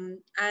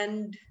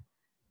 And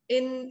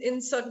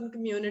in certain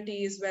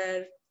communities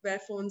where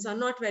phones are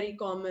not very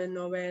common,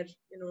 or where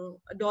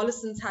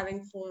adolescents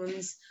having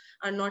phones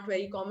are not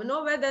very common,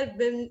 or where there's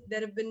been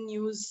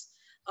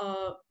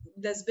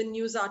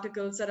news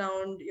articles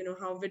around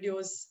how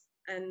videos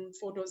and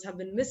photos have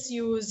been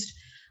misused,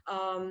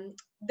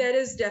 there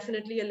is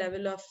definitely a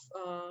level of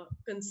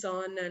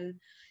concern, and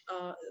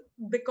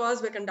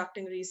because we're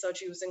conducting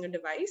research using a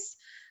device,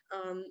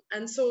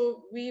 and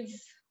so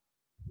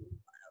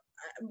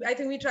I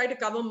think we try to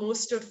cover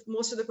most of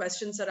the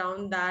questions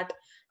around that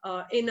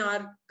in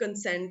our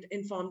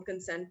informed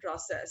consent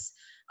process.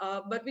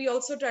 But we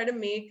also try to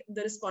make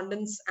the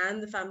respondents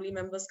and the family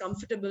members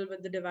comfortable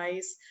with the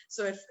device.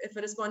 So if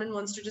a respondent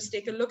wants to just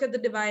take a look at the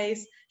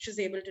device, she's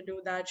able to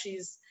do that.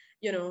 She's,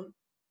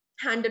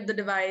 handed the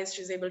device,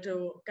 she's able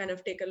to kind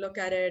of take a look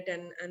at it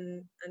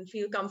and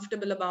feel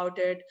comfortable about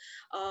it.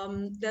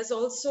 There's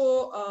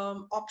also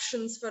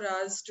options for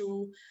us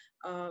to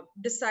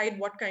decide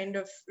what kind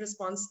of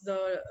response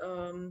the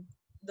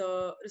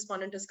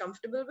respondent is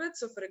comfortable with.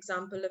 So for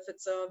example, if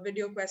it's a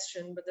video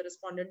question, but the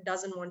respondent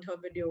doesn't want her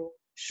video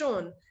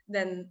shown,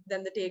 then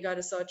the Terre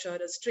researcher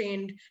is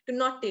trained to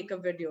not take a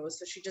video.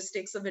 So she just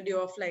takes a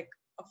video of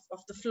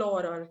the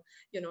floor or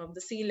of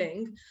the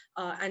ceiling,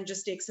 and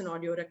just takes an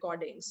audio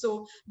recording.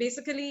 So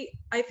basically,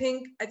 I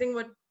think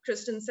what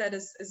Kristen said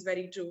is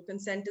very true.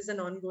 Consent is an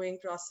ongoing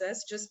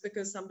process. Just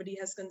because somebody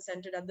has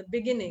consented at the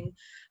beginning,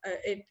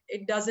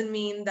 it doesn't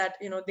mean that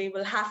they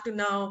will have to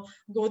now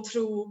go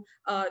through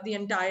the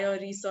entire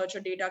research or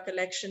data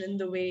collection in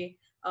the way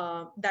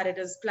that it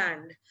is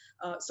planned.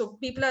 So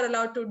people are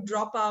allowed to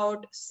drop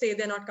out, say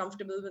they're not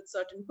comfortable with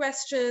certain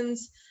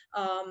questions,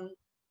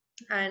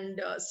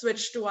 and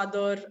switch to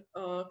other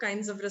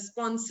kinds of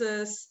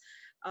responses.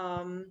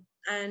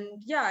 And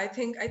yeah, I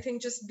think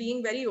just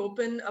being very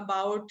open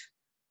about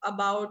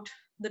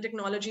the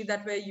technology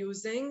that we're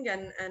using,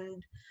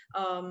 and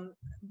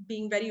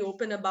being very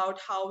open about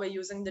how we're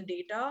using the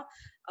data,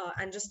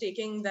 and just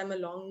taking them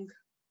along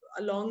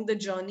the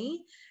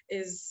journey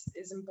is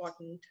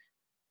important.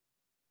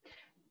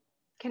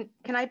 Can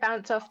I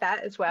bounce off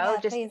that as well? Yeah,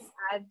 just please.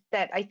 add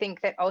that I think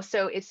that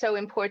also it's so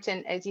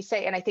important, as you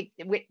say, and I think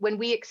when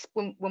we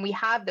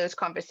have those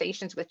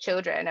conversations with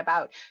children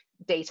about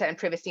data and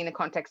privacy in the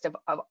context of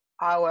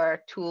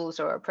our tools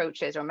or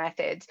approaches or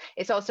methods,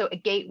 it's also a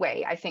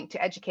gateway, I think,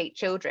 to educate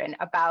children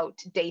about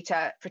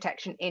data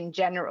protection in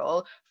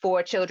general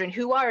for children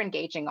who are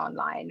engaging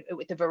online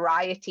with a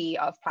variety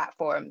of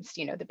platforms,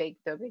 you know, the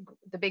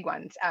big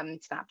ones,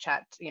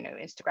 Snapchat, you know,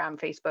 Instagram,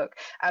 Facebook.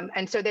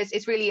 And so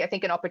it's really, I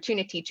think, an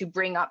opportunity to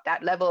bring up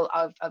that level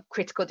of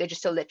critical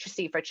digital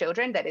literacy for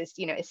children that is,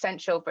 you know,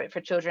 essential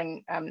for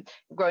children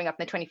growing up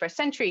in the 21st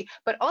century.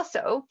 But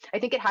also, I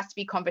think it has to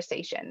be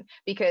conversation,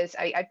 because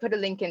I put a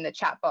link in the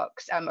chat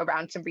box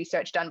around some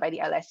research done by the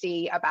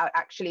LSE about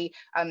actually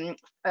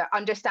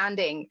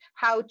understanding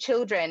how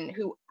children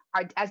who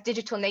are as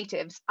digital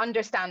natives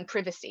understand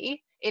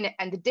privacy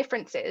and the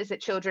differences that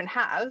children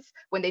have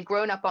when they've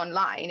grown up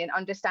online in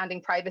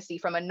understanding privacy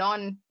from a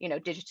non, you know,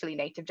 digitally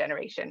native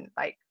generation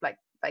like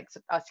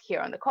us here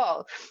on the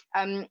call.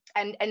 And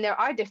there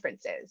are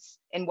differences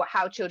in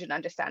how children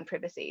understand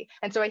privacy.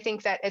 And so I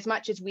think that as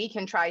much as we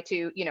can try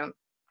to, you know,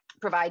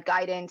 provide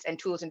guidance and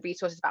tools and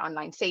resources about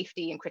online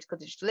safety and critical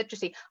digital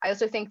literacy, I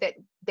also think that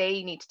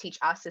they need to teach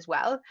us as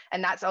well.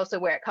 And that's also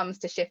where it comes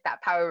to shift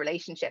that power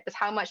relationship, is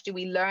how much do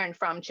we learn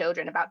from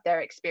children about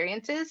their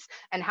experiences,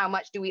 and how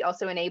much do we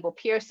also enable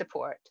peer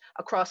support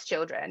across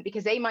children,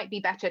 because they might be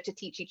better to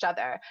teach each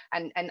other.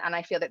 And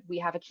I feel that we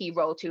have a key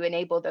role to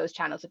enable those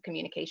channels of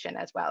communication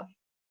as well.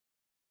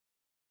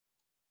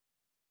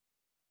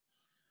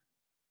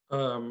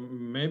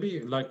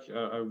 Maybe like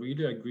I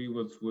really agree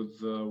with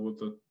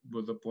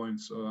the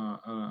points,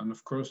 and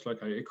of course,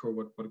 like I echo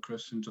what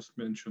Kristen just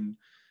mentioned.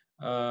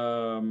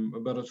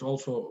 But it's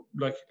also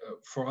like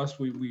for us,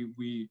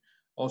 we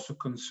also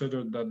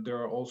consider that there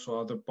are also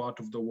other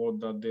parts of the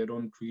world that they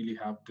don't really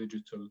have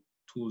digital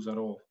tools at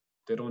all.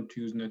 They don't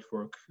use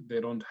network. They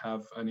don't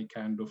have any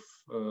kind of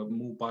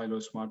mobile or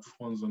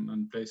smartphones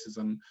and places.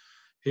 And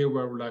here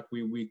where like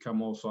we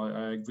come also,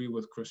 I agree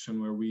with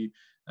Kristen, where we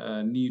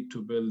need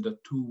to build a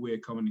two-way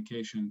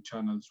communication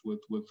channels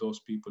with those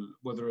people,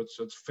 whether it's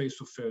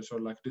face-to-face or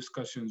like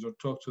discussions or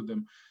talk to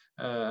them,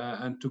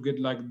 and to get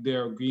like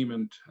their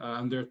agreement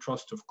and their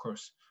trust, of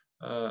course,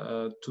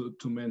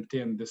 to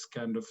maintain this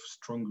kind of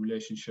strong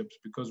relationships,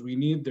 because we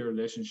need the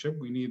relationship,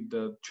 we need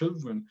the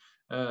children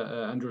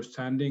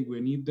understanding, we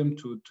need them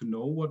to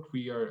know what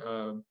we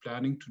are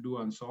planning to do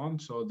and so on,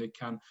 so they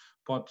can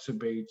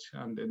participate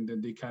and then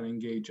they can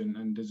engage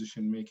in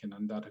decision making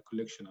and data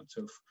collection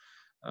itself.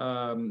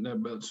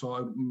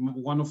 So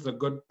one of the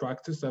good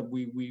practice that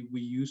we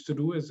used to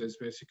do is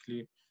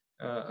basically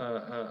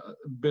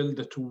build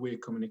the two-way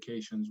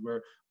communications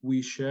where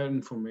we share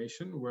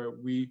information, where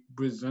we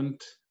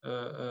present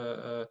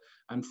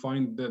and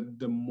find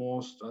the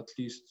most, at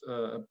least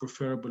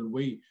preferable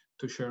way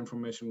to share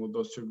information with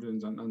those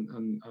children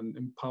and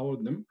empower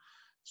them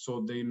so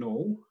they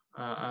know,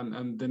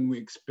 and then we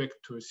expect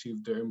to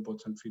receive their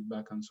inputs and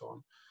feedback and so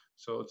on.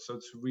 So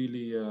it's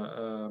really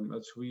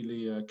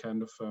a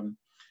kind of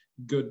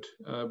good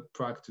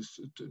practice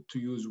to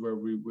use where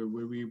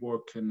we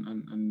work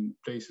in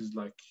places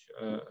like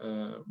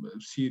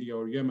Syria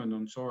or Yemen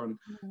and so on,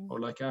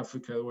 or like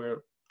Africa,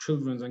 where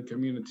children and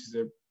communities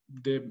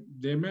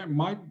they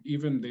might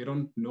even they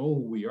don't know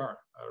who we are,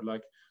 or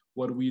like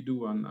what we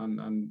do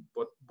and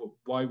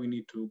why we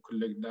need to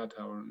collect data.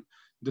 And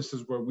this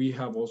is where we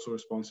have also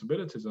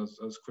responsibilities,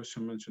 as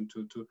Kristen mentioned,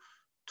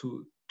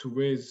 to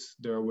raise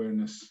their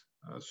awareness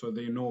so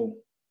they know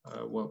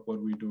what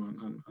we do,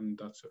 and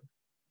that's it.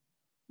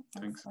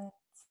 Thanks.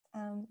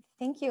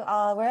 Thank you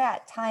all. We're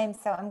at time,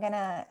 so I'm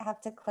gonna have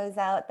to close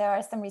out. There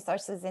are some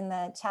resources in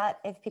the chat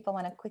if people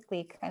want to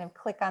quickly kind of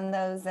click on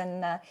those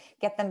and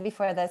get them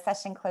before the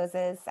session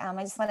closes. I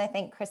just want to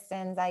thank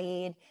Kristen,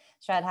 Zaid,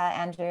 Shraddha,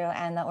 Andrew,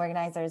 and the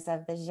organizers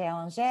of the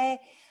G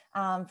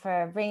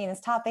for bringing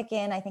this topic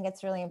in. I think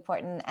it's really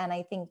important, and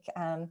I think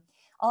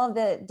all of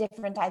the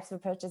different types of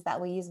approaches that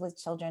we use with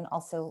children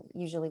also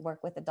usually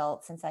work with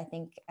adults. And so I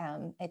think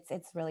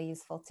it's really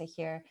useful to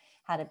hear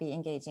how to be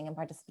engaging and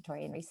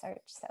participatory in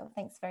research. So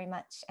thanks very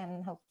much,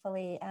 and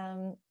hopefully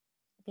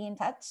be in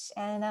touch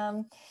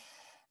and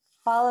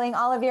following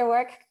all of your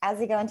work as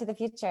we go into the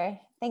future.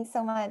 Thanks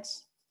so much.